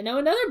I know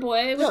another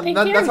boy with pink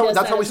hair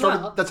that's how we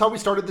started. well. That's how we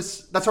started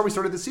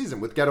this season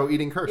with Geto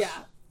eating curse. Yeah.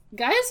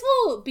 Guys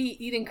will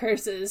be eating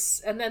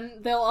curses, and then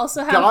they'll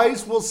also have...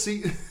 Guys will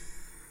see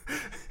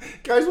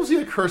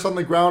a curse on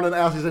the ground and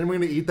ask, is anyone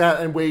going to eat that?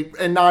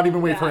 And not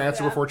even wait for an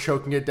answer before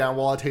choking it down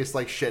while it tastes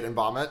like shit and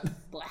vomit.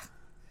 Blah.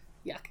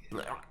 Yuck.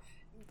 Blah.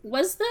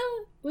 Was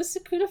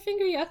Sakuda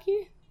finger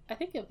yucky? I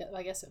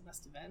guess it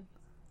must have been.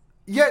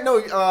 Yeah,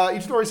 no,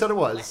 Ichidori said it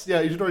was.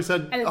 Yeah, Ichidori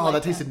said,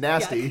 that tasted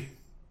nasty.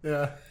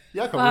 Yuck.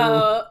 Yeah.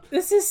 Yuck.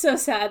 This is so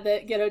sad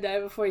that Geto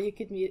died before you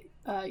could meet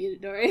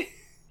Itadori.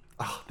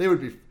 Oh, they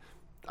would be...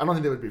 I don't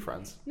think they would be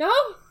friends. No?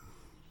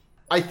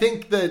 I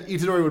think that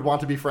Itadori would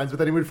want to be friends, but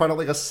then he would find out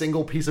like a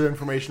single piece of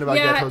information about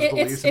Geto's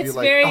beliefs and be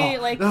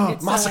like,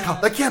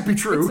 Masaka, that can't be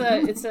true.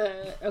 It's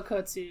a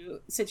Okotsu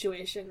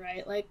situation,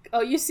 right? Like,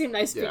 you seem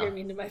nice, but you're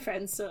mean to my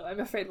friends, so I'm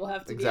afraid we'll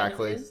have to be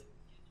enemies.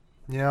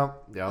 Yeah.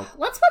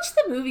 Let's watch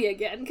the movie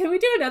again. Can we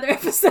do another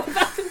episode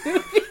about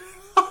the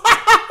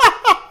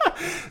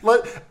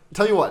movie?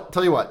 Tell you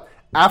what.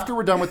 After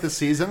we're done with this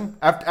season,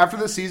 after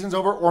this season's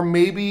over, or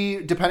maybe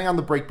depending on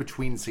the break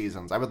between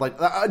seasons, I would like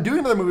doing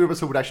another movie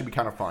episode would actually be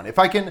kind of fun. If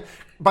I can,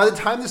 by the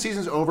time the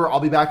season's over, I'll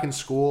be back in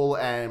school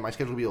and my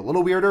schedule will be a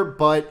little weirder,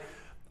 but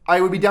I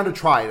would be down to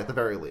try it at the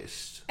very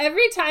least.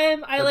 Every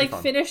time I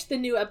finish the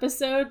new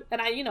episode, and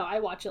I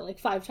watch it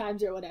 5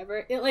 times or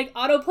whatever, it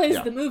auto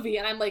plays the movie,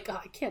 and I'm like,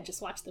 I can't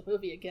just watch the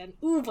movie again.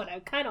 Ooh, but I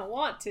kind of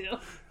want to.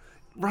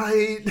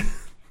 Right.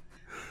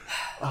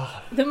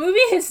 The movie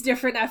hits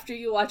different after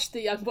you watch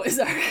the Young Boys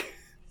arc.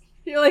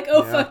 You're like,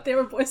 fuck, they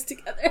were boys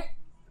together.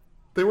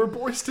 They were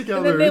boys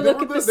together. And then they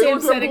look at the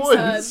same setting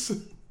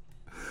sun.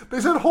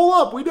 They said, hold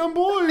up, we done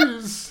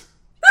boys.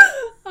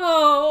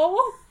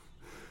 Oh.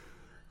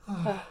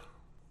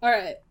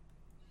 Alright.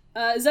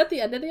 Is that the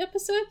end of the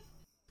episode?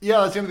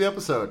 Yeah, that's the end of the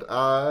episode.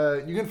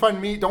 You can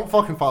find me. Don't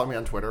fucking follow me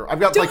on Twitter. I've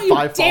got 5 follower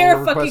requests waiting. Don't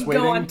you dare fucking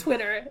go on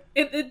Twitter.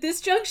 At this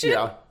junction?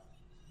 Yeah.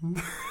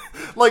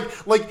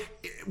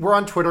 We're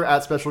on Twitter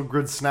at Special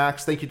Grid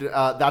Snacks. Thank you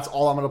to, that's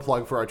all I'm going to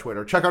plug for our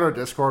Twitter. Check out our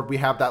Discord. We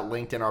have that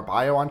linked in our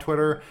bio on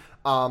Twitter.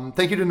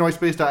 Thank you to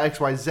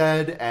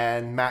Noisepace.xyz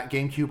and Matt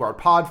GameCube, our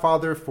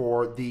podfather,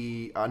 for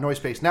the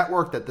Noisepace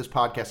network that this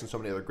podcast and so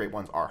many other great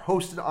ones are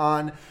hosted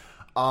on.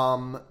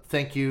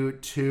 Thank you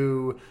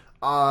to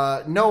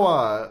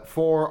Noah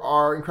for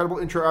our incredible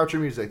intro outro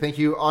music. Thank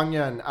you,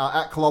 Anyan,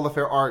 at Kalala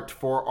Fair Art,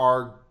 for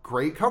our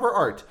great cover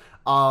art.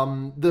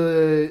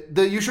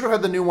 You should have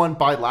had the new one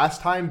by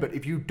last time, but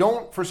if you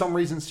don't for some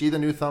reason see the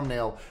new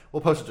thumbnail,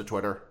 we'll post it to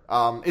Twitter.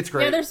 It's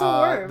great. Yeah, there's a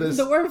worm.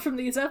 The worm from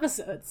these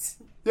episodes.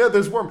 Yeah,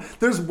 there's Worm,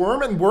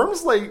 and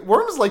Worm's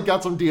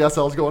got some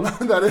DSLs going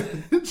on in that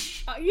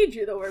image. Oh, you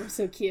drew the Worm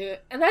so cute.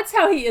 And that's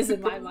how he is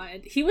in my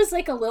mind. He was a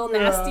little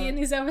nasty in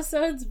these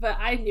episodes, but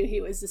I knew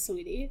he was a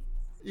sweetie.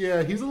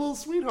 Yeah, he's a little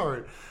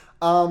sweetheart.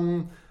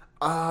 You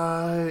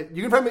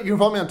can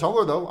follow me on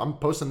Tumblr though. I'm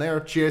posting there.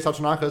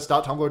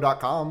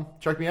 chiesatsunakas.tumblr.com.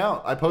 Check me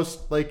out. I post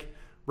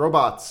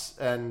robots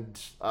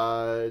and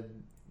I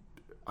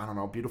don't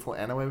know, beautiful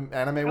anime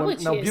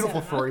women. No,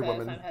 beautiful furry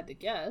women. If I had to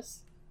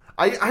guess.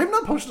 I have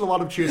not posted a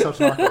lot of Chie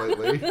Satsunaka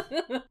lately.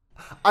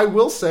 I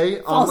will say,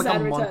 a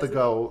month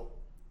ago,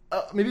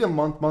 maybe a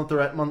month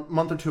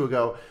or two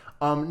ago,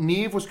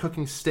 Neve was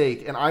cooking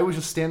steak, and I was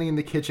just standing in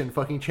the kitchen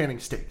fucking chanting,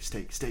 steak,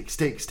 steak, steak,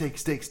 steak, steak,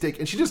 steak, steak.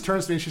 And she just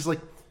turns to me and she's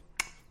like,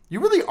 you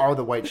really are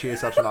the white Chie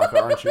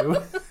Satsunaka, aren't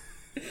you?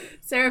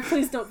 Sarah,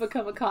 please don't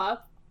become a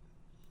cop.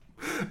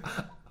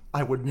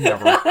 I would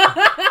never.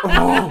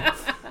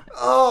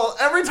 Oh,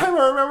 every time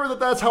I remember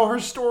that's how her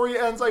story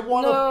ends, I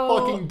want to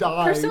fucking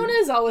die. Persona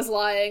is always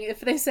lying.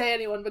 If they say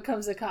anyone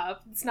becomes a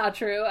cop, it's not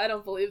true. I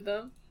don't believe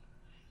them.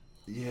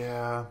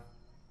 Yeah.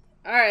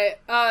 Alright,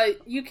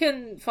 you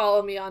can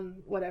follow me on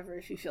whatever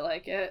if you feel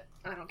like it.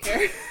 I don't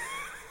care.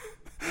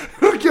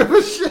 Who give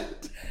a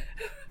shit?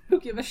 Who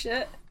give a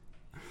shit?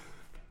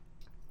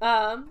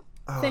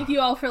 Thank you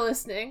all for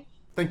listening.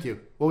 Thank you.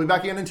 We'll be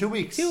back again in 2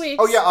 weeks. 2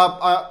 weeks. Oh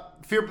yeah,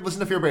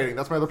 listen to Fear Baiting.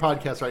 That's my other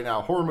podcast right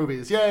now. Horror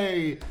movies.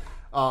 Yay!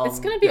 It's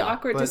going to be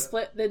awkward to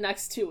split the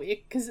next 2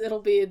 weeks, because it'll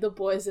be the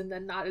boys and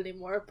then not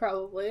anymore,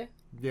 probably.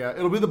 Yeah,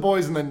 it'll be the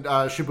boys and then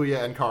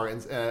Shibuya and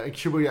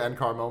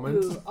Car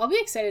moment. Ooh, I'll be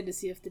excited to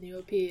see if the new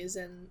OP is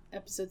in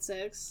episode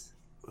 6.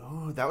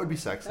 Oh, that would be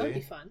sexy. That would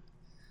be fun.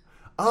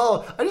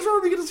 Oh, I just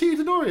wanted to get to see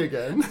Itadori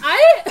again.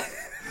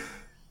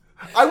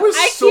 I was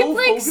so keep,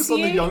 focused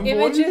on the young boys.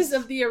 Images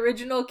of the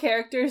original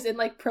characters in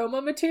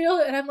promo material,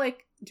 and I'm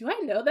like, do I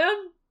know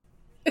them?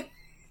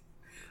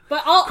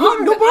 But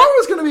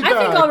Nobara's going to be back.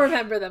 I think I'll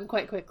remember them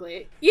quite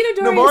quickly.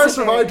 Nobara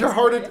survived her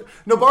heart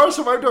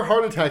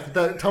attack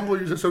that Tumblr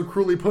user so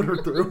cruelly put her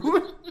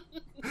through.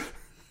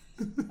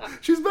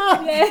 She's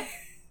back. Yeah.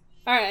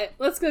 All right,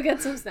 let's go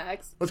get some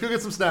snacks.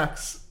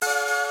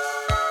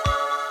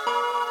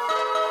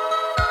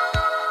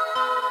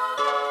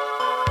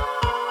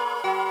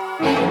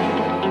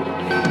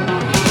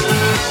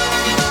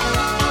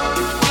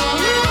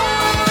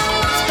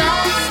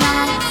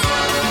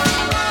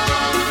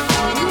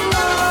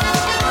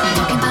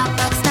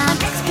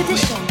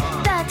 Expedition.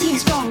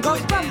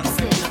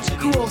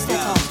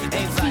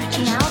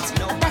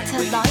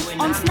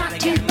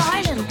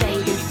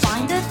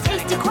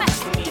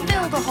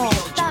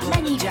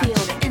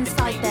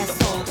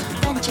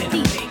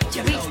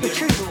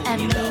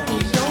 you know who